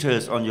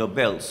 6-shooters on your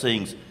belt,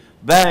 sings,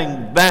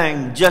 bang,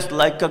 bang, just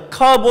like a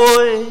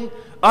cowboy,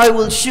 I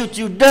will shoot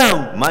you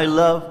down, my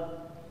love.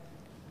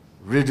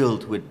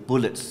 Riddled with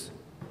bullets,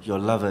 your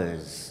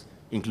lovers,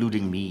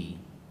 including me.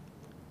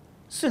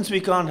 Since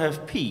we can't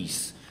have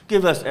peace,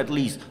 give us at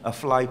least a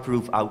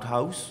fly-proof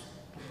outhouse.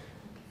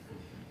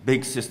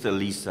 Big Sister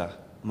Lisa,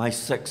 my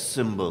sex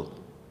symbol,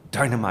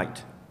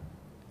 dynamite.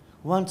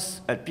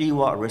 Once at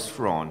Piwa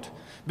restaurant,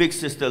 Big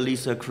Sister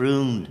Lisa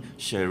crooned,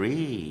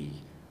 Cherie,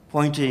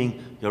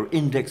 pointing your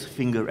index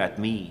finger at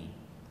me.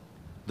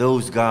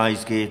 Those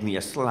guys gave me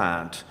a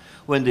slant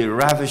when they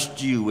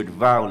ravished you with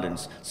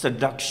violence,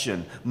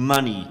 seduction,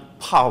 money,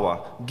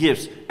 power,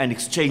 gifts, and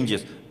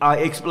exchanges. I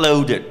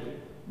exploded.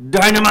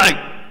 Dynamite!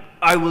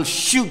 I will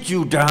shoot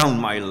you down,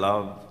 my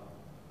love.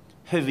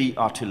 Heavy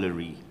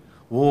artillery,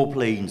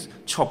 warplanes,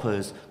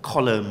 choppers,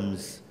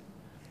 columns.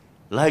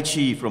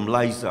 Lychee from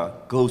Liza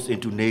goes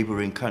into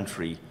neighboring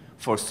country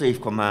for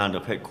safe command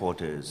of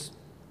headquarters.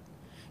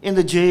 In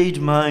the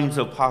jade mines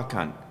of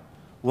Pakan,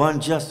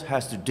 one just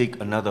has to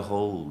dig another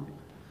hole.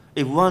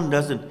 If one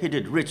doesn't hit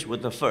it rich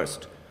with the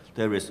first,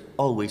 there is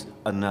always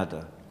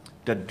another.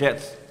 The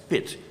death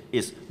pit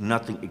is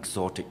nothing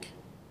exotic.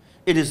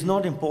 It is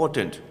not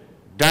important.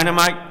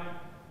 Dynamite!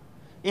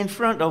 In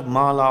front of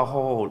Mala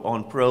Hall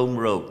on Prom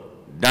Road.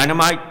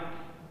 Dynamite!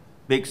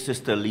 Big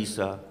Sister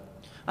Lisa,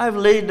 I've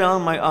laid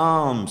down my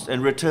arms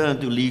and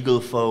returned to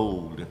legal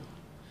fold.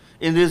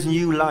 In this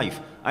new life,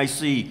 I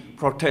see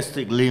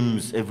protesting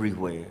limbs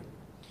everywhere.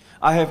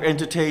 I have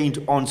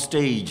entertained on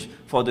stage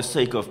for the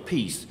sake of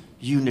peace,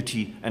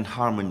 unity, and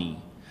harmony,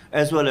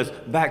 as well as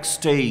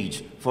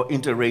backstage for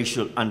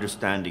interracial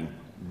understanding.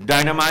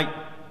 Dynamite!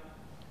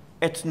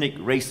 Ethnic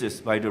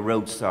racists by the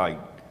roadside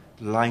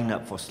line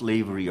up for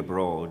slavery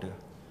abroad.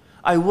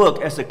 I work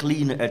as a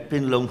cleaner at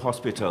Pinlong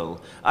Hospital.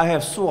 I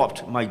have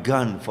swapped my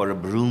gun for a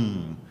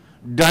broom.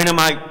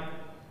 Dynamite!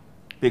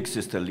 Big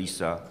Sister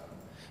Lisa,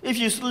 if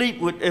you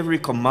sleep with every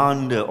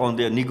commander on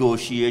their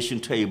negotiation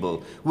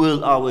table,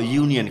 will our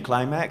union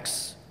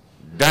climax?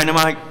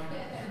 Dynamite!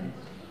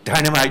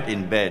 Dynamite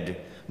in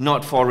bed,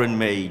 not foreign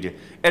made.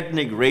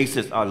 Ethnic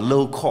races are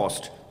low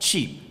cost,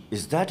 cheap.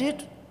 Is that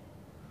it?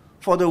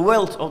 For the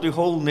wealth of the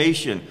whole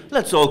nation,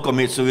 let's all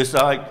commit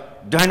suicide.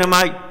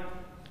 Dynamite!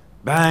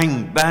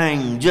 Bang,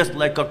 bang, just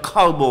like a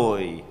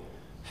cowboy.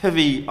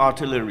 Heavy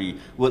artillery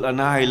will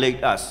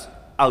annihilate us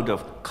out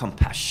of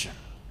compassion.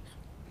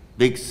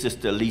 Big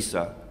Sister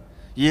Lisa,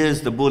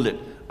 here's the bullet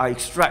I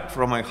extract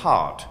from my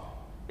heart.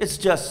 It's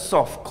just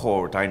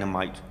soft-core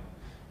dynamite.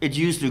 It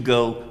used to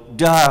go,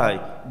 die,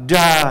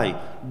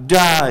 die,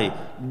 die,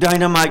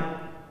 dynamite,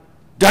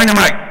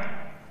 dynamite!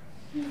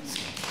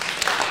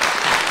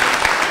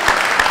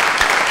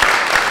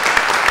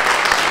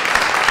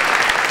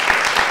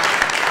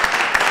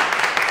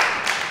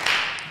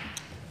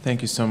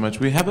 Thank you so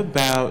much. We have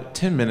about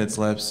 10 minutes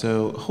left,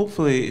 so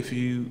hopefully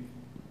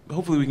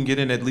we can get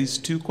in at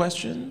least 2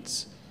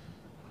 questions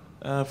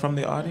from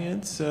the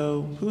audience.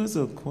 So who has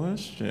a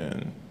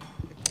question?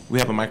 We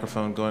have a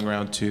microphone going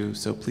around too,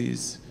 so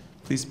please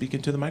speak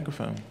into the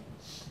microphone.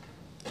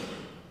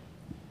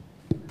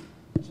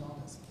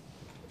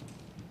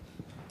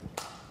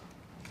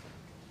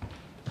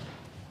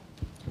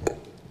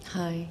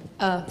 Hi,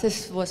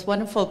 this was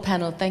wonderful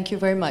panel. Thank you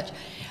very much.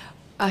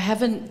 I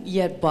haven't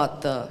yet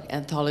bought the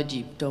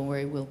anthology. Don't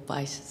worry, we'll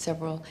buy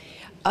several.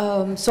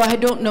 So I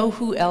don't know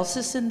who else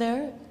is in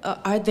there.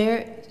 Are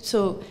there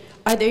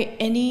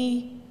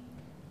any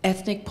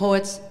ethnic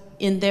poets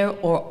in there,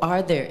 or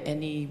are there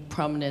any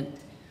prominent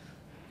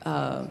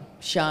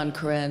Shan,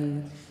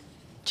 Karen,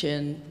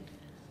 Chin?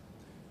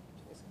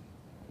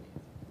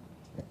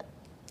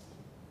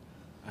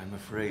 I'm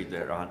afraid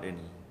there aren't any.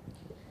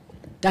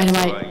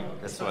 Dynamite.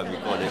 That's why we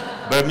call it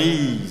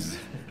Burmese.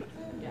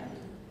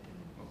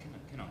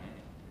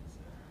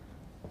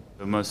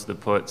 But most of the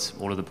poets,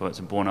 all of the poets,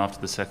 are born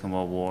after the Second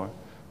World War.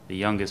 The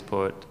youngest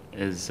poet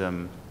is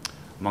Aung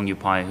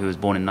Yupai, who was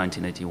born in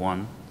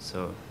 1981.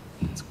 So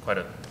it's quite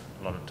a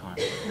lot of time.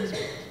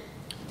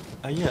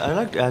 Yeah, I'd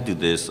like to add to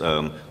this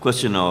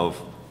question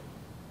of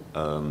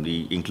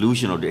the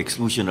inclusion or the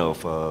exclusion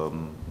of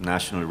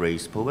national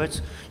race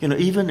poets. You know,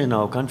 even in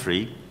our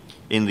country,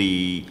 in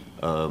the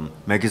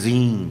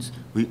magazines,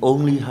 we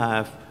only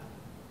have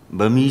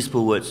Burmese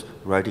poets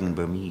writing in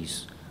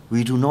Burmese.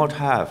 We do not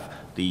have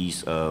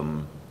these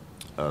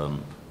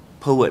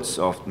poets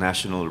of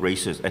national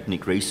races,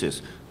 ethnic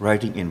races,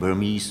 writing in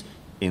Burmese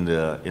in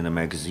the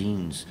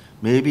magazines.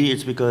 Maybe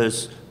it's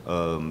because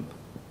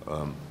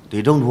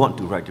they don't want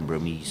to write in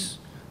Burmese.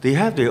 They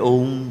have their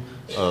own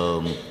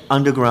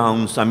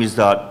underground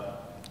samizdat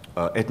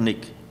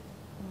ethnic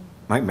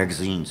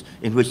magazines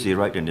in which they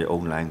write in their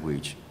own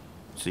language.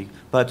 See,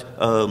 but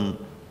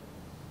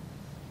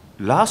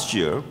last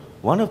year,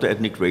 one of the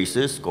ethnic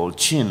races called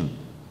Chin,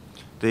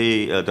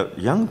 the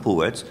young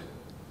poets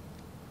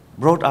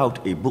brought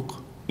out a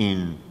book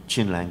in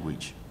Chin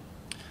language,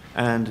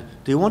 and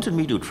they wanted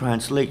me to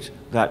translate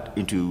that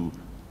into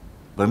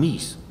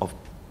Burmese.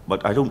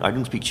 But I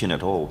don't speak Chin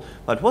at all.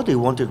 But what they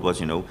wanted was,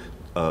 you know,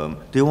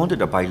 they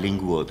wanted a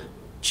bilingual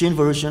Chin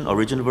version,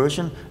 original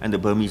version, and the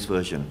Burmese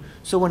version.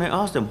 So when I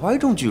asked them, why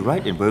don't you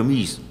write in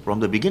Burmese from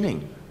the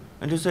beginning?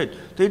 And they said,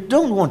 they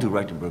don't want to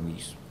write in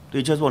Burmese.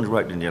 They just want to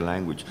write in their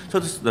language. So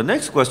the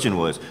next question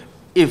was,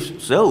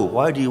 if so,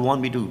 why do you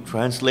want me to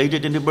translate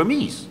it into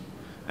Burmese?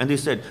 And they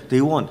said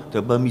they want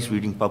the Burmese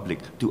reading public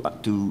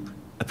to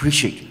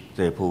appreciate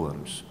their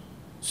poems.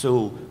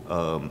 So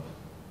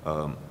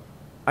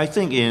I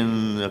think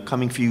in the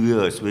coming few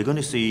years, we're going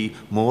to see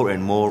more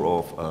and more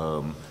of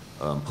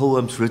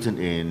poems written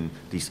in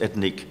these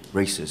ethnic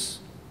races.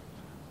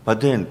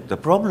 But then the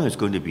problem is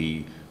going to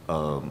be,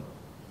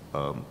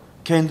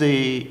 can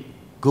they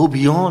go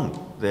beyond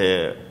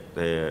their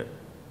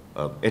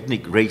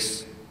ethnic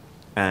race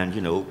and,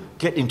 you know,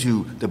 get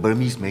into the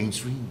Burmese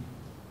mainstream?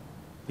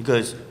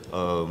 Because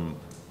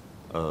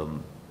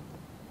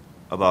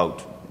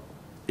about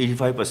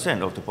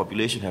 85% of the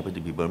population happen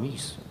to be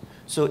Burmese.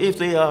 So if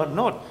they are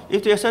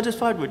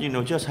satisfied with, you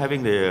know, just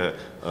having their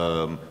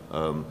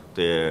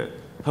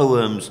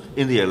poems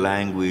in their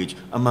language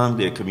among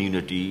their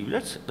community,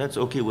 that's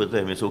okay with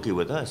them, it's okay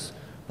with us.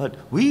 But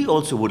we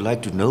also would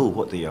like to know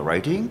what they are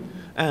writing,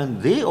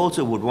 and they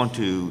also would want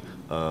to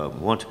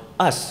want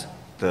us,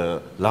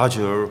 the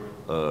larger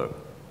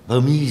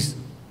Burmese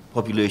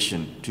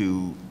population,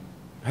 to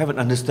have an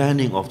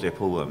understanding of their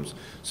poems.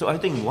 So I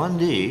think one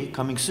day,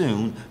 coming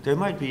soon, there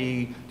might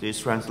be this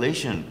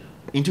translation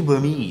into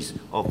Burmese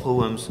of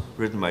poems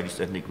written by these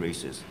ethnic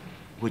races,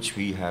 which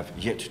we have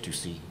yet to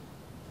see.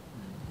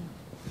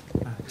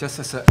 Just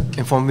as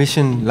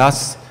information,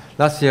 last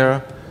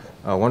year,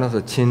 one of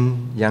the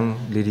Khin young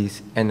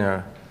ladies,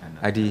 Anna,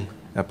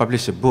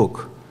 published a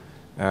book.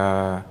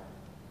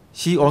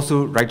 She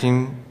also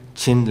writing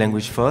Khin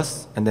language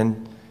first, and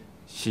then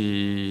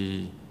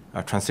she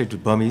translated to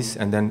Burmese,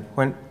 and then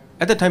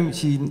at the time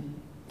she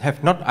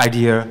have not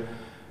idea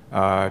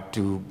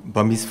to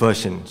Burmese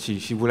version.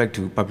 She would like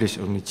to publish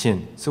only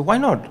Khin. So why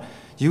not?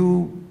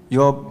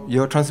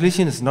 Your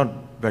translation is not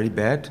very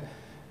bad,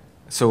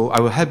 so I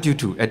will help you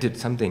to edit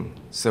something.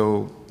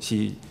 So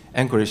she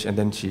encouraged, and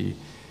then she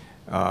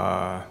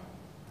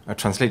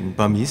translate in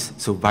Burmese.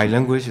 So by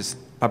language is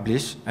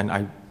published, and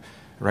I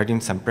writing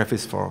some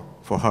preface for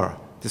her.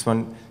 This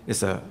one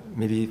is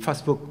maybe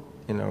first book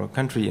in our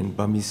country in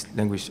Burmese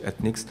language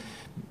ethnics,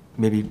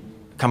 maybe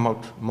come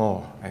out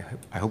more.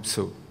 I hope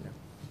so.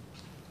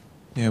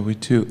 Yeah, we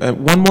too.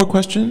 One more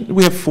question?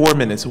 We have 4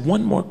 minutes.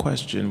 One more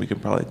question we can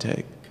probably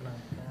take. Can I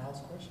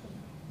ask a question?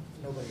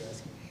 Nobody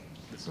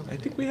asking. I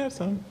think we have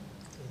some.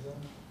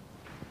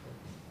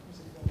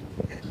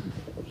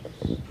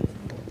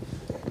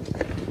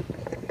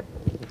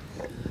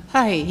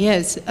 Hi,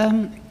 yes.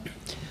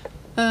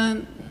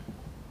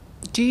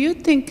 Do you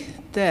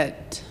think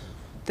that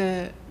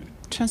the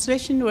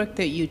translation work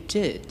that you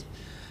did,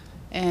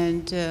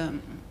 and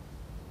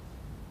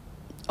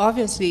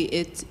obviously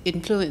it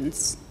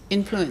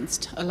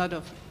influenced a lot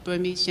of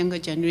Burmese younger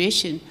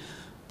generation,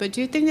 but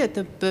do you think that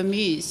the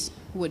Burmese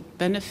would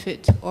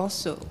benefit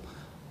also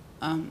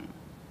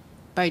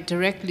by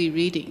directly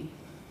reading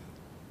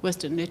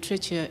Western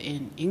literature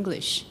in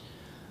English?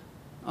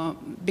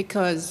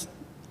 Because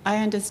I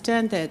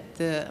understand that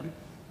the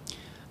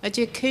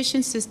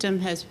education system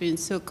has been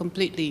so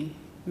completely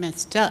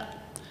messed up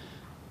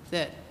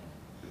that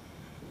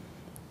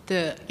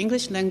the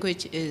English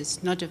language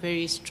is not a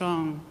very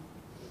strong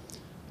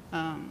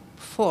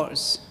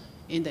force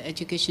in the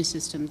education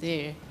system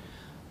there.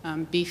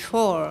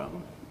 Before,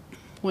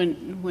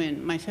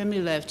 when my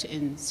family left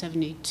in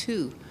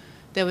 '72,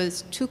 there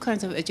was 2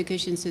 kinds of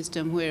education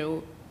system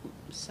where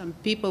some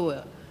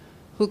people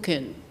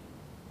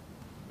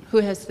who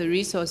has the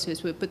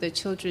resources will put their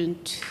children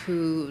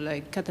to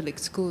like Catholic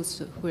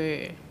schools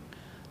where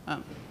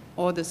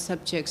all the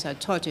subjects are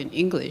taught in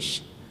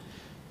English.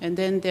 And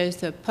then there's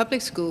the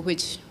public school,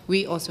 which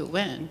we also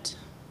went.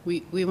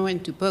 We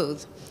went to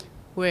both,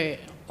 where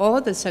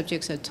all the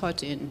subjects are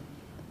taught in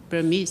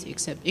Burmese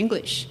except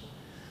English.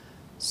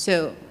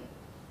 So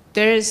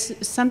there is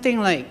something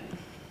like,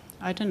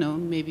 I don't know,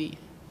 maybe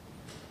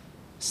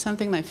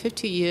something like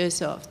 50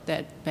 years of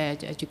that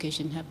bad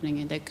education happening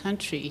in that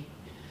country.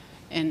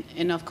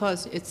 And of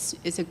course,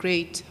 it's a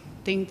great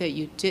thing that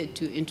you did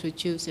to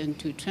introduce and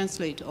to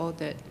translate all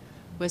that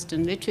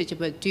Western literature,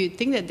 but do you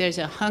think that there's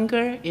a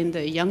hunger in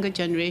the younger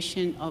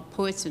generation of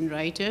poets and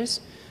writers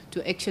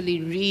to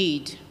actually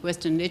read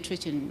Western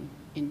literature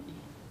in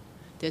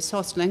their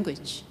source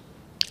language?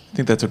 I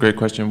think that's a great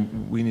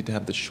question. We need to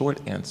have the short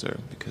answer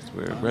because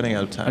we're running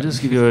out of time. I'll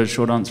just give you a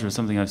short answer of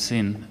something I've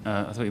seen.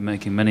 I thought you were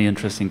making many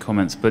interesting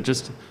comments, but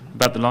just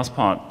about the last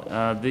part.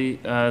 The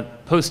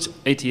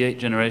post-88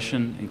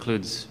 generation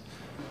includes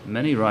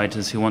many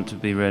writers who want to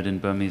be read in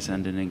Burmese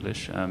and in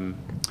English,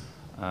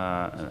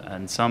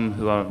 and some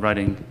who are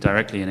writing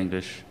directly in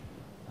English.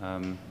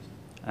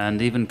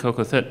 And even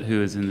Koko Thet,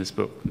 who is in this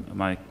book,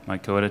 my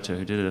co-editor,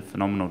 who did a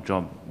phenomenal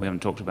job. We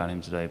haven't talked about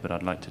him today, but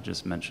I'd like to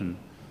just mention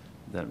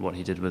that what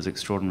he did was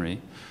extraordinary.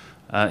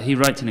 He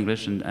writes in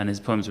English, and his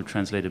poems were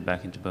translated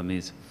back into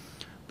Burmese.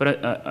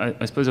 But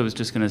I suppose I was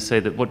just going to say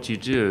that what do you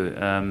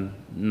do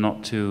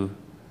not to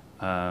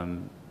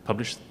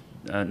publish,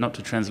 not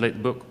to translate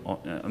the book?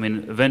 I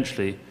mean,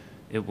 eventually,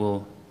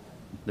 the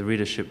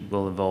readership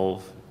will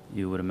evolve,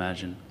 you would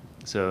imagine.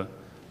 So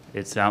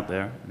it's out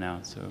there now,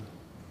 so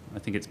I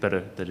think it's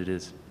better that it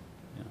is.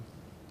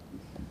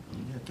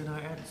 Yeah, can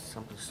I add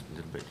something a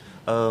little bit?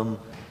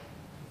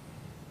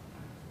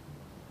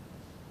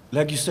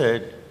 like you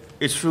said,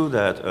 it's true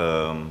that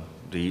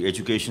the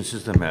education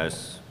system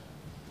has,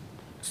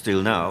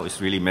 still now,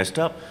 is really messed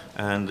up,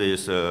 and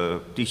this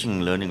teaching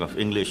and learning of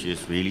English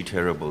is really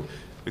terrible.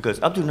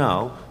 Because up to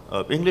now,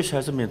 English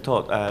hasn't been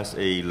taught as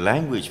a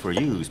language for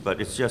use,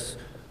 but it's just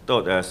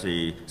taught as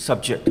a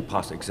subject to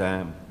pass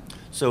exam.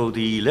 So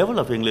the level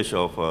of English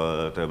of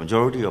the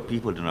majority of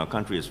people in our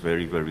country is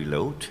very, very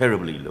low,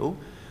 terribly low.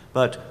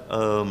 But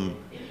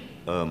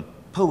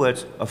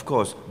poets, of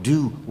course,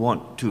 do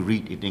want to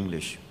read in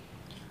English.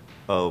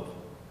 For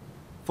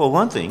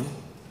one thing,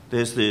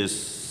 there's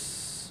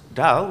this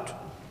doubt,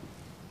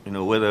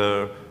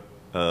 whether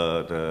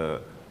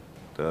the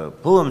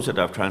poems that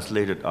I've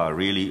translated are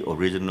really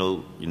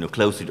original,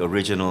 close to the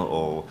original,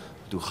 or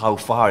to how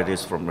far it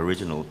is from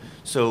original.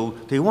 So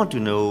they want to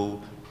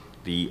know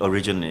the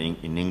origin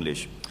in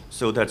English.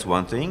 So that's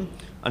one thing.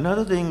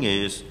 Another thing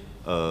is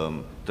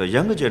the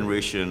younger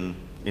generation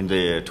in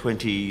their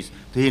 20s,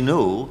 they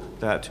know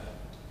that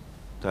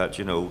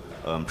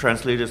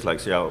translators like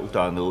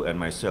Zeyar and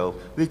myself,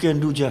 we can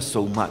do just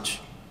so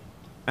much.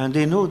 And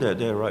they know that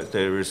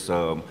there is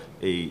a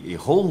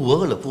whole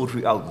world of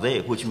poetry out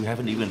there which we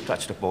haven't even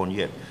touched upon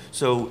yet.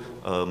 So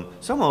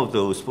some of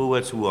those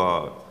poets who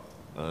are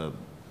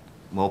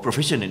more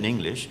proficient in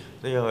English,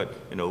 they are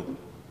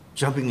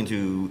jumping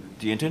into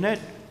the internet,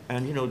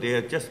 and they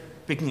are just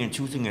picking and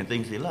choosing and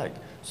things they like.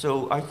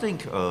 So I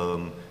think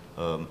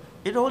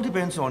it all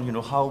depends on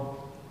how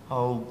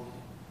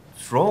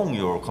strong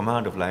your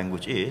command of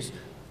language is.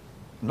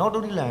 Not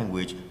only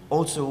language,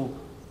 also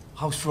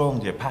how strong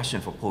their passion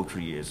for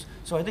poetry is.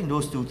 So I think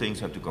those two things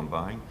have to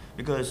combine,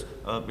 because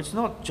it's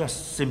not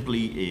just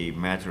simply a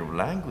matter of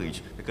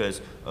language,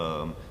 because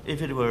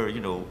if it were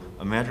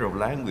a matter of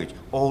language,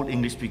 all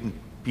English-speaking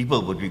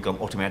people would become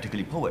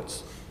automatically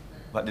poets.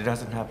 But it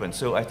doesn't happen.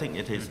 So I think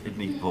it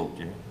needs both.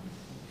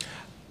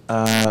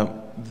 Yeah?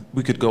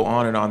 We could go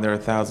on and on. There are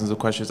thousands of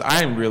questions.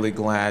 I am really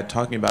glad,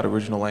 talking about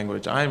original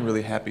language, I am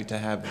really happy to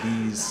have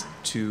these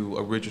two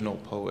original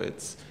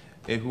poets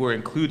who are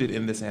included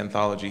in this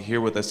anthology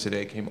here with us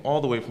today, came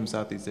all the way from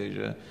Southeast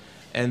Asia.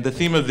 And the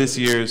theme of this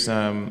year's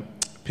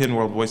PIN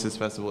World Voices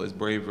Festival is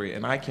bravery.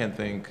 And I can't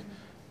think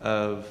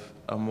of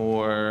a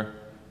more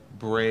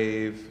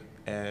brave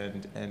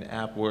and an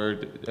apt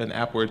word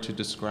to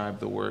describe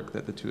the work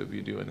that the two of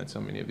you do and that so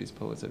many of these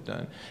poets have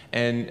done.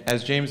 And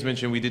as James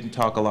mentioned, we didn't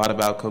talk a lot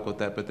about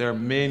Kokotep, but there are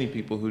many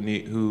people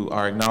who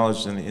are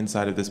acknowledged in the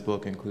inside of this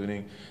book,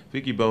 including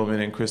Vicky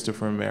Bowman and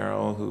Christopher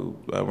Merrill, who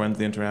runs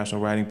the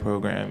International Writing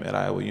Program at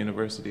Iowa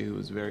University, who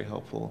was very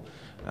helpful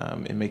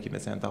in making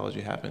this anthology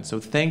happen. So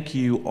thank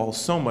you all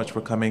so much for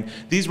coming.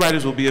 These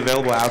writers will be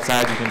available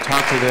outside. You can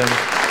talk to them.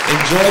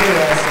 Enjoy the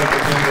rest of the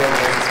PIN World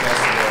Voices